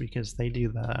right, because they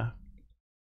do the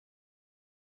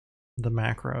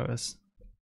macros.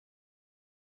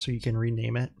 so you can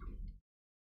rename it.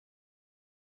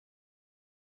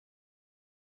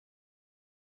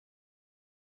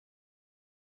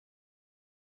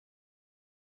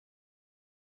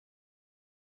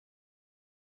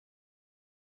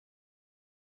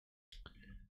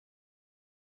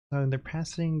 So they're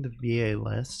passing the VA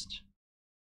list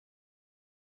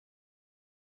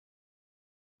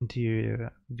into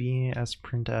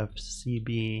vsprintf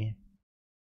cb,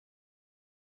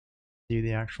 do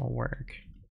the actual work.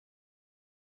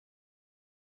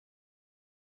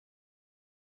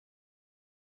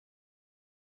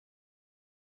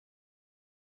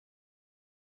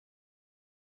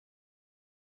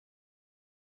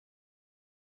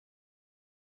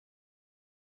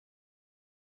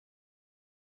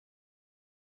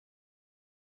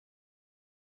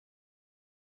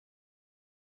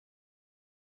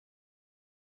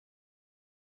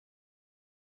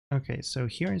 Okay, so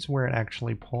here's where it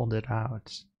actually pulled it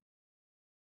out.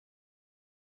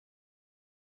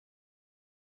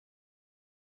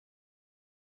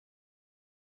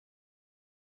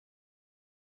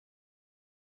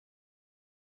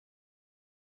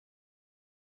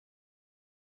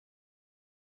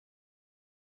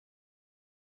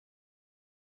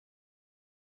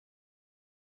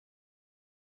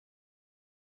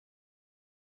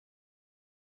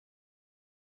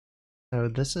 So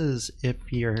this is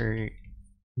if you're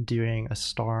doing a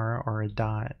star or a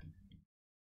dot,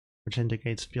 which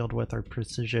indicates field width or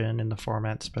precision in the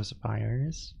format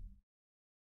specifiers.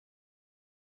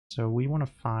 So we want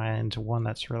to find one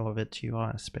that's relevant to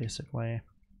us, basically.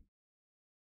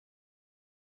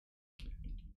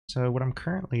 So what I'm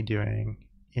currently doing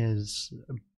is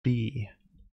B.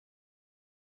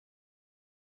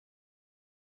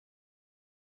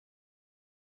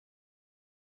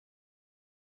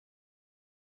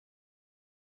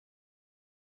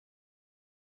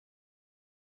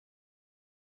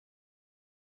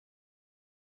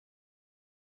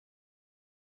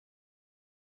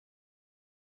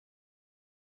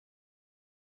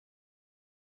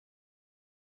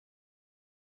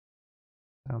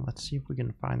 Let's see if we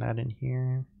can find that in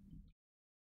here.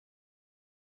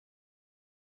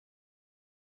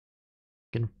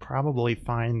 We can probably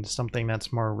find something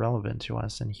that's more relevant to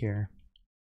us in here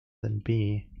than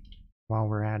B while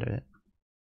we're at it.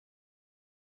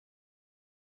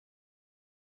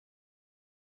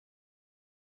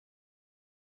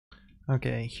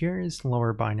 Okay, here is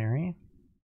lower binary.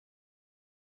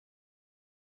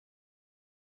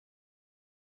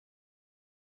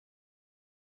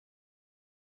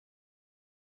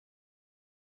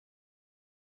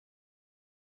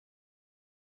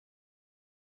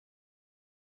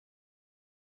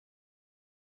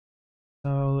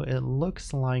 So it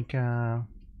looks like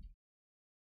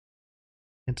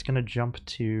it's going to jump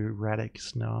to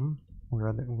radix num,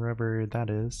 wherever that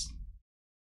is.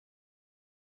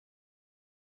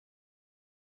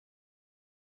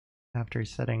 After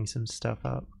setting some stuff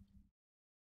up.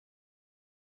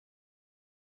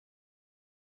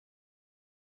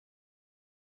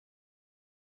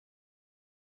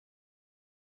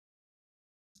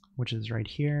 Which is right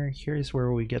here. Here's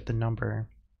where we get the number.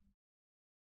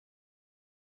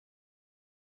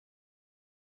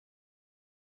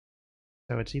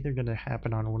 So it's either going to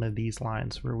happen on one of these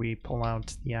lines where we pull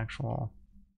out the actual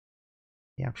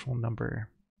number.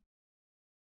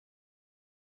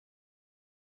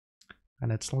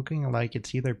 And it's looking like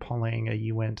it's either pulling a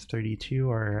uint32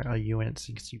 or a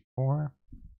uint64.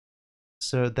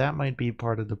 So that might be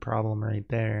part of the problem right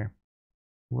there,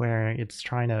 where it's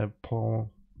trying to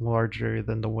pull larger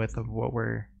than the width of what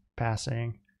we're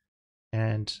passing.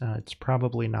 And it's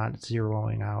probably not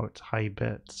zeroing out high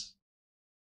bits.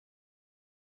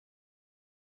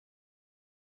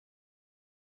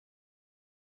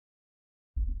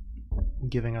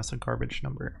 Giving us a garbage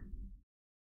number.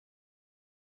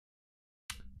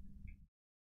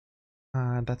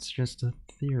 That's just a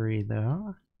theory,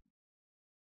 though.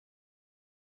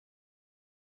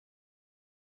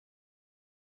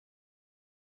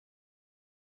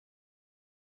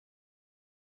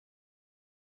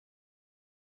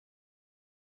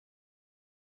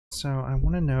 So I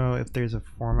want to know if there's a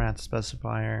format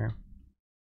specifier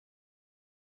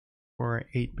for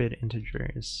 8-bit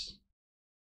integers.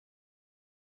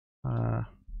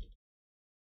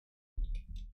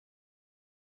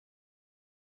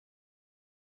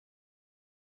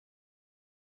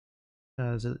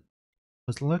 Because it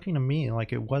was looking to me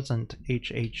like it wasn't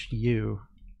HHU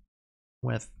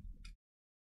with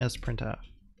sprintf.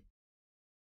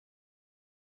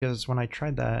 Because when I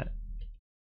tried that,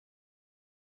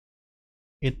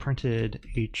 it printed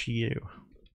HU.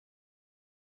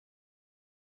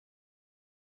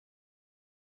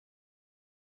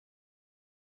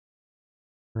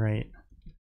 Right.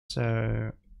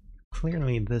 So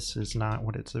clearly this is not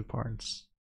what it supports.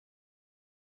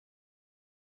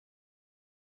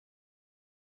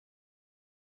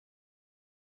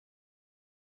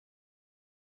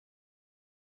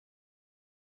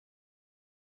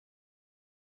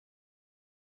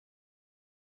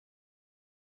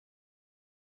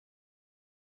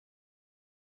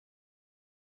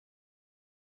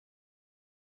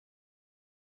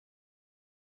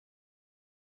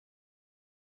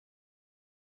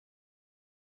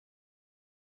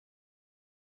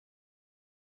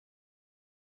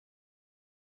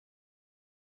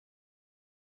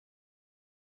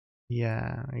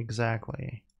 Yeah,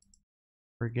 exactly.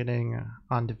 We're getting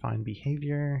undefined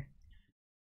behavior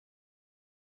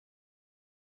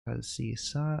because C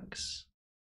sucks.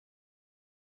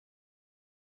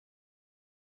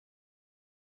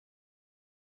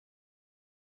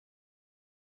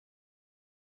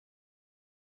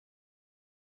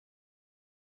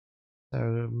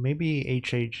 So maybe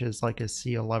HH is like a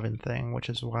C11 thing, which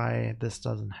is why this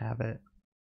doesn't have it.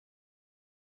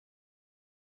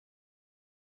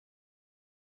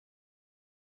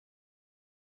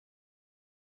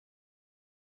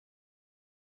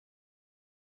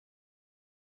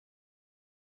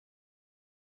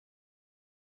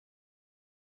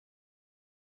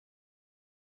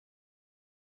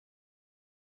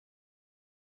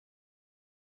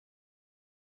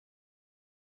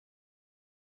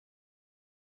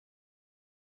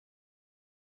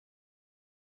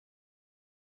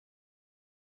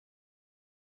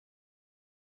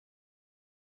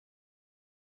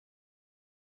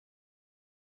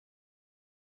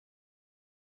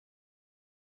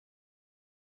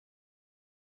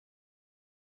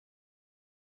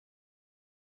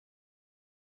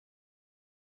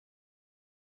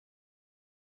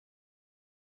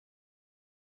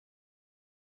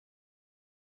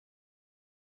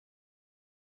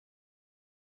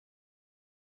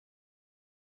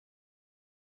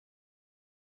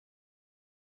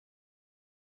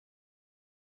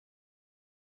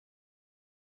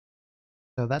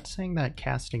 So that's saying that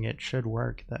casting it should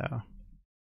work though.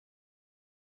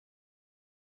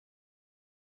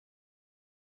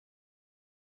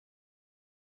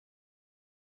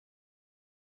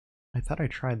 I thought I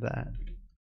tried that.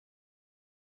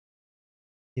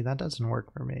 See, that doesn't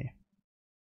work for me.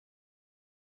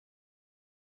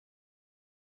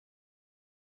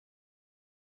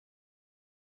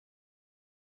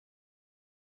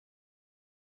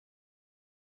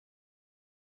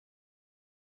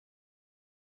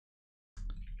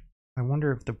 I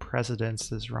wonder if the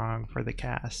precedence is wrong for the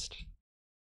cast.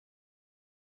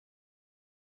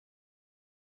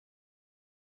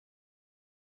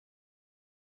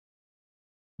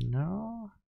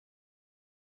 No?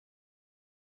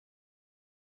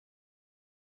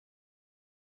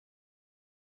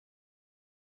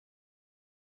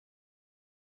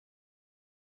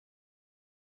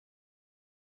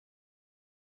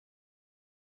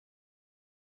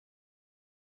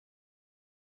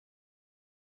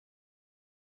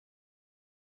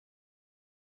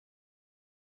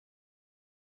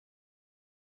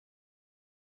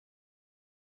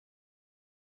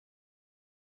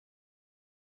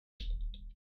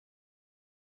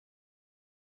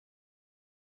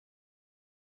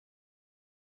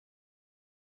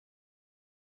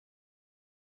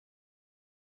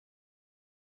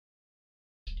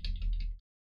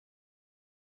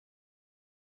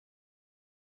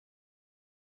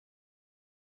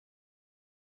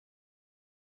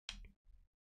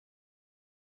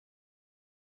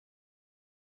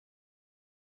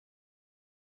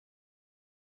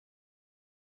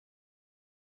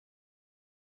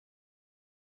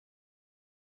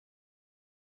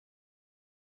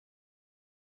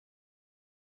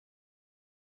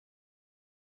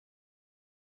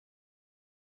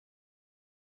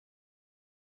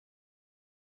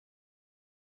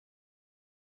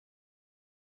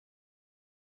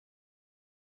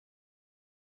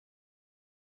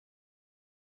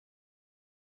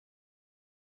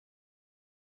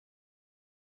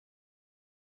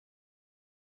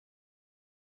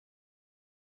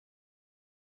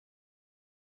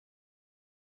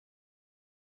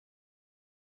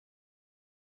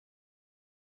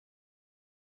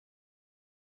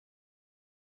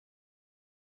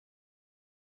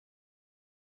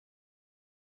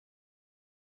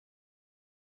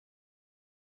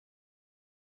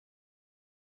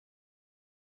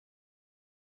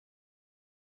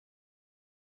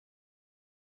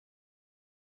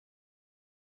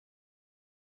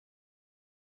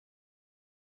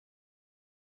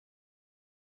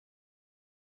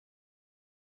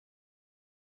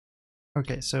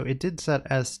 Okay, so it did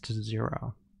set S to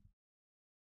 0.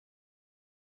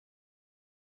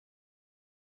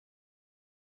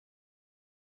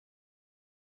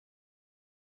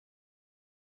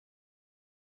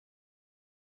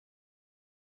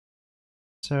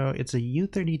 So it's a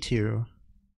U32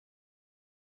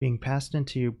 being passed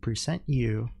into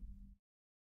 %U.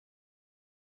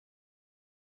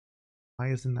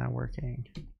 Why isn't that working?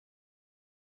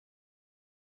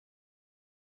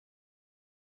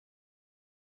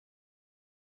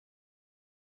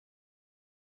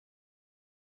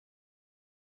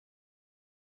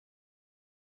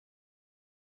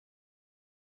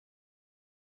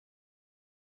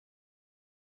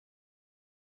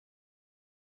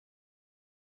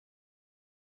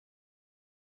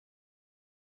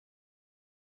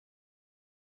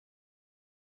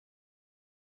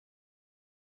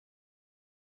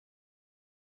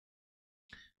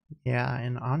 Yeah,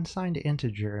 an unsigned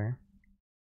integer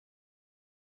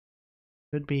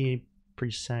could be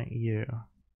 %U.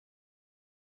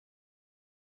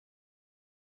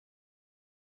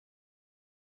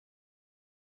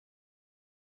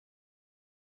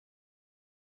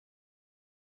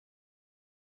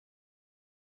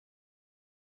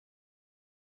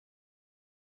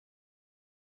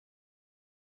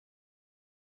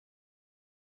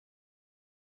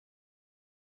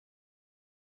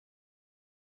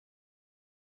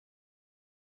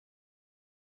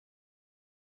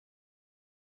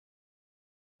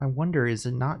 I wonder, is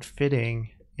it not fitting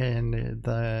in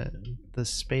the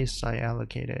space I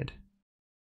allocated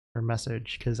for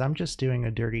message? Because I'm just doing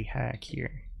a dirty hack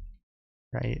here,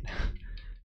 right?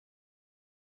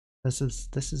 This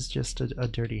is just a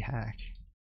dirty hack.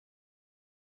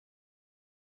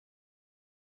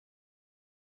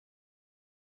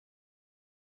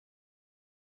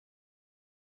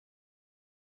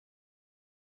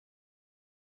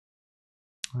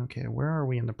 Okay, where are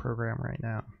we in the program right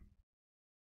now?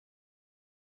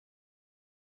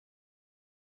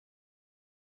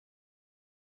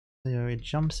 So it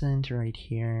jumps into right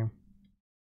here.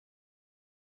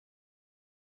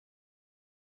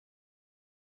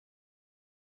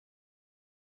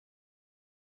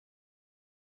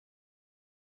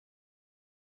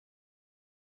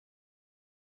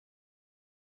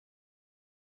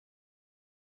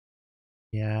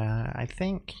 Yeah, I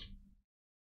think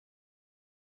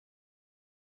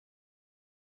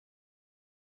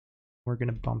we're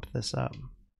gonna bump this up.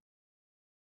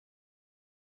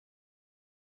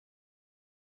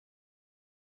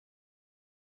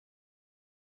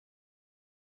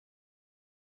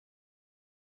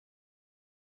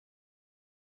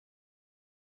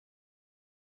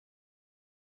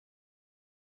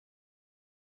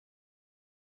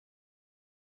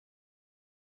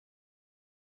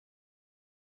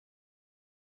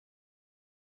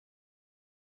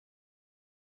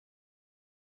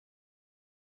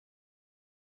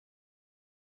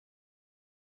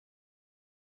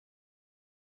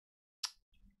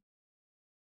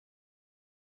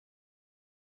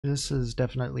 This is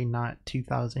definitely not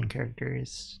 2000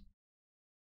 characters.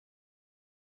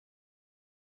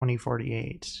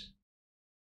 2048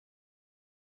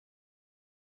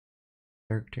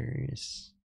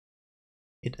 characters.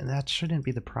 That shouldn't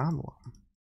be the problem.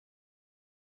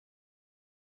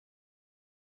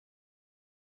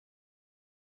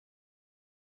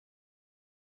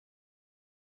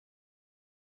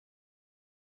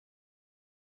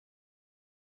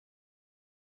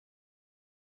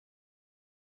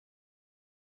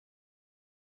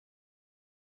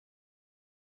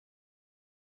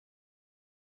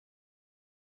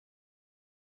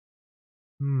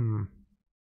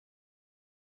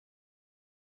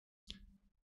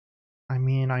 I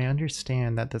mean, I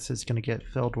understand that this is going to get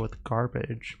filled with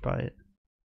garbage, but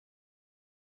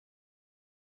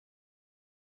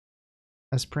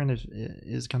sprint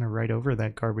is going to write over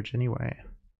that garbage anyway.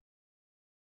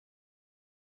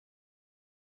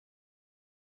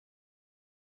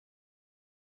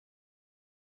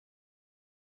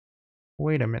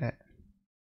 Wait a minute.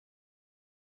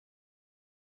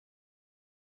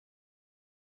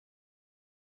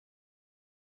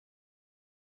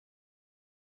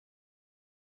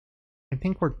 I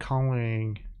think we're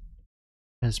calling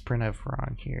as printf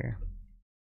wrong here,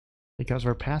 because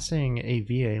we're passing a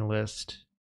VA list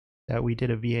that we did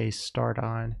a VA start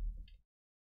on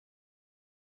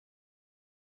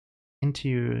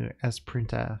into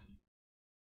sprintf.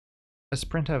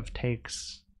 Sprintf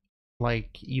takes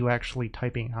like you actually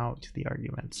typing out the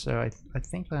argument, so I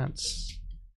think that's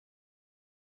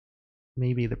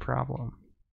maybe the problem.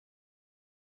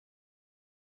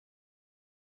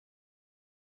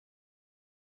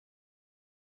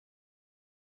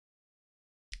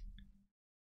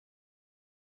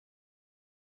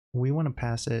 We want to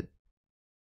pass it,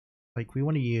 like we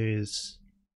want to use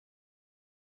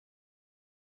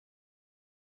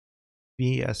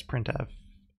v as printf.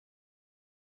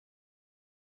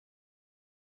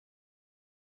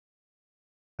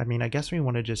 I mean, I guess we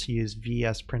want to just use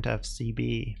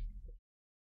vs-printf-cb,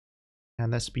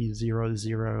 and this be 0,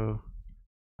 0.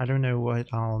 I don't know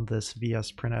what all of this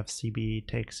vs-printf-cb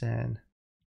takes in.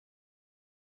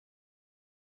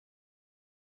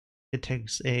 It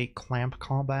takes a clamp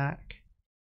callback.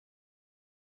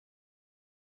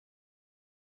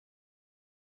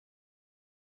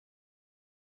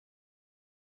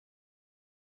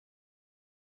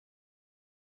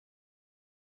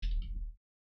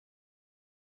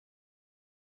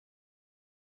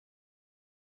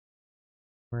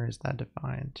 Where is that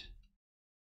defined?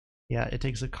 Yeah, it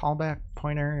takes a callback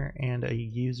pointer and a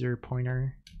user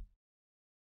pointer.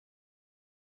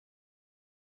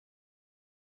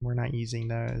 We're not using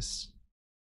those.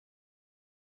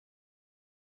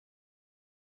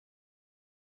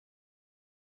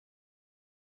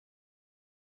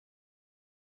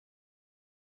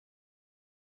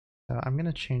 So I'm going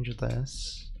to change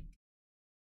this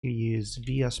to use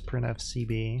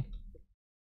vs-printf-cb.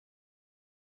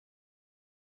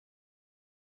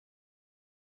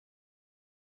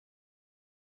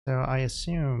 So I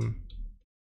assume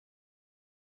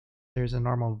there's a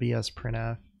normal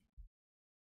vs-printf.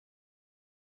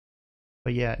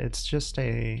 But yeah, it's just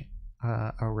a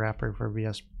wrapper for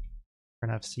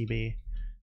vs-printf-cb.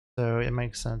 So it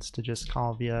makes sense to just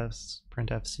call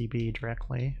vs-printf-cb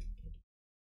directly.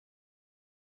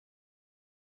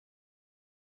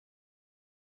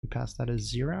 We pass that as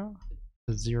 0,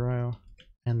 to 0,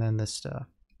 and then this stuff.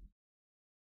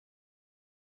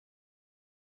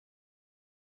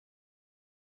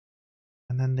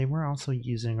 And then they were also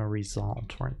using a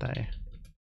result, weren't they?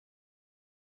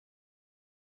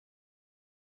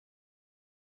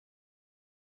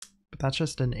 But that's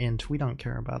just an int. We don't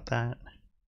care about that.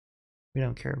 We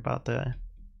don't care about the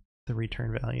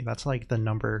return value. That's like the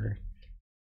number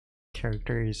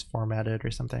characters formatted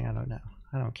or something. I don't know.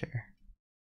 I don't care.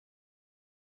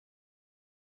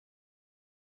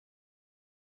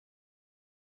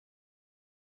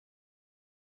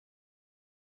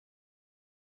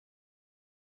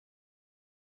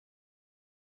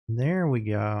 There we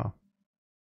go.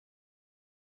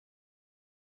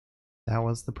 That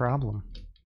was the problem.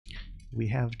 We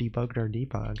have debugged our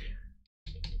debug.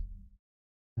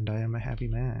 And I am a happy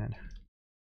man.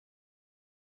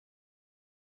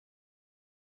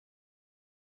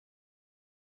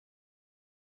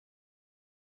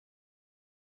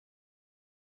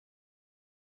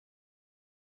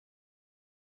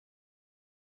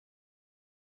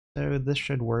 So this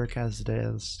should work as it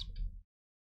is.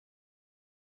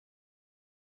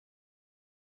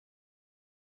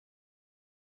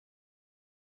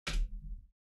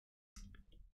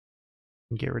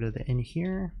 Get rid of the in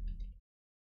here.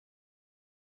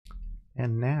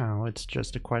 And now it's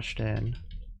just a question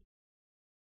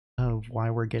of why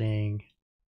we're getting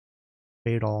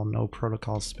fatal no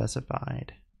protocol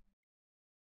specified.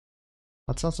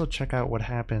 Let's also check out what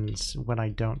happens when I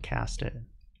don't cast it.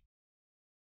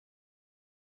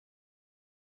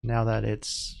 Now that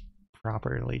it's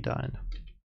properly done.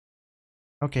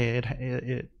 Okay,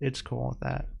 it's cool with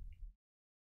that.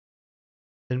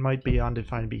 It might be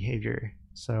undefined behavior,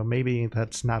 so maybe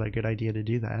that's not a good idea to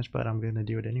do that, but I'm going to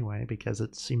do it anyway because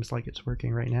it seems like it's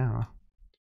working right now.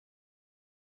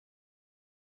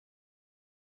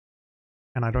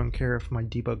 And I don't care if my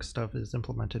debug stuff is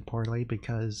implemented poorly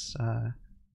because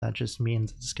that just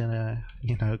means it's gonna,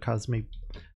 cause me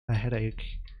a headache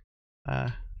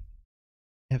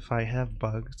if I have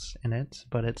bugs in it,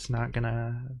 but it's not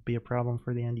gonna be a problem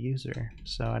for the end user,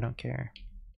 so I don't care.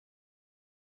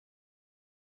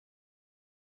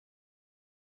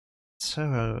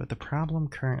 So the problem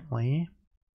currently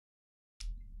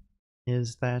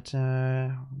is that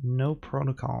no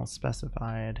protocol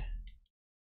specified.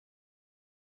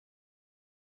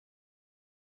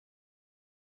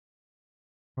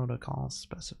 Protocol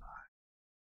specified.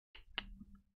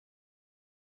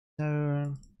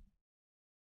 So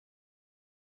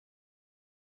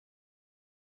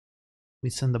we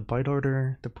send the byte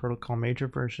order, the protocol major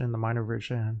version, the minor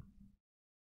version.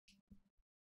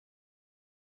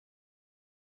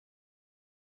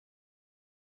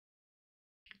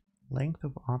 Length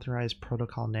of authorized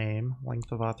protocol name,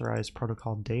 length of authorized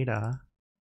protocol data,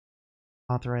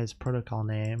 authorized protocol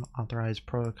name, authorized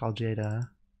protocol data.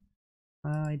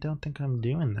 I don't think I'm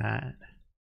doing that.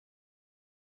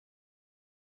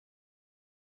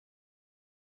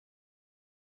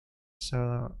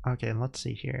 So, okay, let's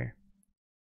see here.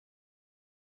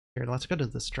 Here, let's go to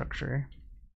the structure.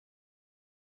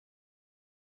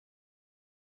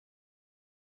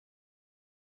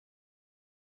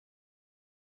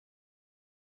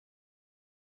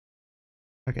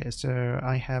 Okay, so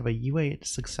I have a U8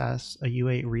 success, a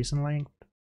U8 reason length.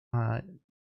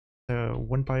 So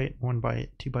 1 byte, 1 byte,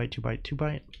 2 byte, 2 byte, 2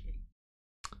 byte.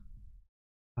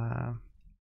 And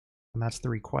that's the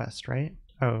request, right?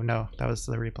 Oh no, that was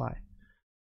the reply.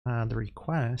 The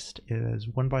request is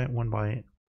 1 byte, 1 byte,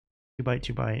 2 byte,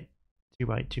 2 byte, 2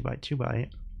 byte, 2 byte, 2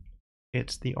 byte.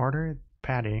 It's the order,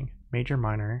 padding, major,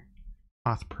 minor,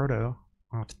 auth proto,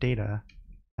 auth data,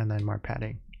 and then more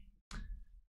padding.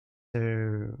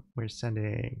 So we're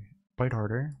sending byte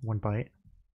order, 1 byte,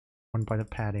 1 byte of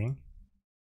padding,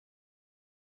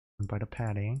 1 byte of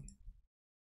padding,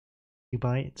 2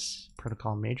 bytes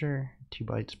protocol major, 2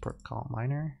 bytes protocol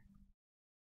minor.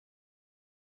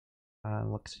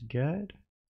 Looks good.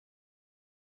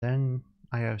 Then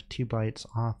I have 2 bytes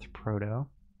auth proto.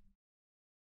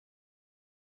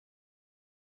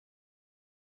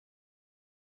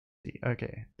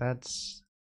 Okay, that's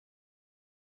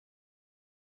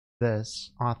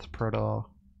this auth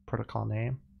protocol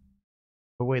name.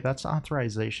 But wait, that's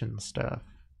authorization stuff.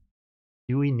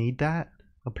 Do we need that?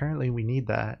 Apparently we need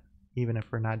that, even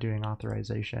if we're not doing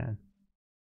authorization.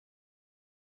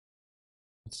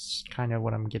 That's kind of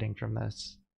what I'm getting from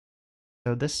this.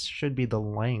 So this should be the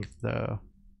length though.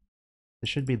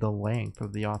 This should be the length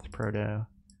of the auth proto.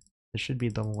 This should be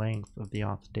the length of the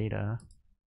auth data.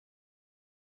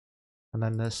 And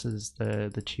then this is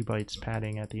the 2 bytes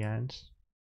padding at the end.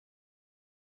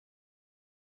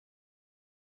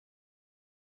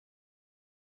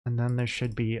 And then there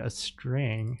should be a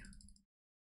string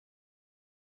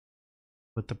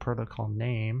with the protocol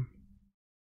name,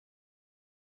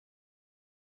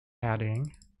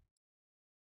 padding,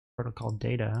 protocol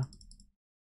data,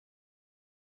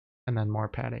 and then more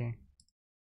padding.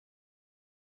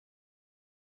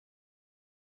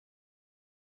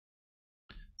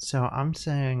 So I'm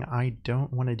saying I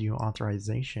don't want to do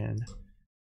authorization,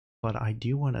 but I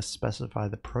do want to specify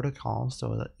the protocol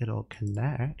so that it'll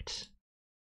connect.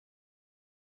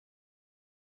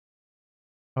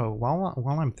 Oh,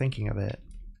 while I'm thinking of it,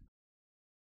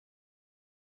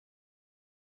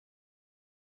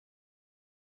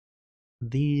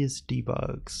 these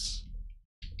debugs.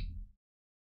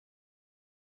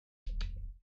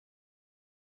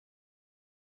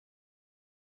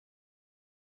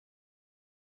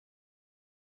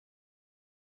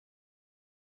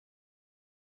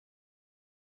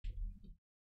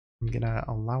 I'm gonna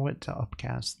allow it to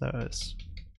upcast those.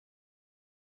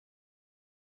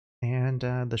 And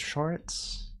the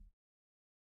shorts,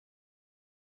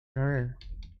 sure.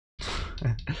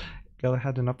 Go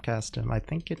ahead and upcast them. I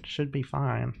think it should be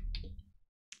fine.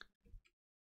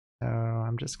 So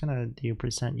I'm just gonna do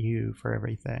 %u for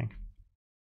everything.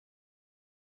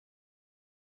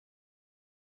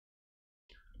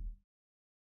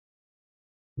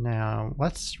 Now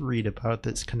let's read about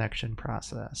this connection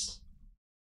process.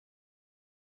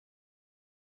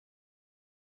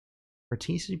 For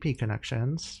TCP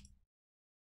connections,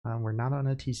 we're not on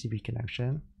a TCP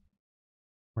connection.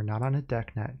 We're not on a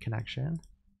DECnet connection.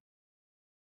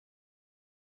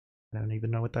 I don't even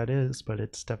know what that is, but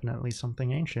it's definitely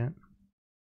something ancient.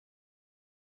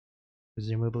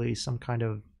 Presumably some kind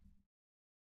of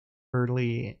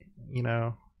early,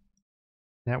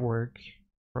 network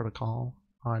protocol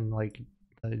on like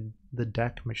the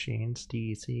DEC machines,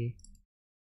 DEC.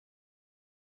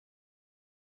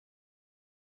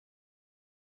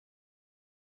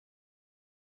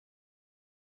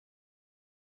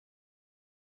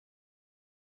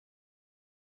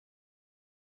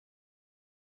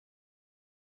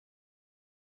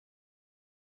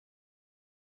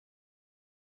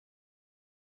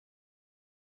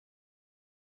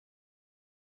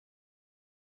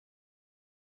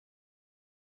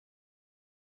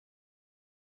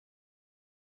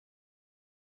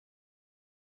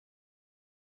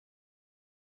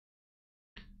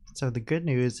 So the good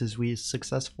news is we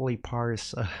successfully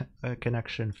parse a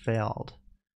connection failed.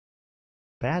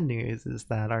 Bad news is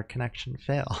that our connection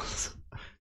fails.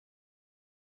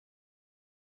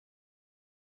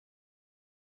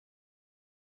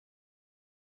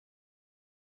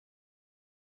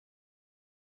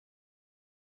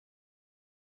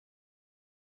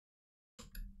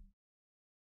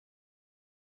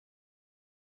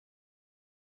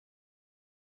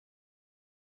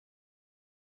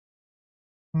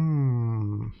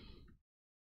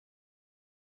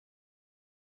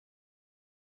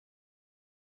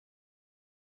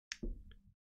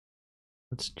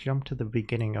 Let's jump to the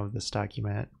beginning of this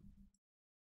document.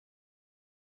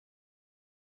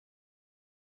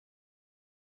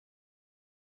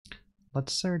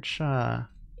 Let's search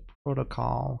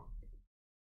protocol.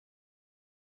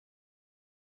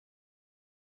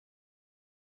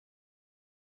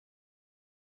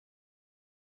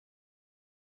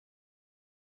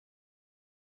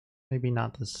 Maybe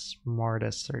not the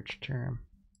smartest search term.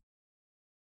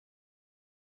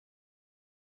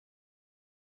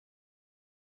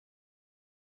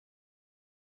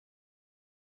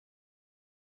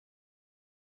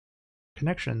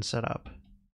 Connection setup.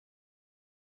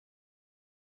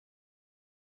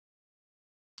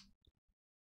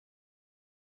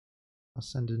 I'll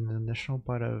send an initial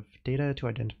byte of data to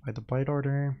identify the byte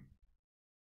order.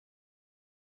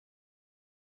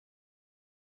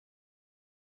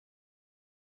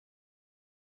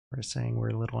 We're saying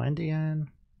we're little endian.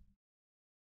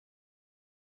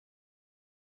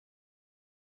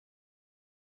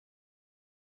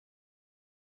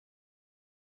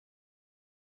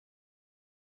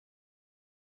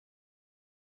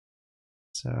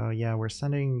 So yeah, we're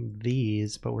sending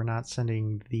these, but we're not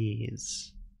sending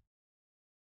these.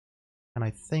 And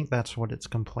I think that's what it's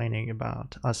complaining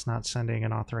about, us not sending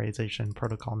an authorization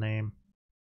protocol name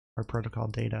or protocol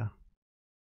data.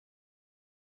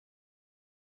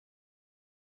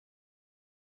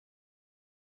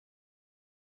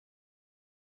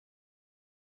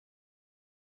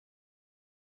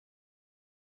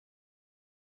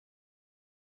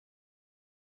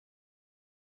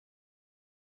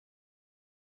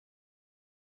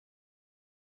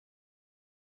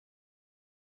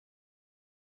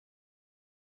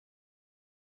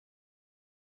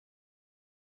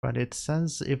 But it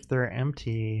says if they're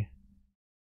empty,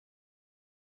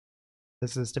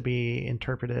 this is to be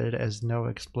interpreted as no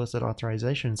explicit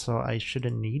authorization, so I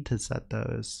shouldn't need to set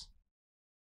those.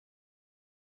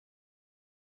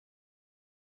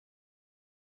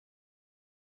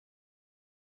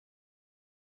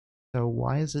 So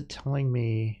why is it telling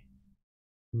me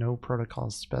no protocol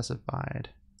specified?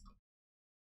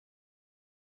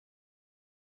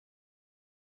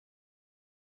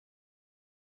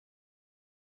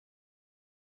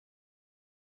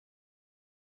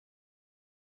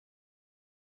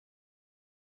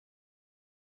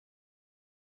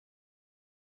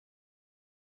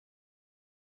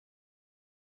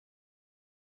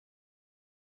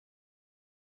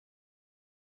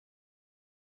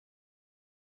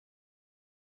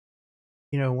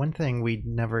 You know, one thing we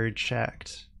never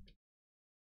checked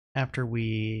after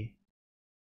we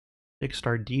fixed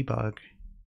our debug,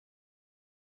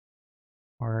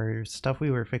 or stuff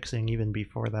we were fixing even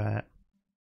before that,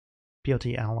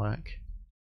 pcalc,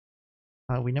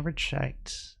 we never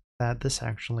checked that this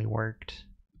actually worked.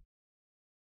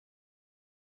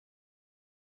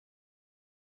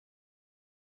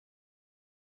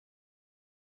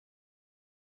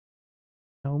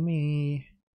 Show me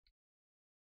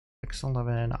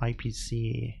X11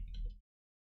 IPC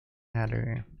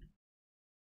header.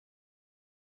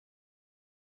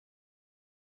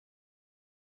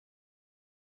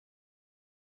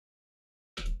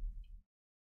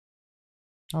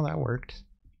 Oh, that worked.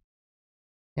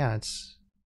 Yeah,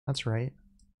 that's right.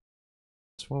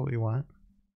 That's what we want.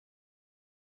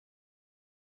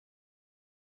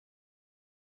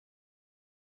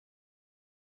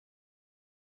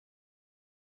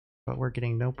 But we're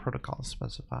getting no protocol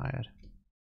specified.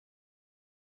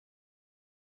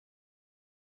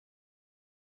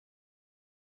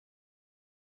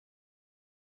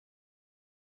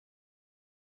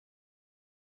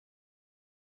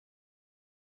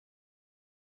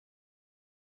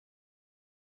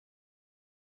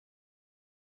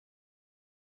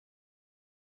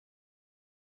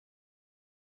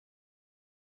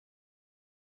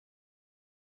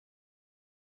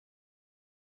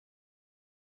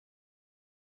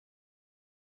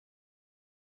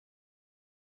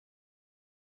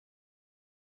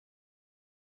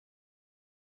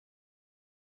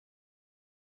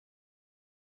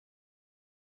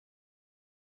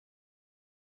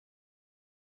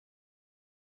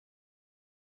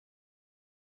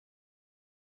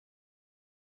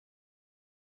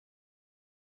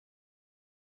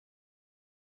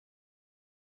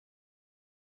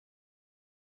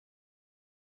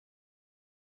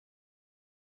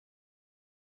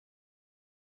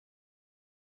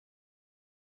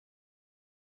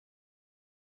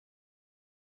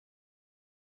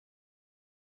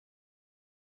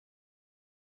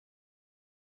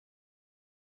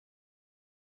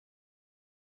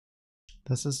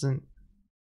 This isn't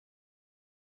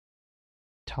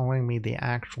telling me the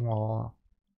actual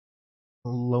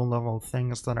low-level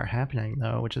things that are happening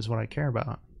though, which is what I care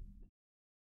about.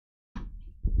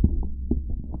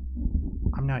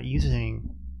 I'm not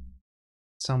using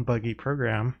some buggy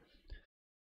program.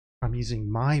 I'm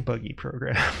using my buggy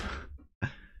program.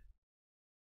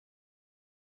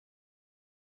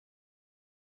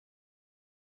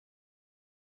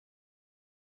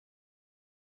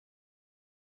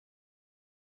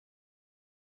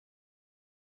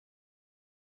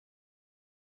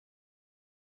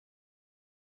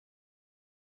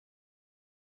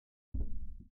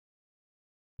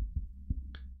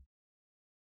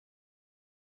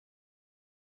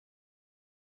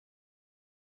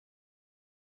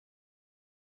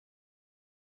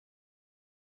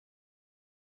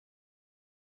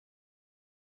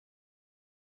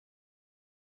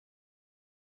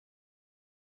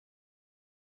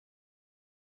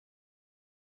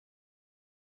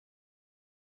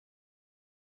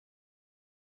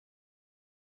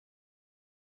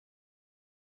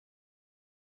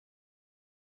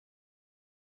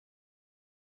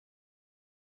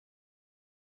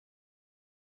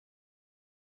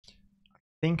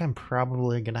 think I'm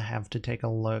probably gonna have to take a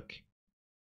look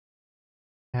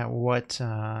at what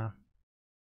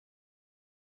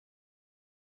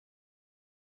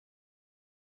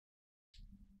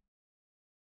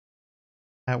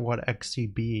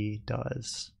XCB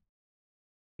does,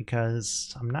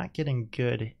 because I'm not getting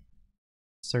good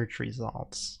search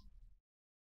results.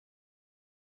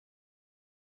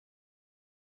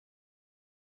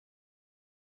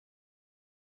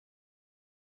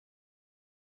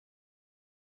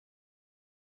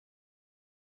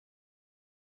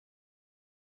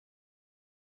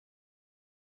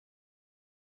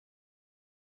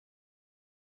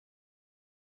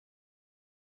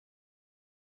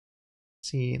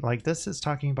 See, like this is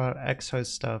talking about Xhost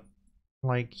stuff.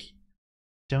 Like,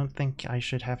 don't think I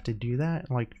should have to do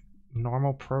that. Like,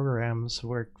 normal programs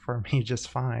work for me just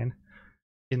fine.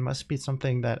 It must be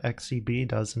something that XCB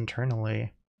does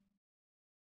internally.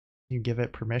 You give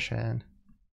it permission.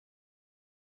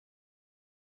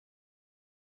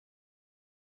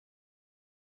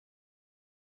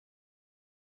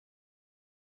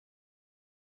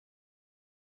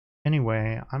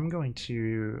 Anyway, I'm going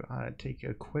to take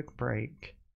a quick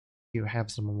break to have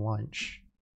some lunch,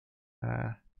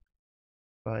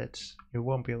 but it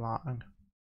won't be long.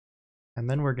 And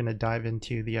then we're going to dive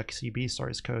into the XCB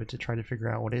source code to try to figure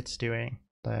out what it's doing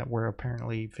that we're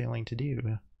apparently failing to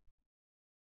do.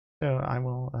 So I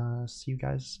will see you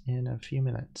guys in a few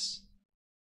minutes.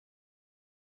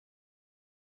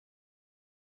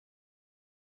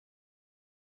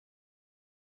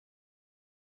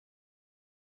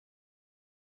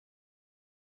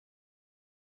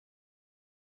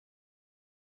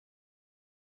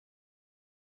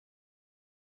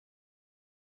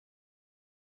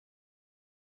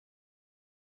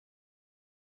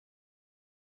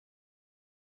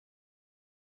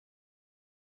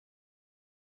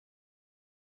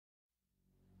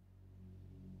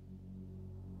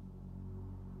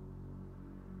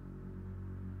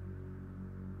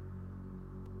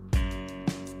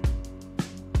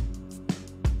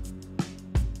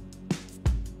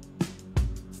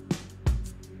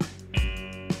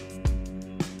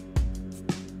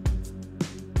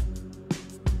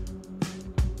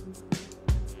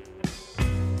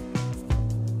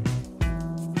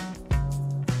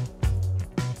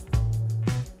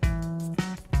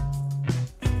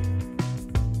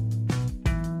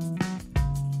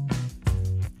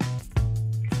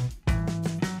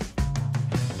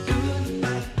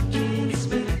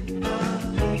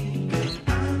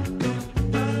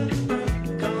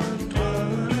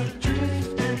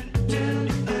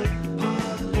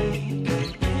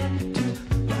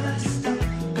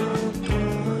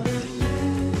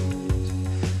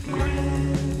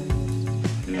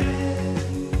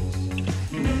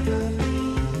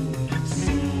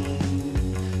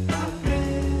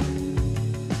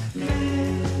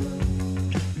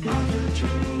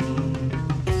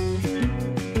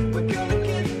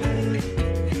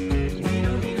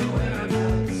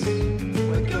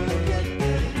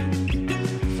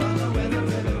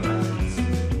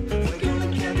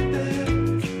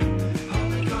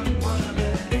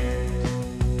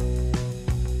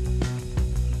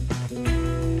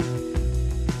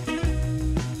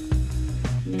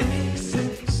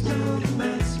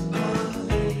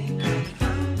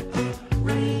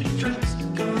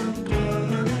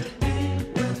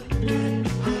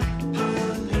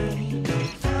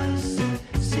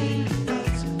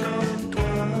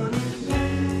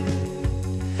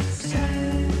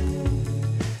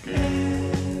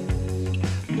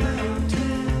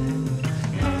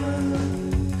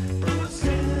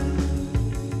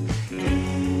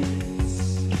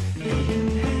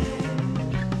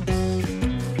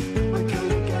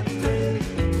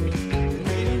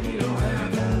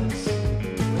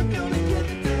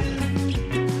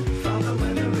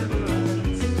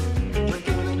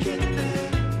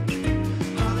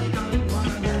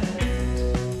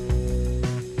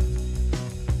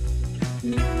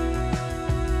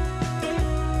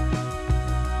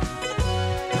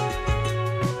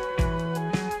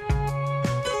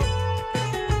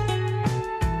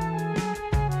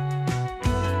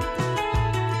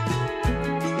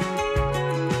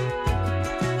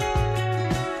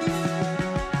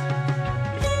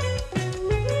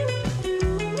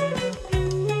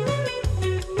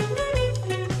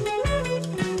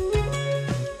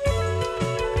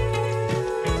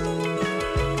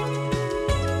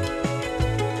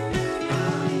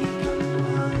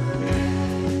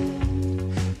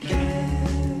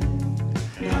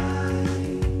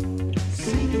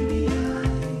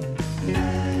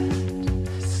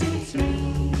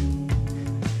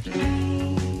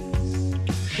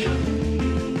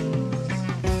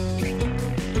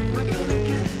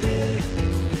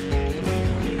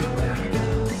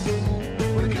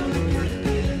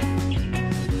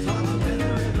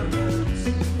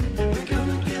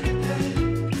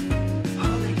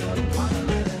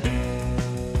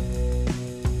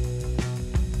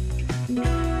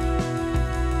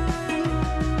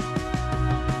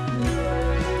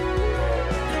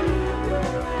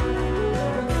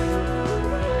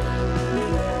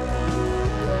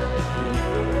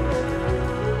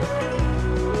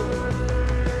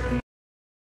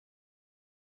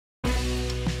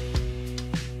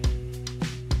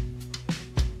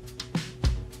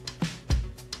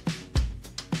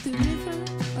 The river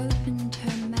opened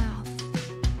her mouth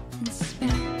and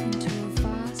spat into a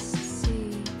vast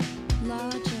sea,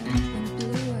 larger and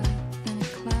bluer than a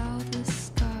cloudless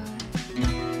sky,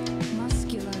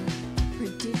 muscular,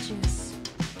 prodigious,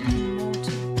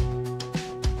 immortal.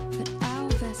 But our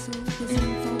vessel was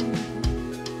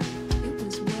invulnerable. It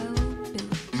was well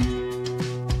built.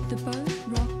 The boat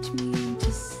rocked me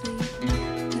into sleep,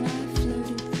 and I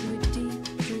floated through a deep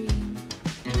dream,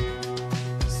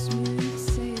 smooth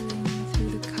sailing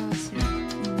through the castle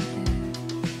in the air.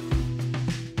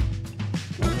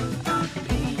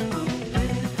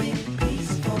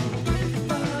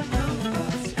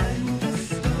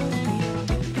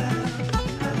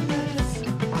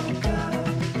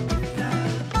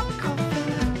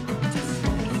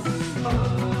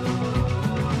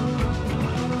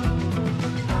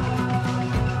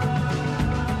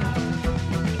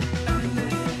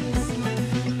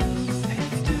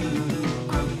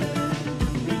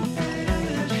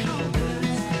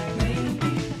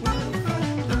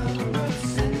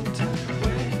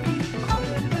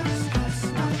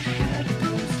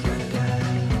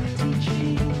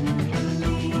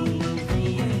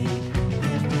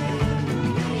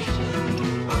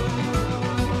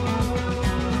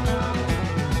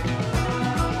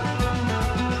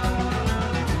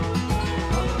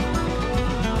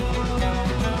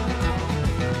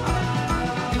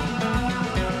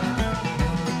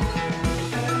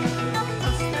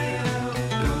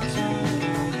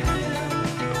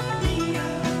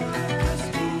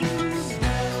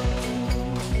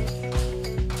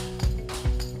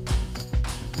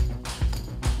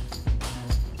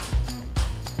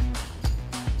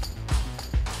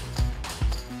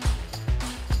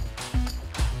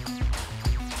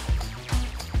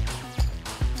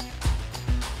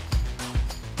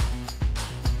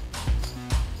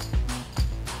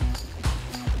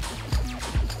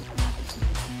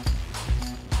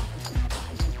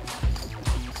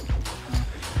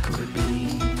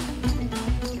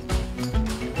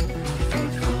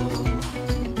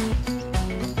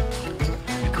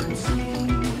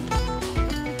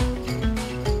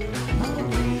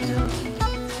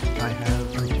 I have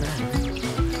returned.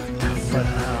 But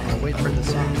I'll wait for the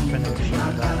song to finish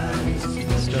and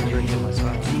I'm still drinking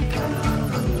myself.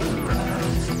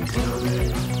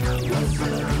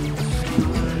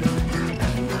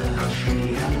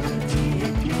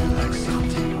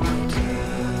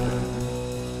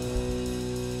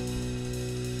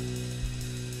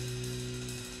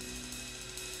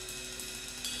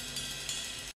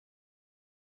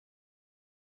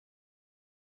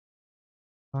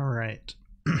 All right.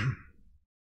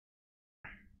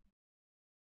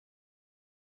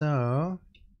 So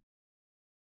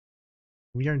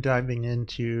we are diving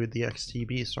into the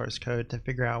XTB source code to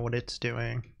figure out what it's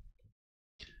doing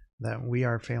that we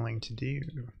are failing to do.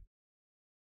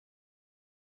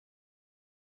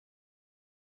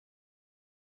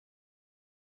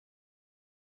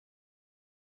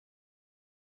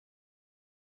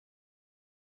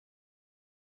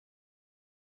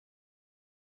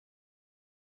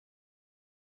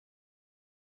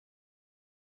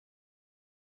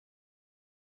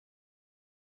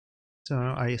 So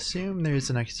I assume there's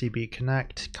an XTB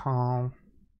connect call.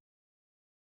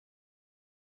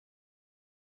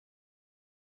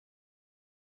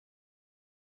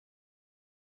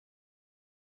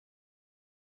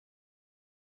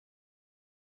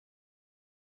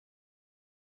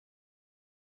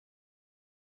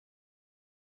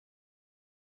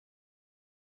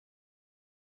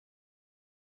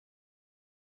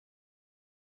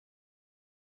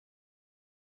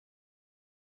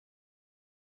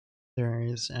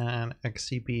 There's an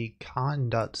XTB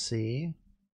con.c.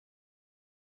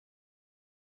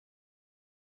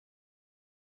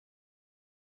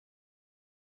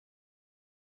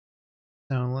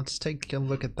 So let's take a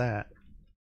look at that.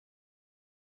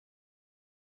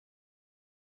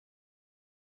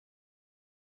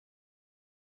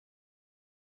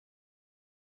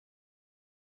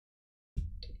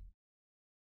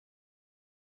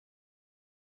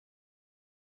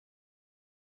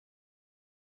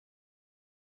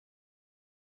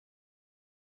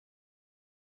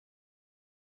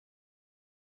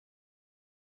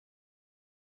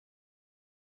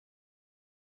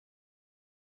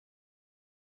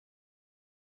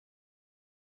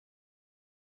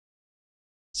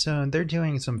 So they're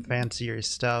doing some fancier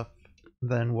stuff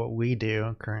than what we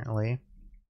do currently.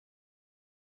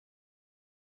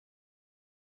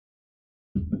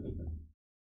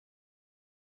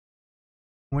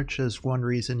 Which is one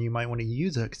reason you might want to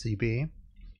use XTB.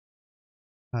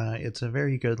 It's a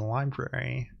very good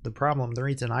library. The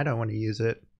reason I don't want to use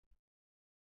it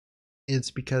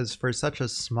it's because for such a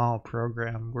small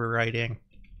program we're writing,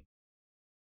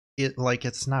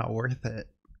 it's not worth it.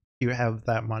 You have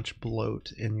that much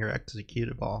bloat in your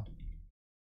executable.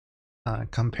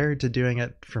 Compared to doing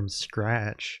it from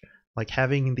scratch, like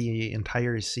having the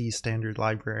entire C standard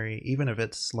library, even if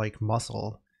it's like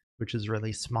muscle, which is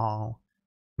really small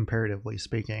comparatively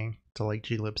speaking to like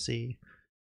glibc,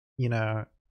 you know,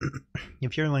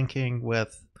 if you're linking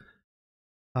with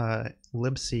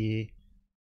libc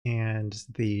and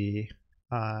the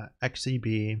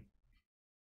xeb,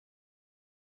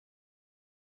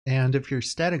 and if you're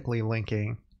statically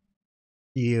linking,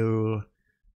 you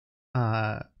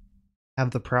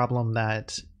have the problem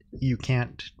that you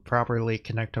can't properly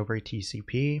connect over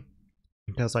TCP,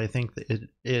 because I think that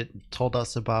it told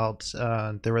us about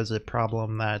there was a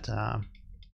problem that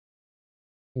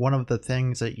one of the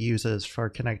things it uses for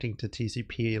connecting to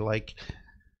TCP, like,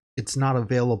 it's not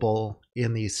available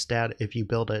in the if you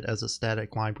build it as a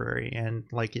static library, and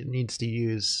like it needs to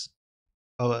use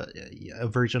a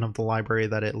version of the library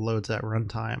that it loads at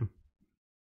runtime.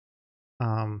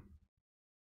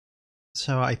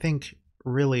 So I think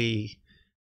really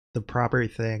the proper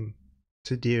thing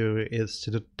to do is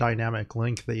to dynamic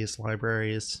link these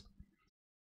libraries,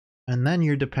 and then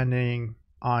you're depending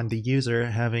on the user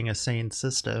having a sane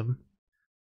system,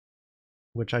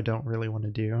 which I don't really want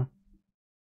to do.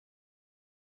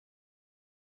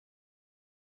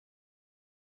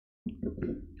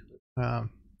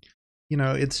 You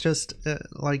know, it's just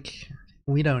like,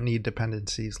 we don't need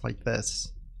dependencies like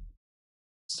this.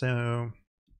 So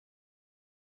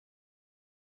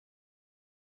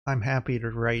I'm happy to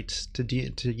write do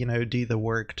the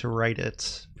work to write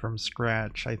it from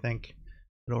scratch. I think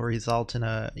it'll result in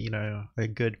a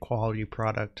good quality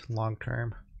product long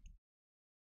term.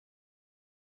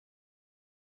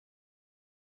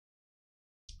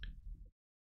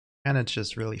 And it's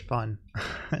just really fun.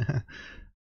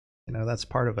 That's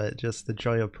part of it, just the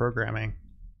joy of programming.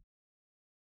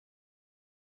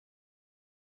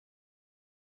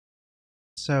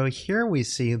 So here we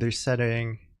see they're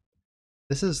setting,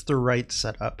 this is the right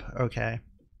setup, okay.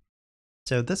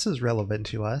 So this is relevant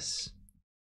to us.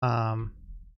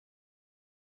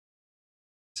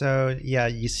 So yeah,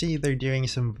 you see they're doing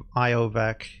some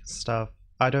IOVEC stuff.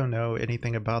 I don't know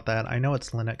anything about that. I know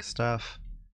it's Linux stuff.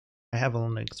 I have a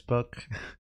Linux book,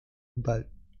 but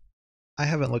I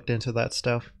haven't looked into that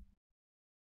stuff.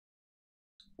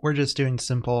 We're just doing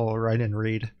simple write and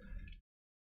read.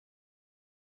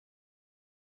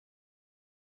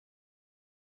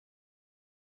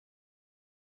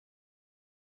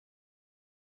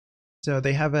 So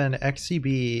they have an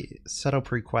XCB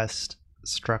setup request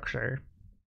structure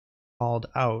called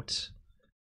out,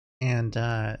 and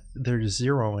they're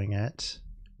zeroing it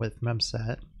with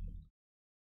memset.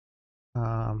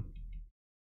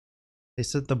 They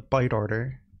set the byte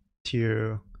order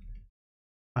to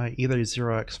either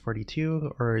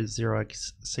 0x42 or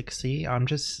 0x6c. I'm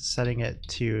just setting it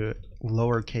to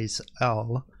lowercase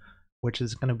l, which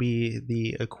is going to be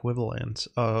the equivalent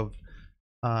of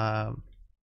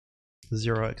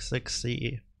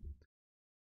 0x6c.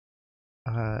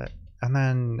 And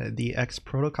then the X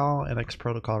protocol and X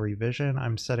protocol revision,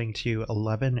 I'm setting to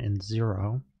 11 and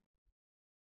 0.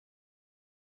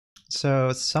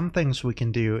 So some things we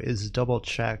can do is double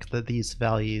check that these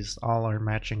values all are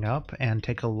matching up and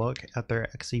take a look at their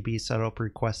XCB setup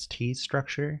request T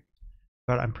structure,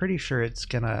 but I'm pretty sure it's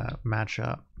gonna match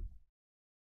up.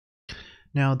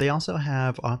 Now they also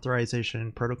have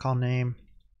authorization protocol name,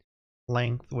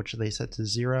 length, which they set to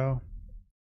 0.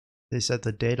 They set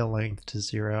the data length to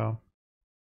 0.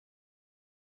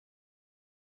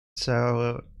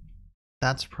 So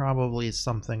that's probably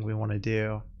something we want to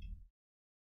do,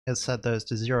 is set those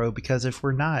to 0, because if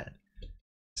we're not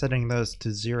setting those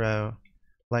to 0,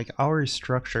 like our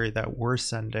structure that we're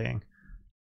sending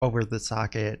over the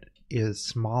socket is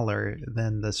smaller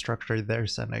than the structure they're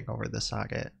sending over the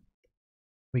socket.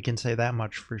 We can say that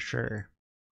much for sure.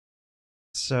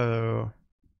 So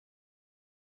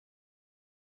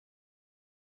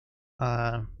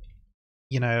I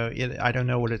don't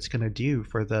know what it's going to do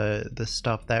for the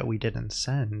stuff that we didn't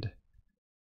send.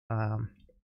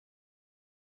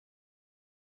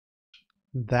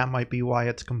 That might be why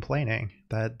it's complaining,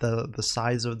 that the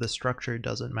size of the structure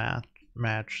doesn't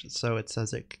match. So it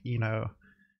says it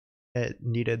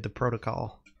needed the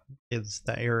protocol. Is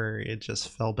the error it just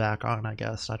fell back on, I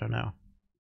guess. I don't know.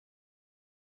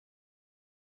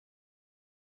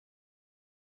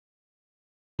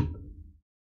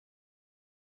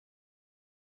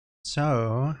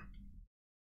 So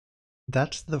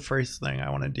that's the first thing I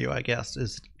want to do, I guess,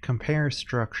 is compare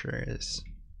structures.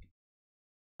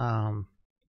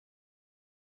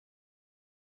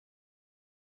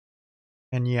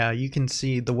 And yeah, you can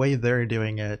see the way they're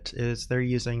doing it is they're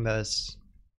using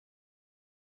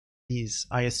these,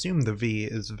 I assume the V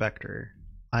is vector,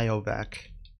 IOVec.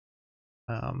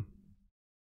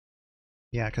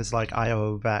 Yeah, because like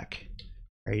IOVec,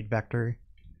 right, vector.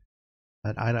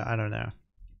 But I don't know.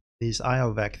 These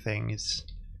IOVec things,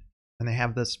 and they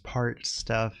have this part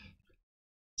stuff.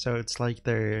 So it's like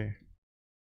they're,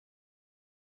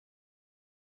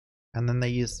 and then they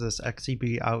use this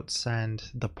XEB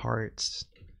outsend the parts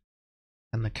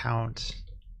and the count,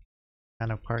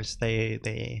 and of course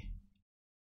they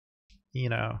you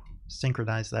know,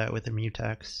 synchronize that with the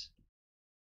mutex.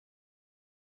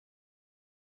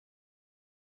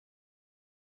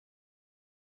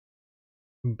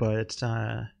 But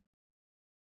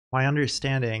my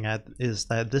understanding is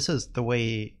that this is the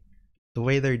way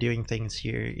they're doing things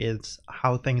here is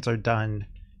how things are done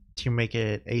to make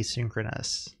it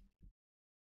asynchronous.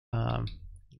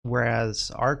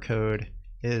 Whereas our code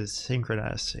is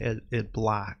synchronous, it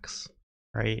blocks,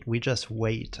 right? We just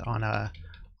wait on a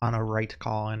write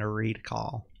call and a read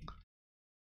call,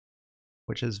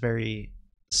 which is very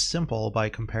simple by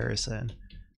comparison,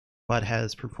 but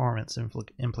has performance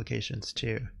implications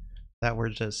too, that we're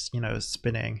just, you know,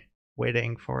 spinning,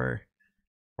 waiting for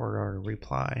our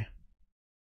reply.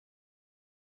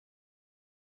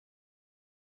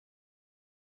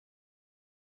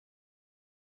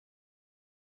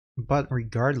 But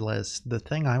regardless, the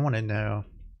thing I want to know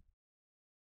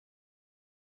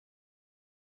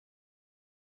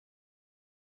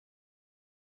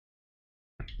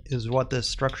is what this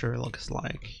structure looks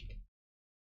like.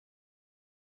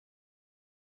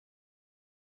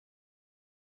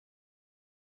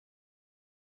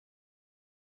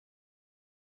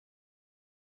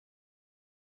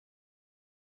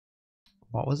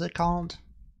 What was it called?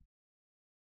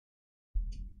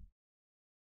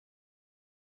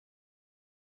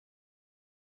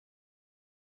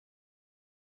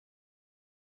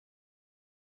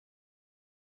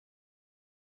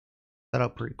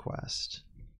 Setup request.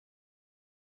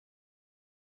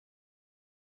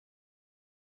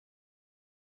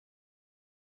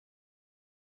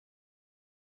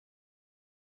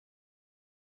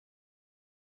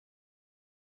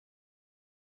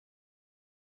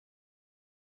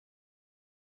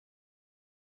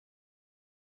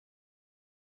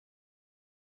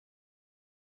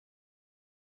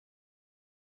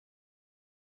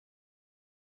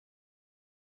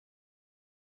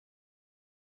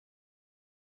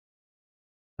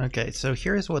 Okay, so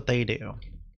here's what they do.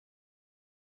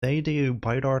 They do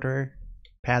byte order,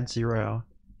 pad 0,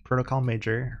 protocol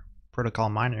major, protocol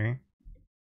minor,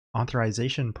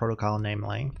 authorization protocol name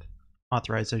length,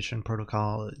 authorization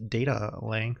protocol data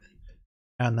length,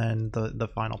 and then the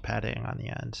final padding on the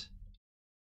end.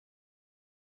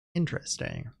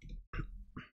 Interesting.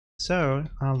 So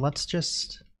let's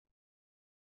just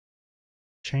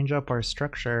change up our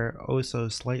structure oh so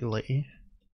slightly.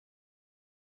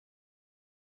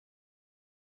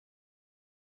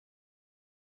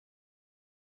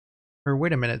 Or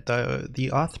wait a minute, the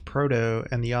auth proto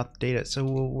and the auth data, so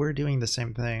we're doing the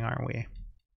same thing, aren't we?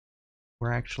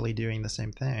 We're actually doing the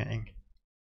same thing.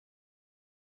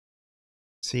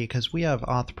 See, because we have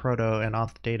auth proto and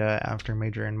auth data after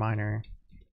major and minor.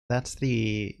 That's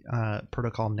the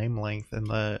protocol name length and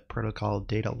the protocol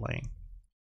data length.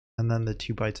 And then the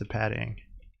 2 bytes of padding.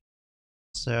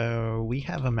 So we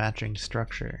have a matching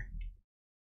structure.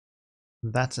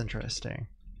 That's interesting.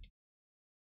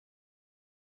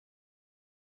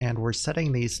 And we're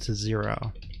setting these to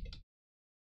 0.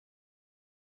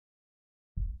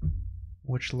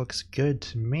 Which looks good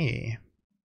to me.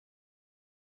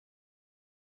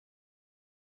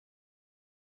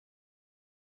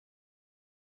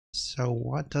 So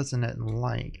what doesn't it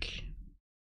like?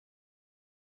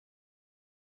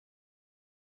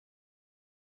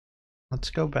 Let's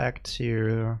go back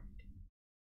to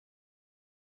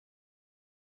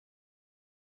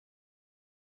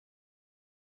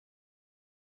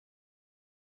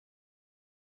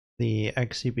the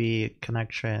xcb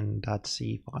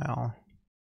connection.c file.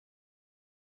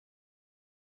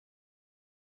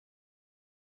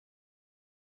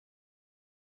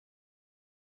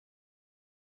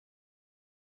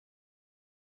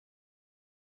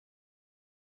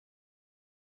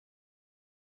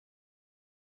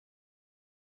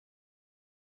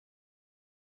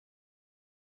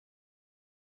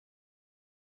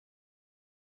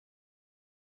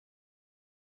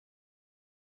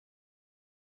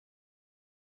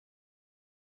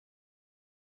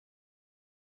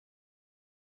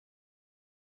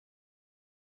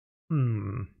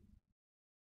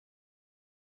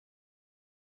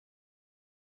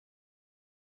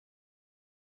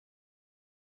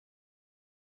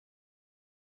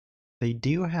 they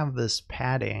do have this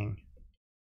padding.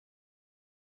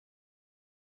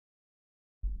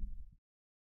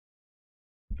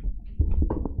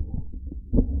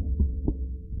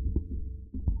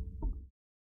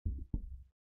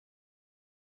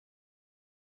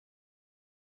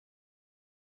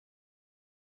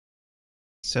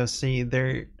 So see,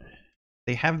 they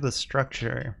have the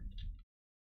structure,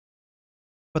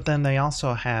 but then they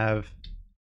also have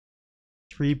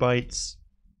 3 bytes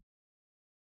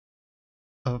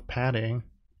of padding.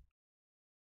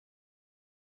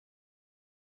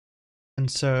 And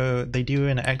so they do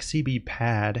an XCB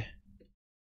pad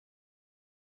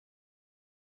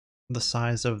the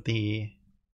size of the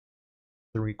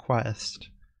request.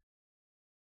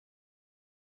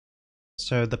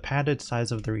 So the padded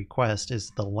size of the request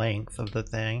is the length of the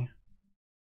thing.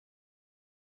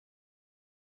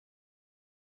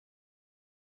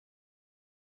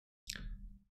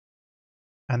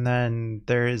 And then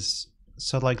there's,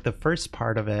 so like the first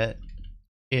part of it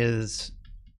is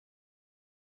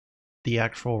the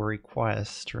actual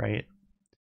request, right?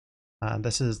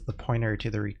 This is the pointer to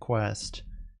the request.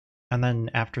 And then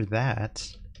after that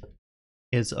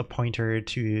is a pointer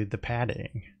to the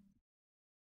padding.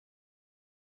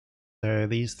 So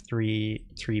these three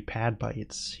pad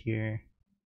bytes here.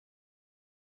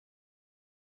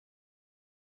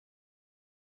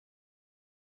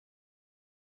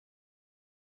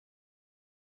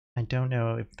 I don't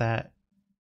know if that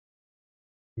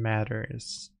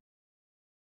matters.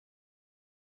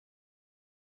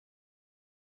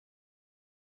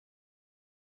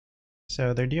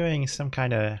 So they're doing some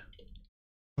kind of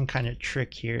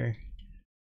trick here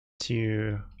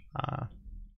to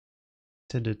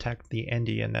detect the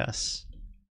endianness.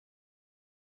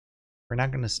 We're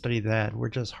not going to study that. We're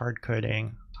just hard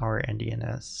coding our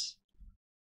endianness.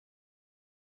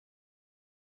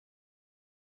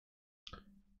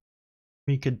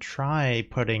 We could try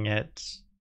putting it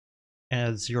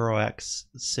as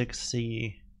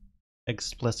 0x6c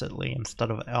explicitly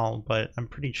instead of L, but I'm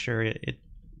pretty sure it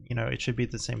should be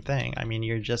the same thing. I mean,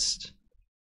 you're just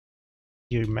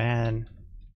man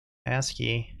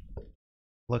ASCII,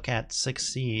 look at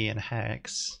 6c in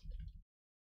hex,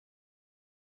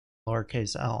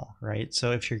 lowercase l, right?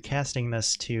 So if you're casting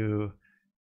this to,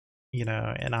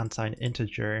 an unsigned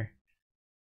integer,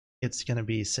 it's going to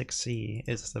be 6c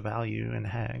is the value in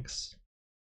hex.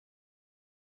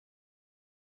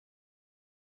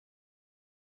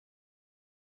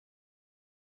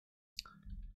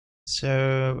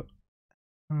 So,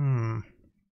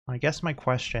 I guess my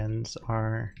questions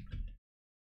are,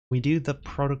 we do the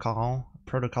protocol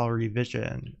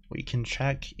revision. We can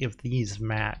check if these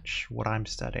match what I'm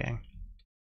studying.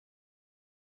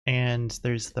 And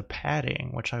there's the padding,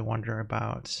 which I wonder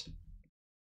about.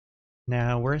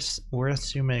 Now we're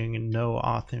assuming no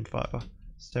auth info,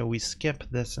 so we skip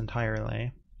this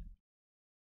entirely.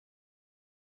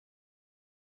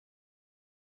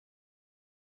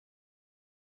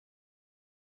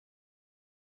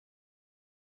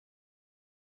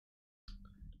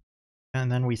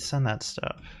 And then we send that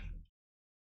stuff.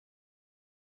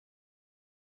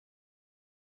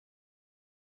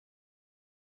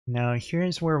 Now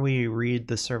here's where we read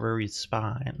the server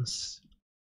response.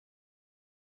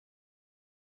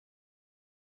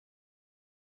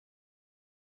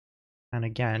 And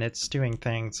again, it's doing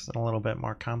things a little bit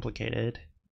more complicated.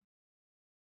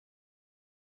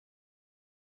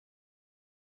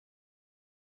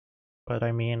 But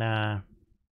I mean, it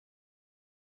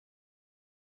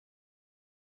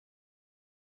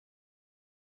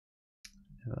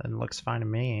looks fine to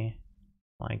me.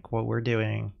 Like what we're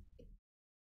doing.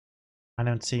 I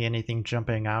don't see anything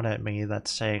jumping out at me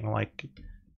that's saying like,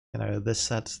 this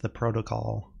sets the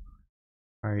protocol,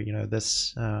 or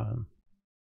this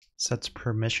sets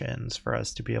permissions for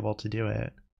us to be able to do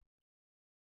it.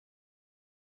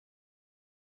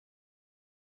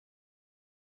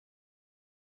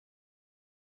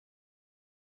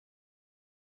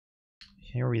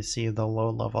 Here we see the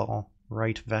low-level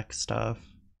right-vec stuff.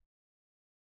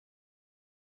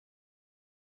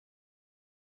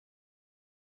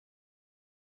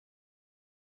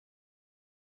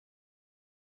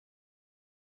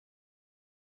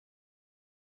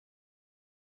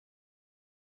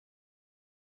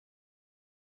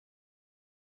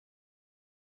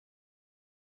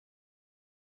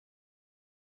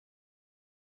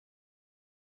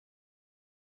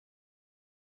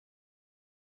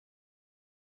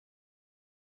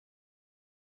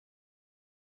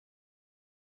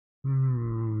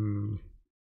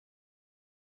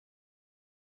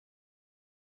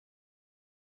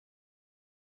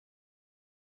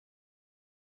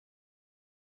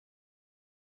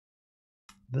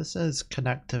 This is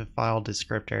connect to file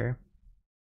descriptor.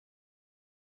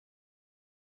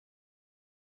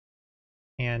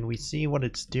 And we see what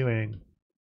it's doing.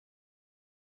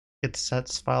 It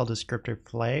sets file descriptor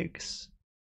flags.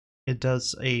 It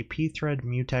does a pthread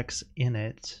mutex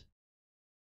init.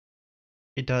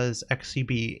 It does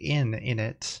xcb in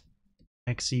init,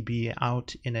 xcb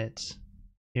out init.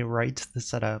 It writes the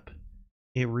setup.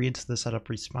 It reads the setup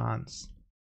response.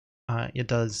 It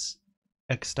does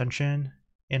extension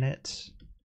init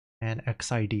and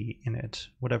xid init,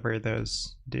 whatever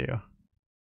those do.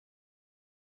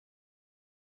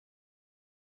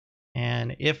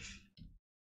 And if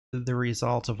the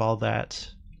result of all that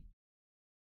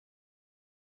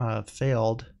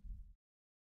failed,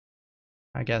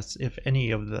 I guess if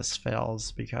any of this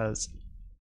fails, because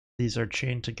these are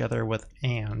chained together with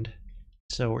and,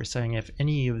 so we're saying if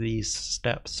any of these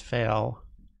steps fail,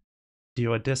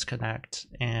 do a disconnect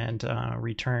and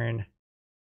return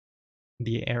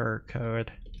the error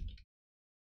code.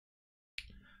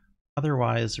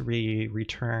 Otherwise, we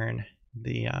return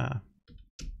the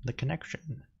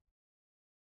connection.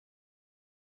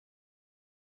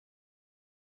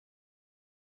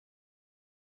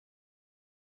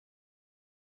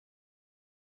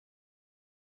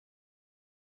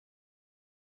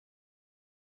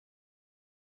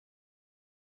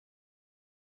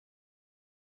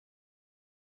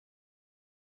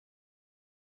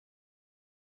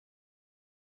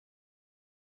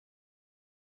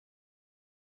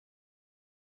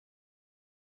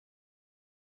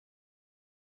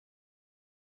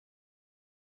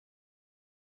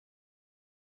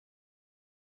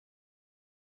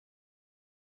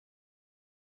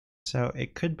 So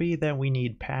it could be that we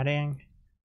need padding.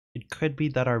 It could be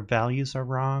that our values are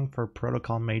wrong for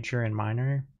protocol major and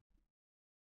minor.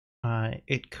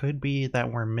 It could be that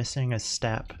we're missing a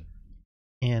step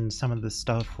in some of the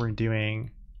stuff we're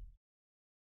doing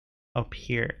up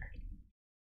here.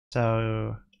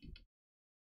 So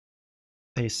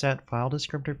they set file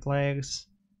descriptor flags.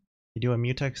 They do a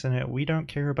mutex in it. We don't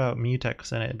care about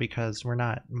mutex in it because we're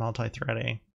not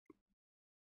multi-threading.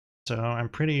 So I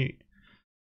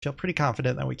feel pretty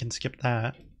confident that we can skip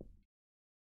that.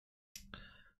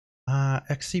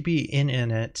 XCB in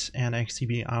init and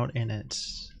XCB out init.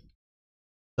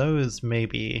 Those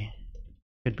maybe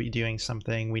could be doing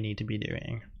something we need to be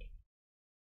doing.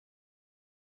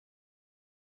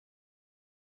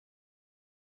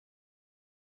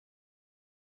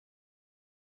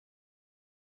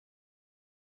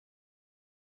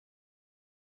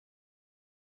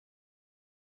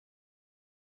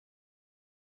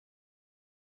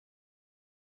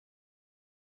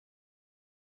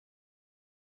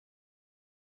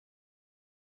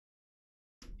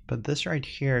 But this right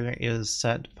here is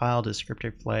set file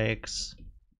descriptor flags.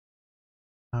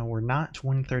 We're not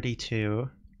 132.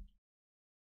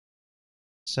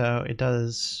 So it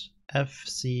does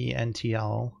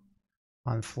fcntl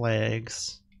on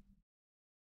flags.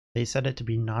 They set it to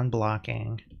be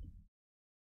non-blocking.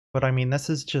 But I mean, this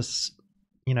is just,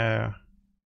 you know,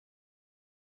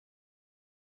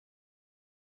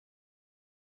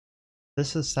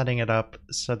 this is setting it up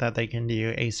so that they can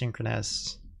do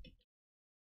asynchronous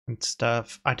and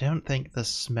stuff. I don't think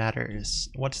this matters.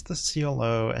 What's the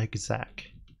CLO exec?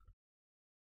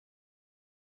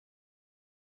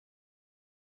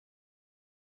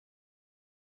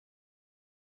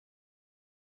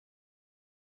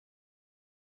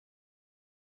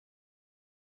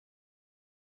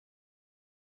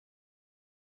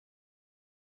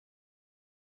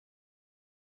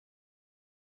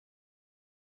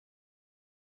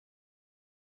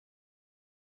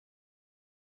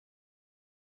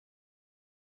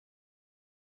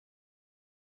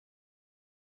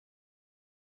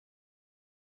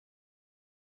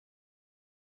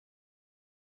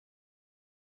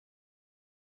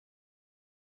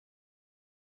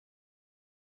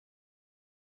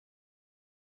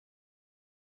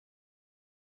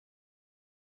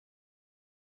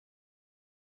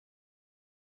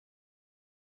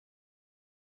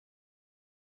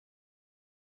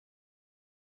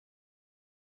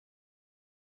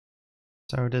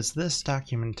 So does this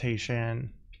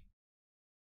documentation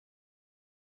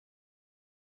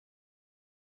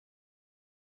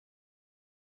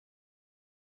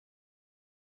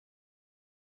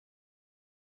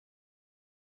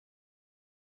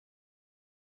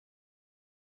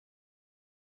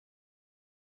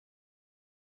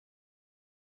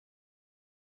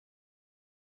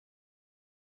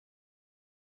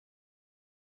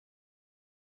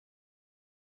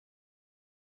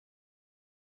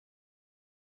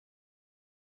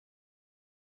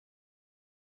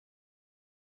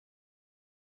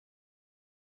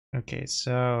Okay,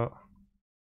 so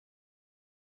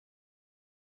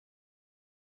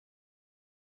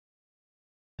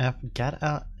f get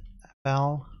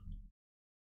fl,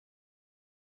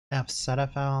 f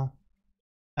set fl,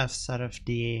 f set of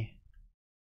d.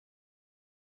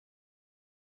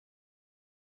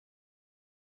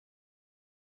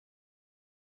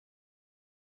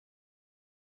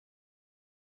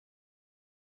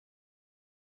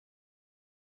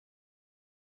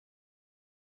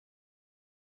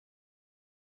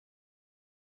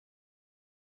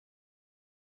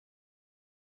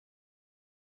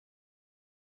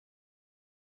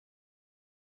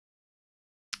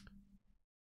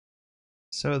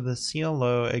 So the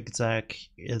CLO exec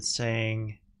is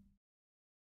saying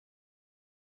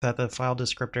that the file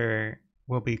descriptor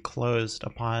will be closed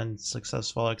upon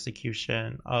successful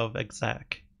execution of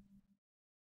exec.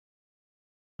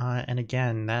 And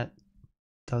again, that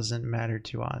doesn't matter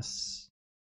to us.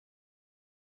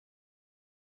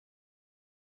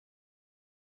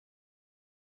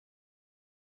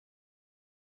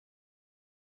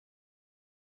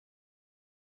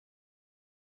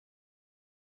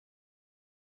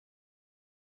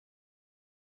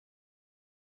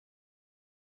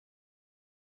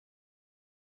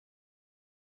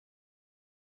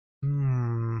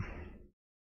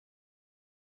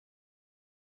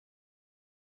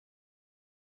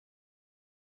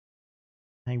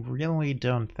 I really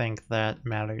don't think that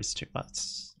matters to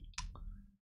us.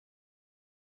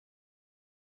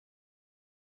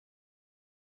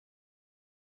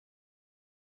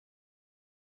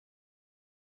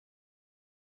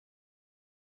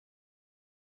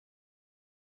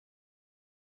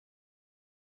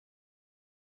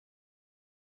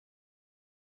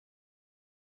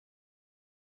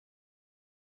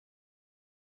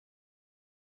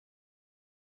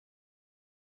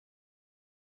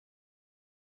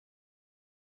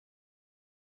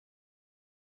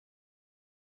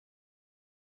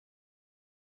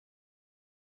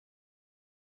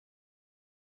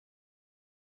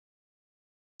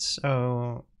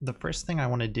 So the first thing I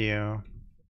want to do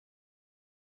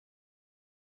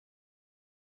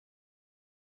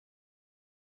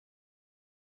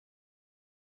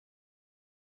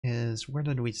is, where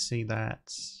did we see that?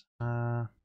 In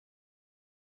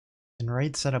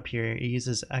RAID setup here, it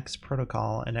uses X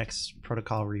protocol and X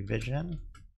protocol revision.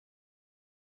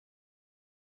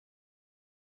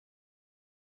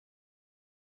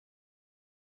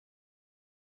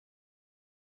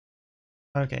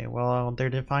 Okay, well, they're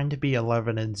defined to be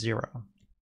 11 and 0.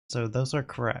 So those are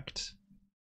correct.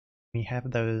 We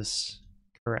have those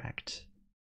correct.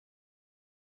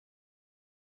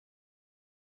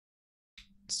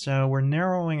 So we're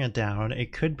narrowing it down.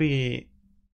 It could be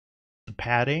the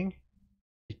padding.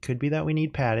 It could be that we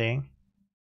need padding.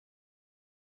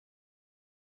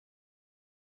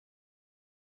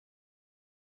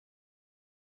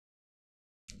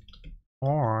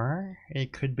 Or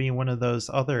it could be one of those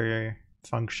other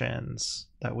functions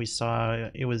that we saw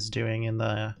it was doing in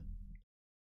the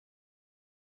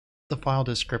file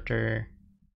descriptor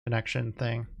connection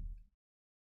thing.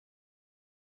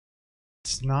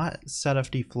 It's not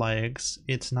setfd flags,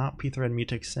 it's not pthread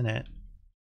mutex init.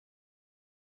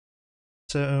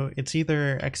 So it's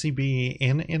either xeb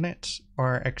in init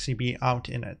or xeb out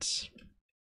init.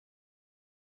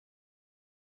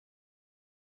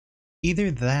 Either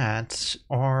that,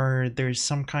 or there's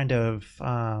some kind of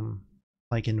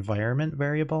like environment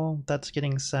variable that's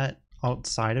getting set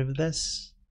outside of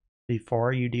this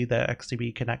before you do the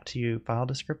xeb connect to file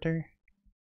descriptor.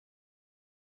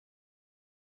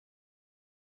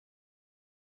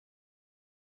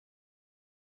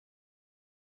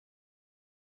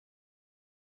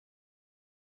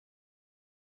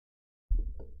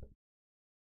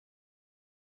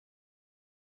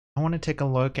 I want to take a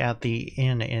look at the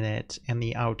in init and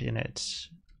the out init.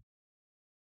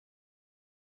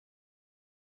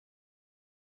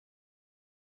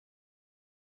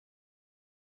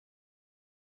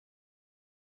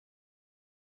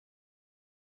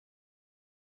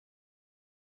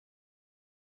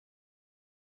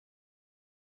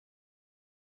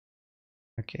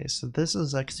 Okay, so this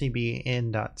is xeb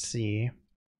in.c.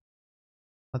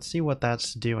 Let's see what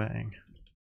that's doing.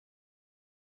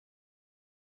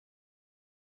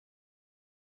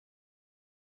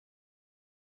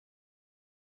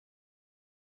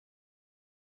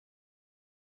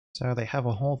 So they have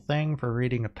a whole thing for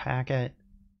reading a packet.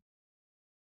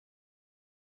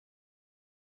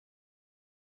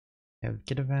 They have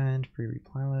get event, free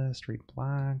reply list, read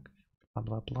block, blah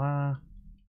blah blah.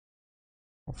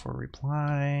 For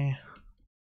reply,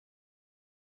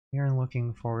 we are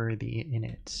looking for the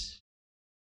init.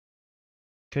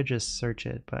 Could just search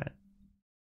it, but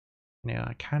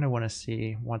I kind of want to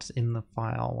see what's in the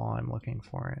file while I'm looking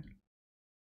for it.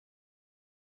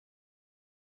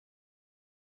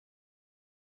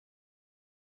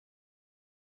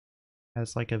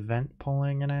 Has like event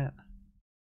polling in it.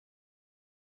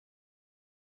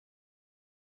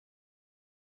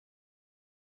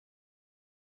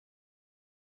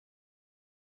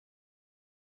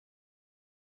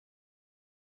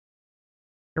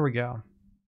 Here we go.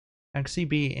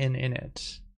 XCB in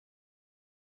init.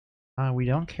 We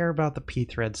don't care about the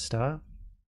pthread stuff.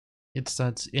 It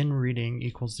sets in reading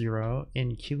equals 0,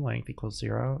 in queue length equals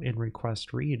 0, in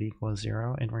request read equals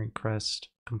 0, in request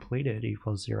completed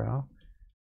equals 0,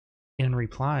 in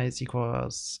replies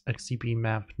equals XCB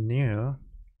map new.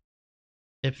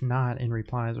 If not, in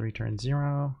replies return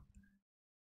 0,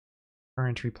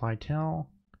 current reply till,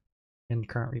 in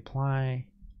current reply,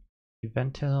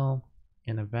 event till,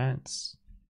 in events,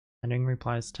 pending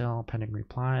replies till, pending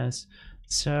replies.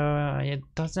 So it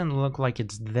doesn't look like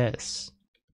it's this.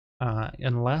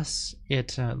 Unless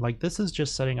it, like this is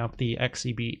just setting up the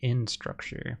XCB in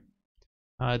structure.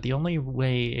 The only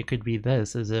way it could be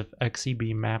this is if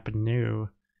XCB map new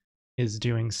is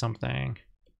doing something.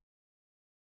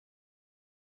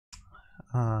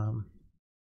 But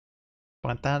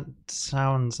that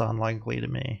sounds unlikely to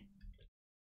me.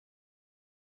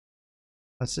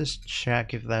 Let's just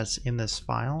check if that's in this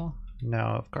file. No,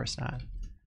 of course not.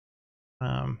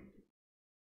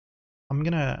 I'm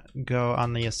gonna go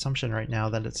on the assumption right now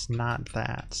that it's not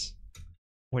that,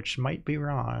 which might be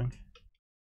wrong,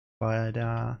 but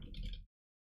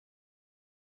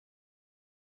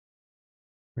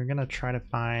we're gonna try to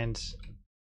find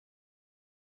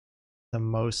the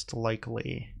most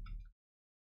likely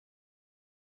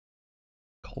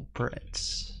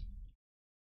culprits.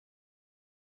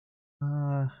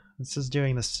 This is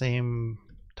doing the same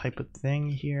type of thing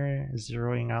here,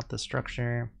 zeroing out the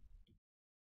structure.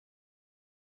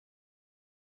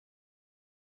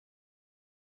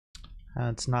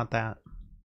 It's not that.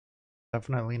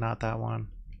 Definitely not that one.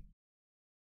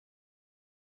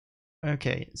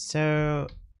 Okay, so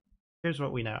here's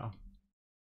what we know.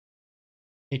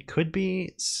 It could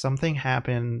be something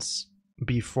happens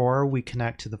before we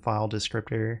connect to the file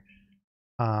descriptor.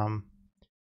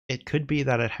 It could be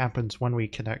that it happens when we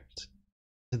connect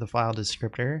to the file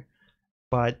descriptor,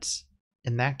 but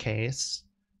in that case,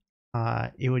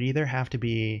 it would either have to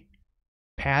be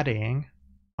padding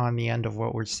on the end of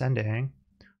what we're sending,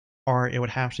 or it would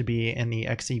have to be in the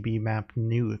XCB map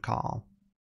new call.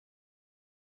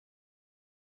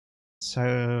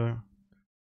 So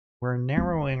we're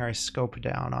narrowing our scope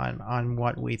down on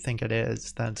what we think it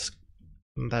is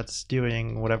that's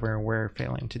doing whatever we're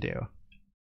failing to do.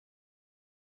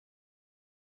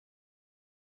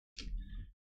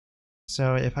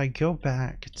 So if I go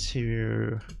back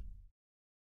to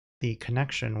the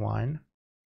connection one,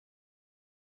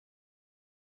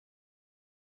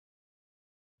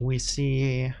 we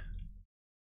see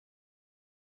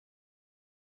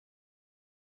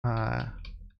all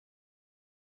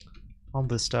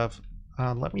this stuff.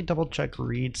 Let me double check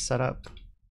read setup.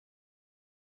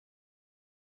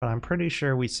 But I'm pretty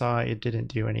sure we saw it didn't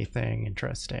do anything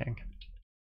interesting.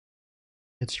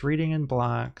 It's reading in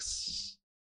blocks,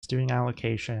 it's doing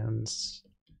allocations,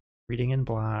 reading in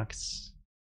blocks,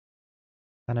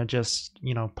 and it just,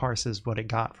 parses what it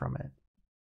got from it,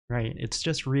 right? It's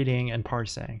just reading and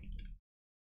parsing,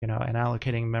 and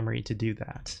allocating memory to do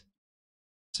that.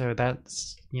 So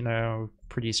that's,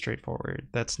 pretty straightforward.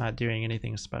 That's not doing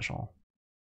anything special.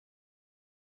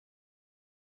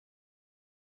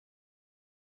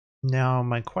 Now,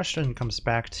 my question comes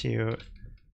back to,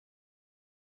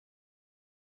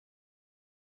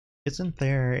 isn't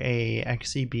there a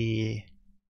XCB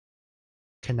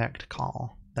connect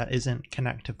call that isn't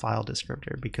connect to file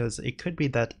descriptor? Because it could be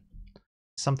that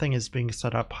something is being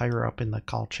set up higher up in the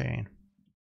call chain.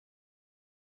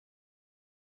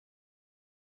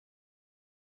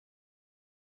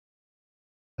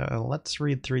 So let's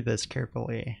read through this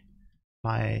carefully.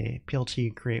 My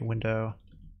plt create window.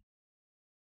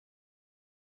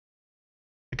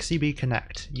 XCB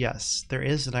connect. Yes, there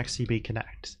is an XCB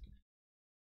connect.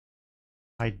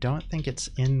 I don't think it's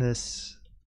in this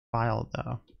file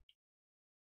though.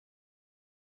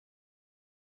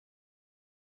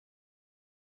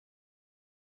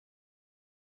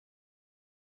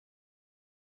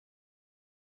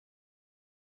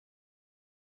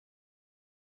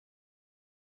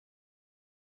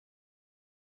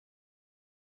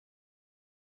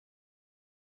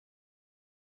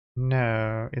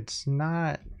 No, it's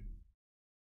not.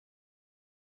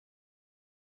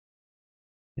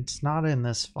 It's not in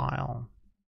this file.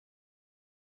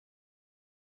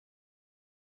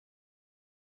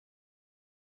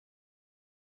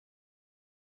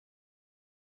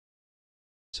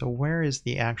 So where is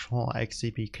the actual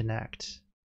XCB connect?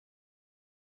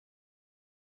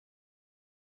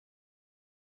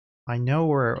 I know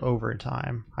we're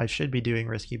overtime. I should be doing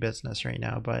risky business right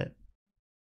now, but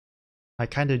I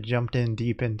kind of jumped in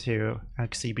deep into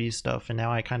XCB stuff, and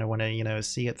now I kind of want to,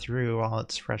 see it through while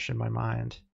it's fresh in my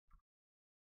mind.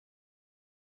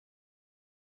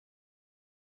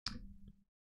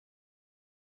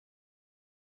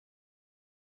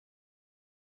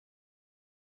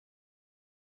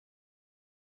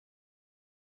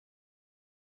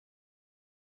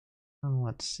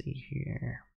 Let's see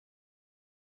here.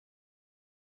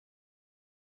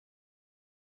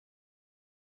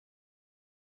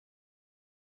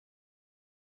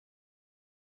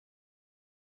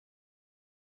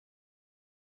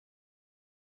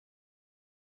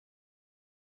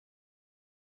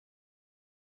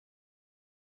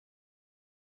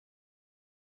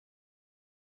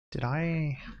 Did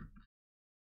I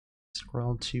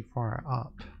scroll too far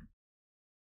up?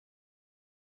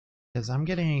 Because I'm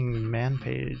getting man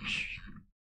page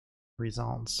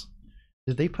results.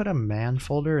 Did they put a man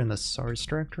folder in the source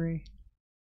directory?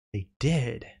 They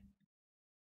did.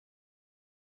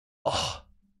 Oh,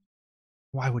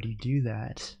 why would you do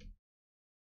that?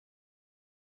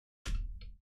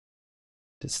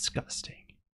 Disgusting.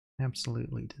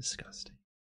 Absolutely disgusting.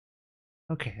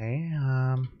 Okay,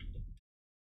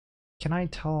 can I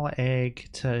tell egg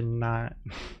to not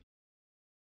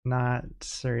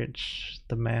search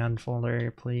the man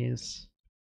folder, please?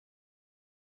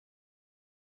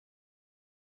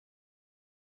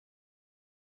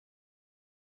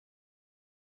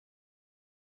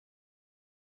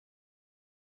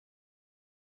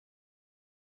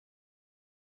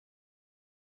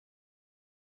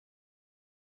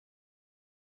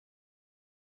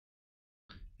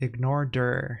 Ignore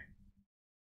dir.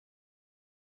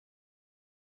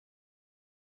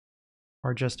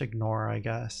 Or just ignore, I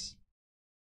guess.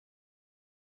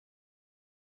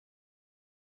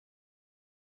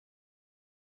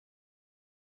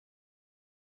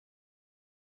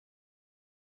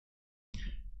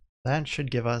 That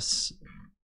should give us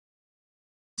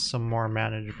some more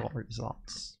manageable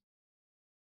results.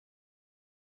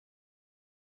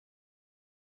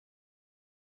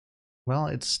 Well,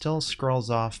 it still scrolls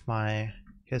off my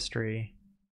history.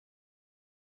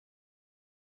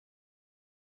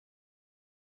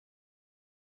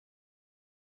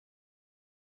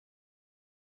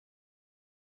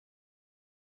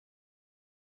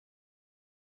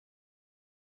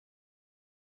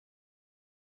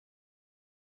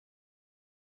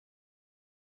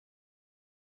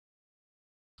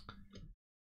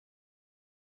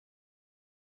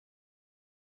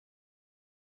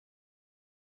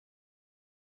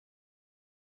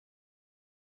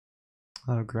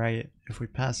 Oh, great. If we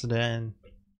pass it in,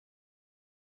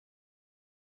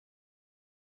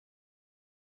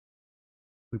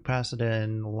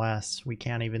 less, we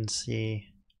can't even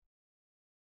see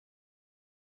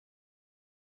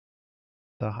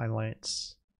the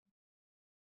highlights.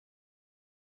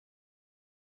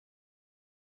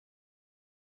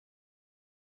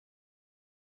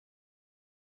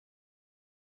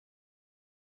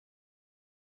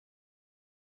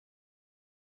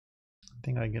 I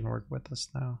think I can work with this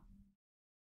now.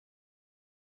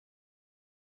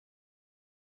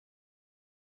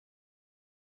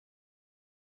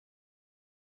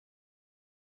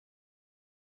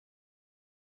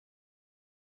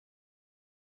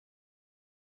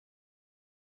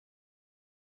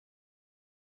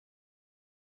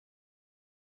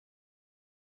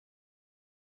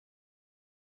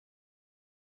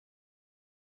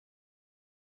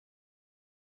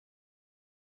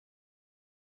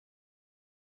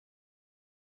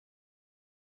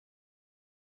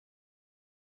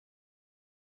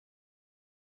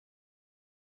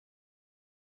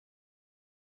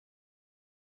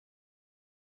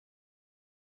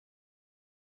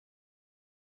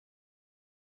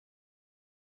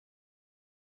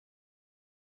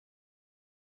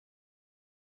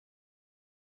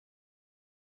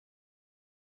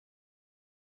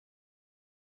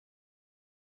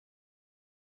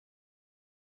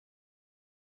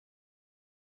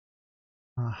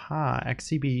 Aha,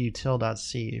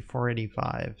 xcbutil.c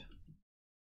 485.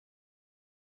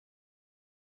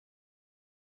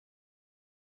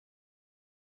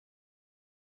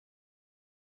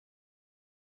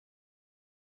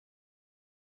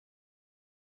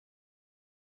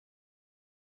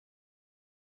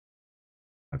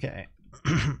 Okay.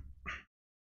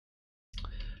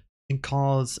 It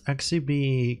calls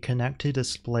xcb connect to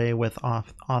display with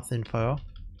auth info,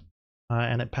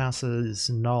 and it passes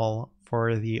null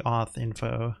for the auth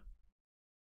info.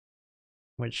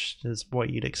 which is what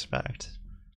you'd expect.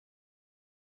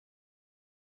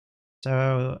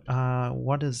 So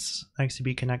what does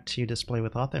XCB connect to display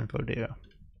with auth info do?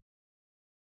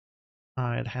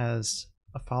 It has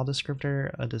a file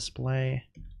descriptor, a display,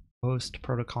 host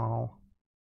protocol,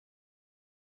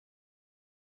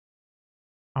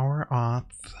 our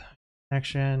auth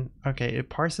connection. Okay, it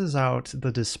parses out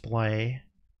the display.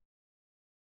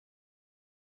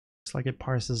 Looks like it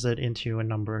parses it into a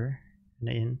number, an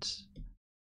int.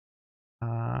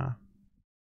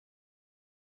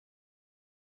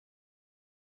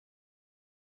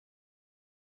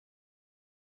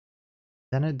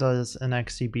 Then it does an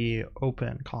XCB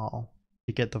open call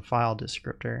to get the file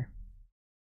descriptor.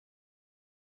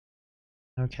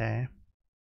 Okay.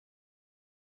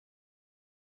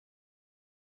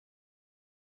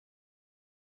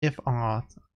 If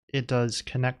auth, it does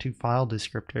connect to file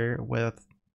descriptor with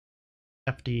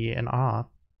fd and auth.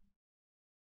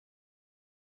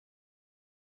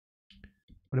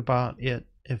 What about it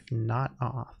if not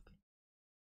auth?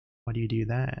 What do you do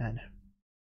then?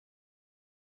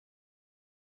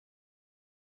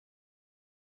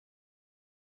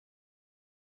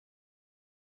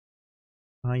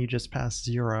 You just pass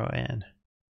 0 in.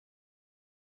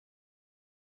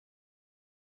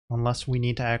 Unless we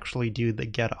need to actually do the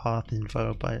get auth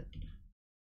info, but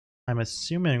I'm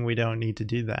assuming we don't need to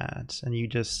do that. And you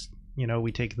just,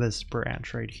 we take this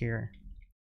branch right here.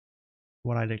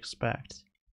 What I'd expect.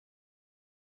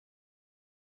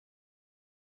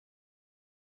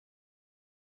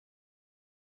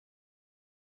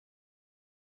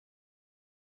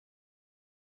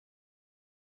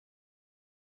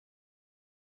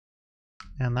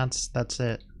 And that's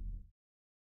it.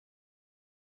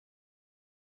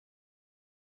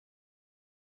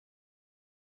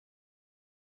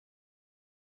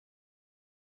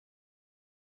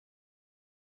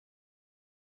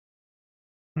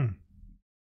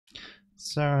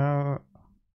 So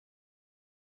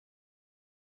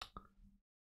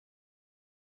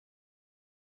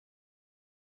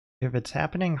if it's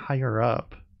happening higher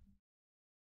up,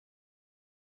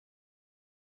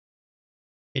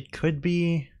 it could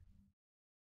be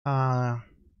that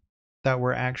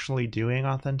we're actually doing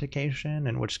authentication,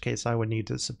 in which case I would need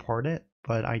to support it,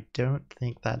 but I don't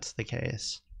think that's the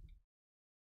case.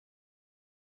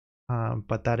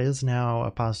 But that is now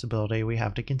a possibility we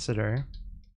have to consider.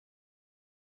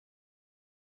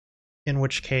 In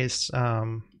which case,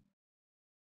 not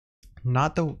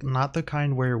the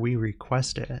kind where we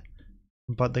request it,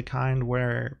 but the kind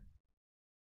where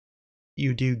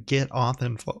you do get auth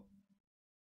info.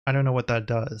 I don't know what that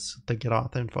does, the get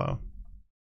auth info.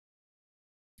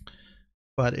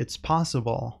 But it's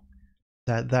possible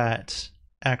that that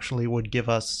actually would give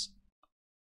us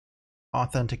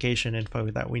authentication info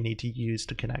that we need to use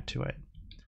to connect to it.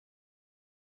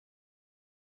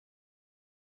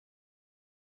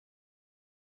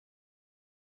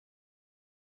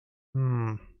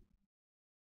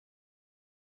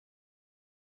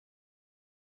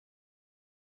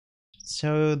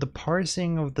 So the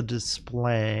parsing of the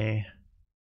display,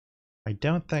 I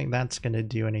don't think that's going to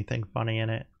do anything funny in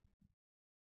it.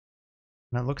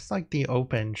 And it looks like the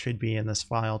open should be in this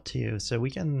file too, so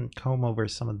we can comb over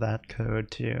some of that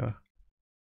code too.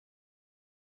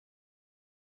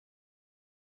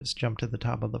 Just jump to the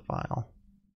top of the file.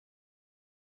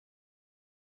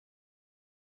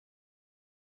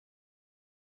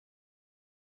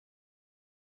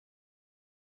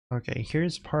 Okay,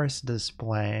 here's parse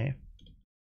display.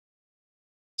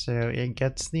 So it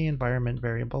gets the environment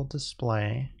variable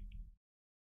display.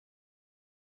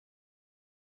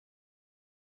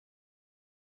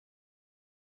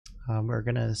 We're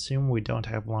going to assume we don't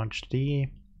have launch D.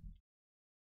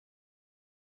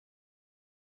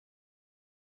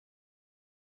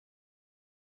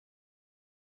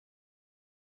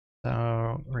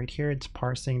 So right here it's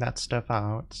parsing that stuff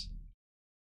out.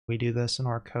 We do this in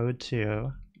our code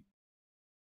too.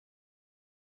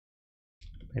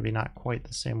 Maybe not quite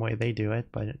the same way they do it,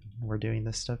 but we're doing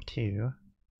this stuff too.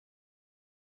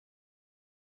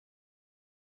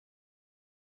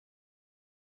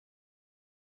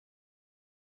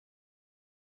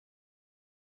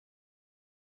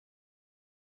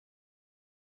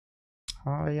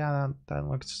 Oh yeah, that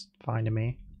looks fine to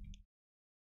me.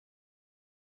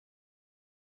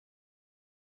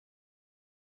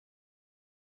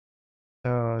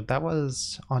 So that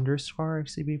was underscore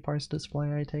XCB parse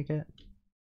display, I take it?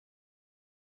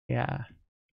 Yeah.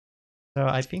 So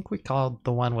I think we called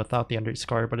the one without the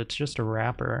underscore, but it's just a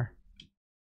wrapper.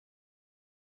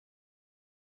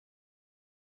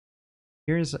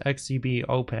 Here's XCB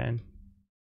open.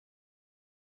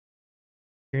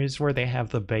 Here's where they have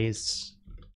the base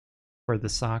for the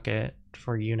socket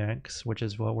for Unix, which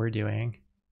is what we're doing.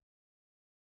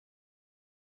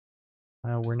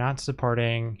 We're not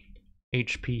supporting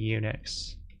HP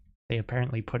Unix. They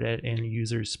apparently put it in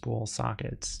user spool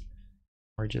sockets.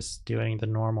 We're just doing the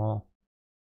normal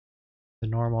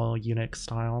Unix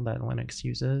style that Linux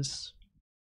uses.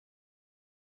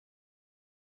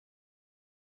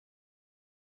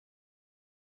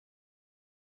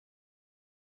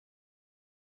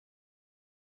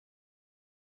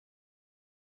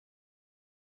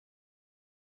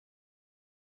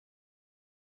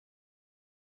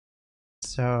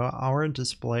 So our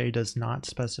display does not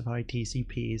specify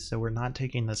TCP, so we're not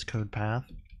taking this code path.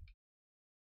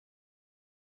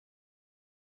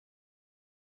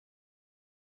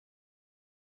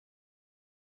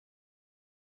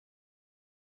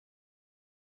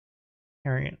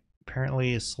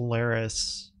 Apparently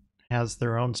Solaris has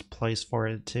their own place for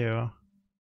it too.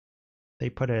 They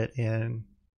put it in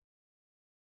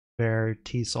their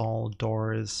TSOL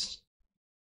doors.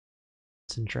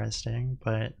 It's interesting,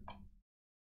 but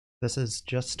this is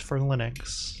just for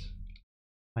Linux.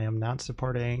 I am not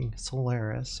supporting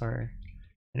Solaris or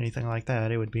anything like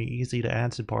that. It would be easy to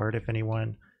add support if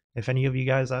any of you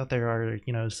guys out there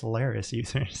are, Solaris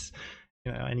users,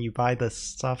 and you buy this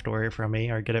software from me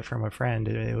or get it from a friend,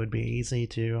 it would be easy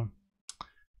to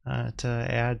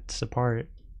add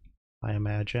support, I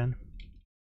imagine.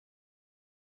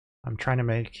 I'm trying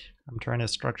to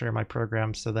structure my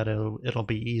program so that it'll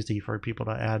be easy for people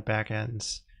to add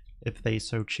backends if they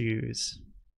so choose.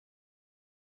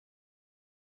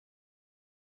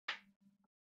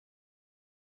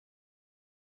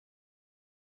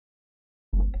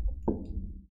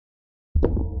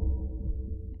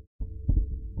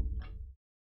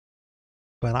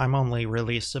 But I'm only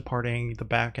really supporting the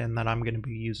backend that I'm going to be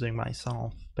using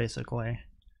myself, basically.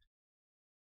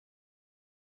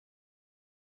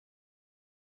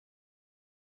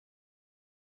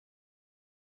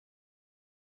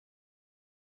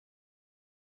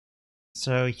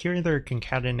 So here they're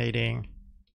concatenating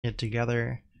it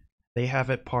together. They have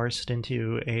it parsed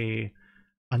into a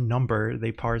number.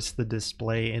 They parse the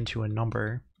display into a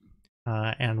number.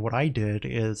 And what I did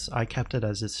is I kept it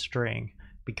as a string,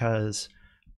 because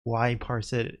why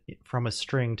parse it from a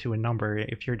string to a number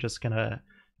if you're just gonna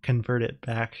convert it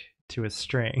back to a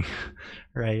string,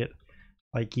 right?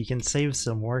 Like, you can save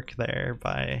some work there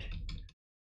by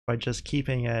just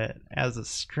keeping it as a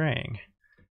string.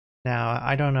 Now,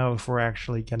 I don't know if we're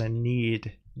actually gonna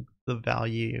need the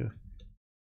value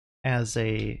as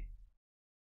an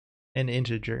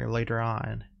integer later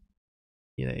on.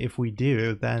 If we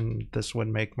do, then this would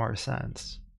make more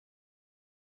sense.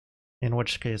 In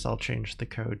which case I'll change the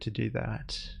code to do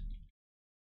that.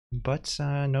 But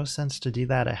no sense to do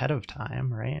that ahead of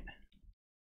time, right?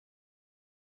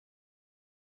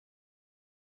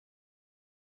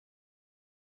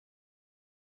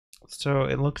 So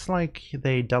it looks like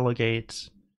they delegate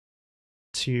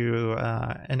to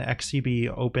an XCB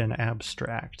open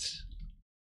abstract.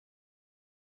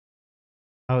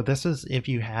 Oh, this is if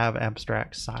you have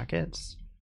abstract sockets.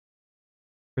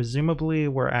 Presumably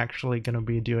we're actually going to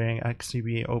be doing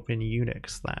XCB open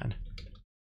Unix then,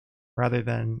 rather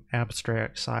than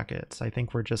abstract sockets. I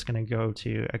think we're just going to go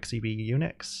to XCB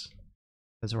Unix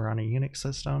because we're on a Unix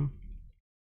system.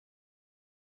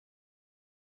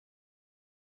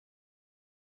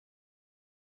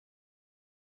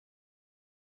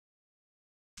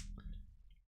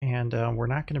 And we're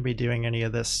not going to be doing any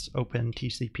of this open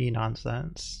TCP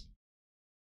nonsense.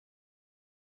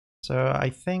 So I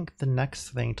think the next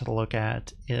thing to look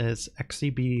at is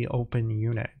XCB Open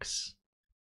Unix.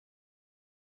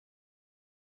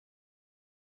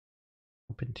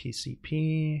 Open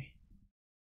TCP,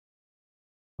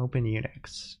 Open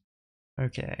Unix.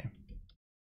 Okay.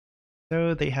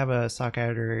 So they have a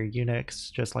socket or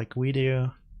Unix just like we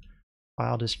do.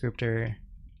 File descriptor.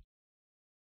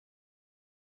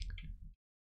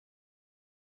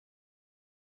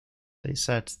 They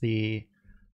set the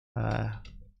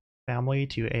family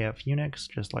to AF Unix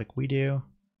just like we do.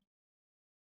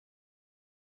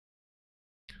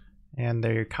 And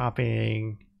they're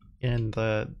copying in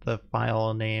the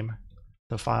file name,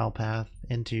 the file path,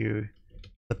 into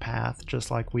the path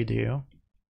just like we do.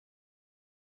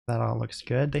 That all looks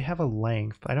good. They have a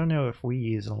length. I don't know if we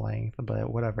use a length,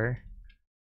 but whatever.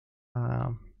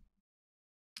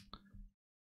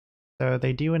 So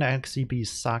they do an XCB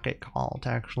socket call to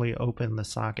actually open the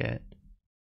socket.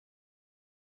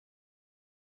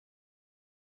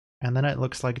 And then it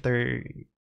looks like they're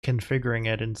configuring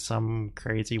it in some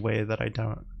crazy way that I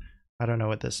don't know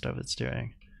what this stuff is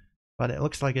doing. But it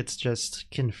looks like it's just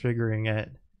configuring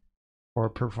it for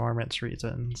performance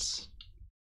reasons.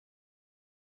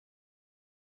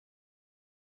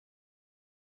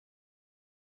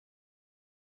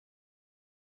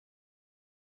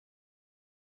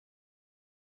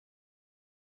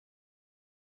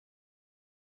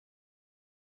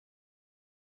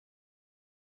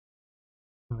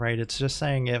 right? It's just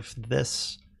saying if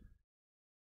this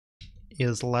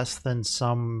is less than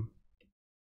some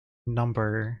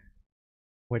number,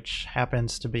 which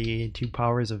happens to be 2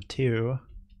 powers of 2,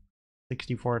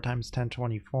 64 times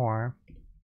 1024,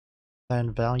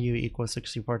 then value equals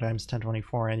 64 times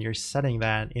 1024, and you're setting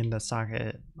that in the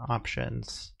socket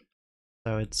options.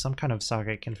 So it's some kind of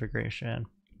socket configuration.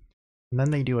 And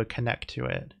then they do a connect to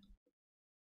it.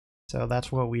 So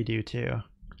that's what we do too.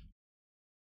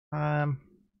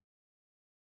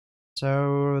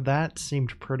 So that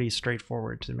seemed pretty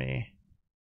straightforward to me.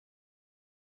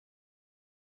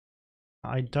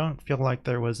 I don't feel like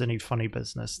there was any funny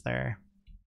business there.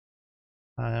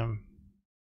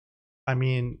 I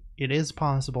mean, it is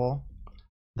possible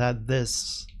that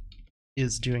this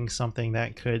is doing something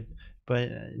that could, but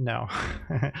no.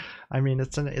 I mean,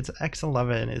 it's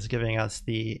X11 is giving us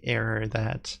the error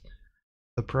that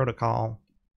the protocol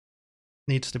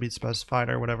needs to be specified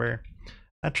or whatever.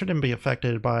 That shouldn't be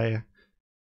affected by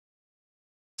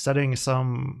setting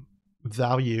some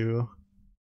value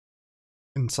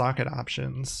in socket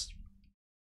options,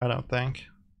 I don't think.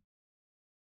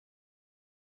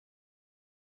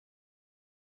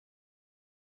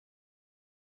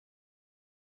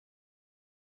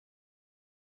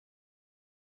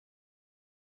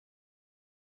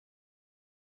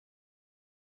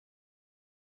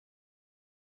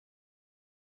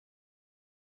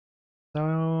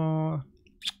 So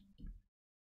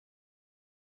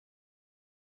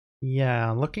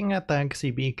yeah, looking at the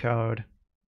XCB code,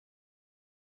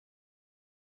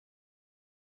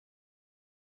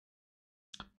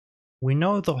 we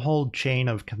know the whole chain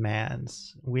of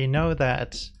commands. We know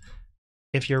that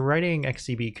if you're writing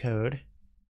XCB code,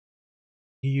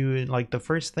 you like the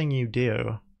first thing you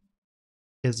do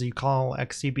is you call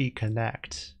XCB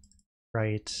connect,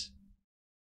 right?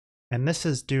 And this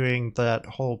is doing that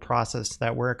whole process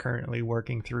that we're currently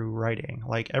working through writing.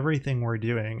 Like everything we're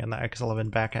doing in the X11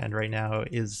 backend right now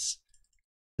is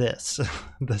this,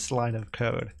 this line of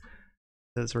code.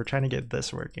 Because we're trying to get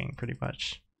this working pretty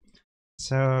much.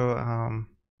 So,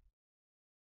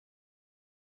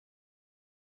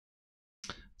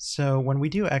 so when we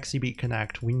do XCB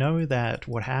connect, we know that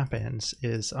what happens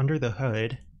is under the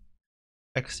hood,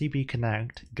 XCB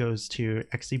connect goes to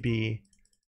XCB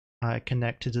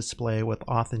connect to display with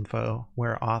auth info,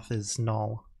 where auth is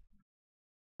null.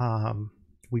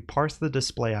 We parse the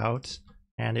display out,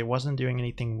 and it wasn't doing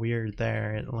anything weird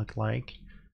there. It looked like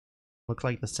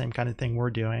the same kind of thing we're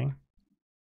doing.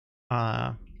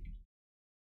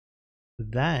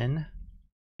 Then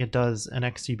it does an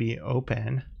XCB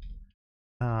open,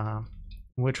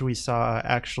 which we saw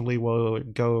actually will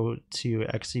go to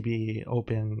XCB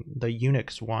open the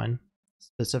Unix one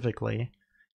specifically,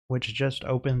 which just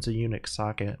opens a Unix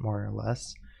socket more or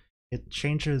less. It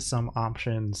changes some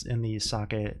options in the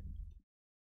socket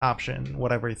option,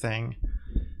 whatever thing,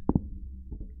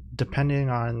 depending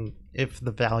on if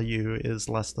the value is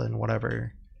less than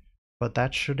whatever. But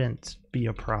that shouldn't be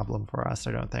a problem for us,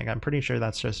 I don't think. I'm pretty sure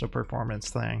that's just a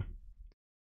performance thing.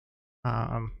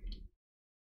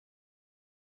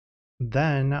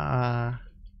 Then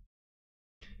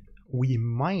we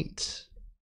might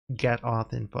get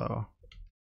auth info.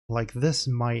 Like this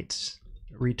might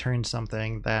return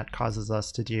something that causes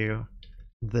us to do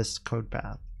this code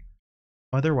path.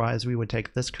 Otherwise, we would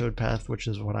take this code path, which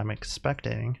is what I'm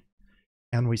expecting,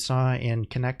 and we saw in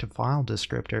connect to file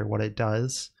descriptor what it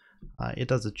does. It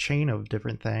does a chain of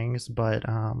different things, but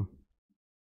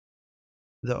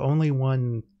the only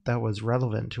one that was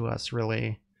relevant to us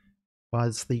really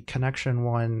was the connection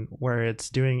one where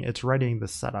it's writing the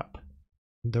setup.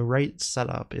 The right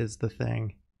setup is the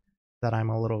thing that I'm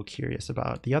a little curious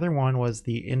about. The other one was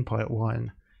the input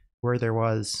one, where there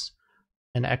was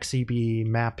an XCB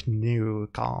map new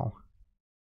call.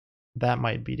 That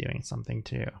might be doing something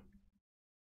too.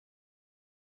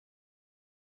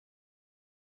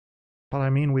 But I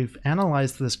mean, we've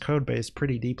analyzed this code base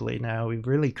pretty deeply now. We've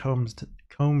really combed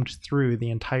through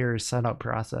the entire setup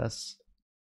process,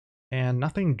 and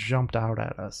nothing jumped out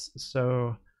at us.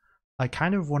 So I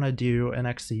kind of want to do an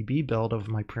XCB build of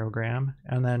my program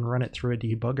and then run it through a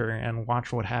debugger and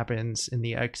watch what happens in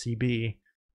the XCB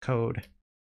code.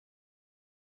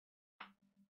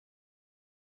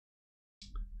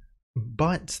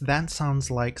 But that sounds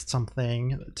like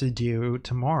something to do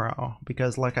tomorrow,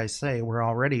 because like I say, we're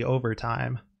already over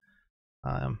time.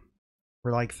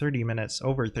 We're like 30 minutes,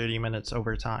 over 30 minutes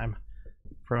over time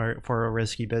for a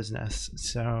risky business.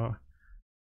 So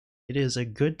it is a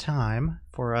good time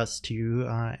for us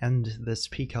to end this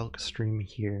pcalc stream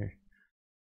here.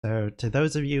 So to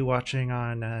those of you watching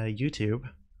on YouTube,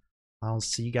 I'll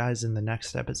see you guys in the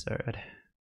next episode.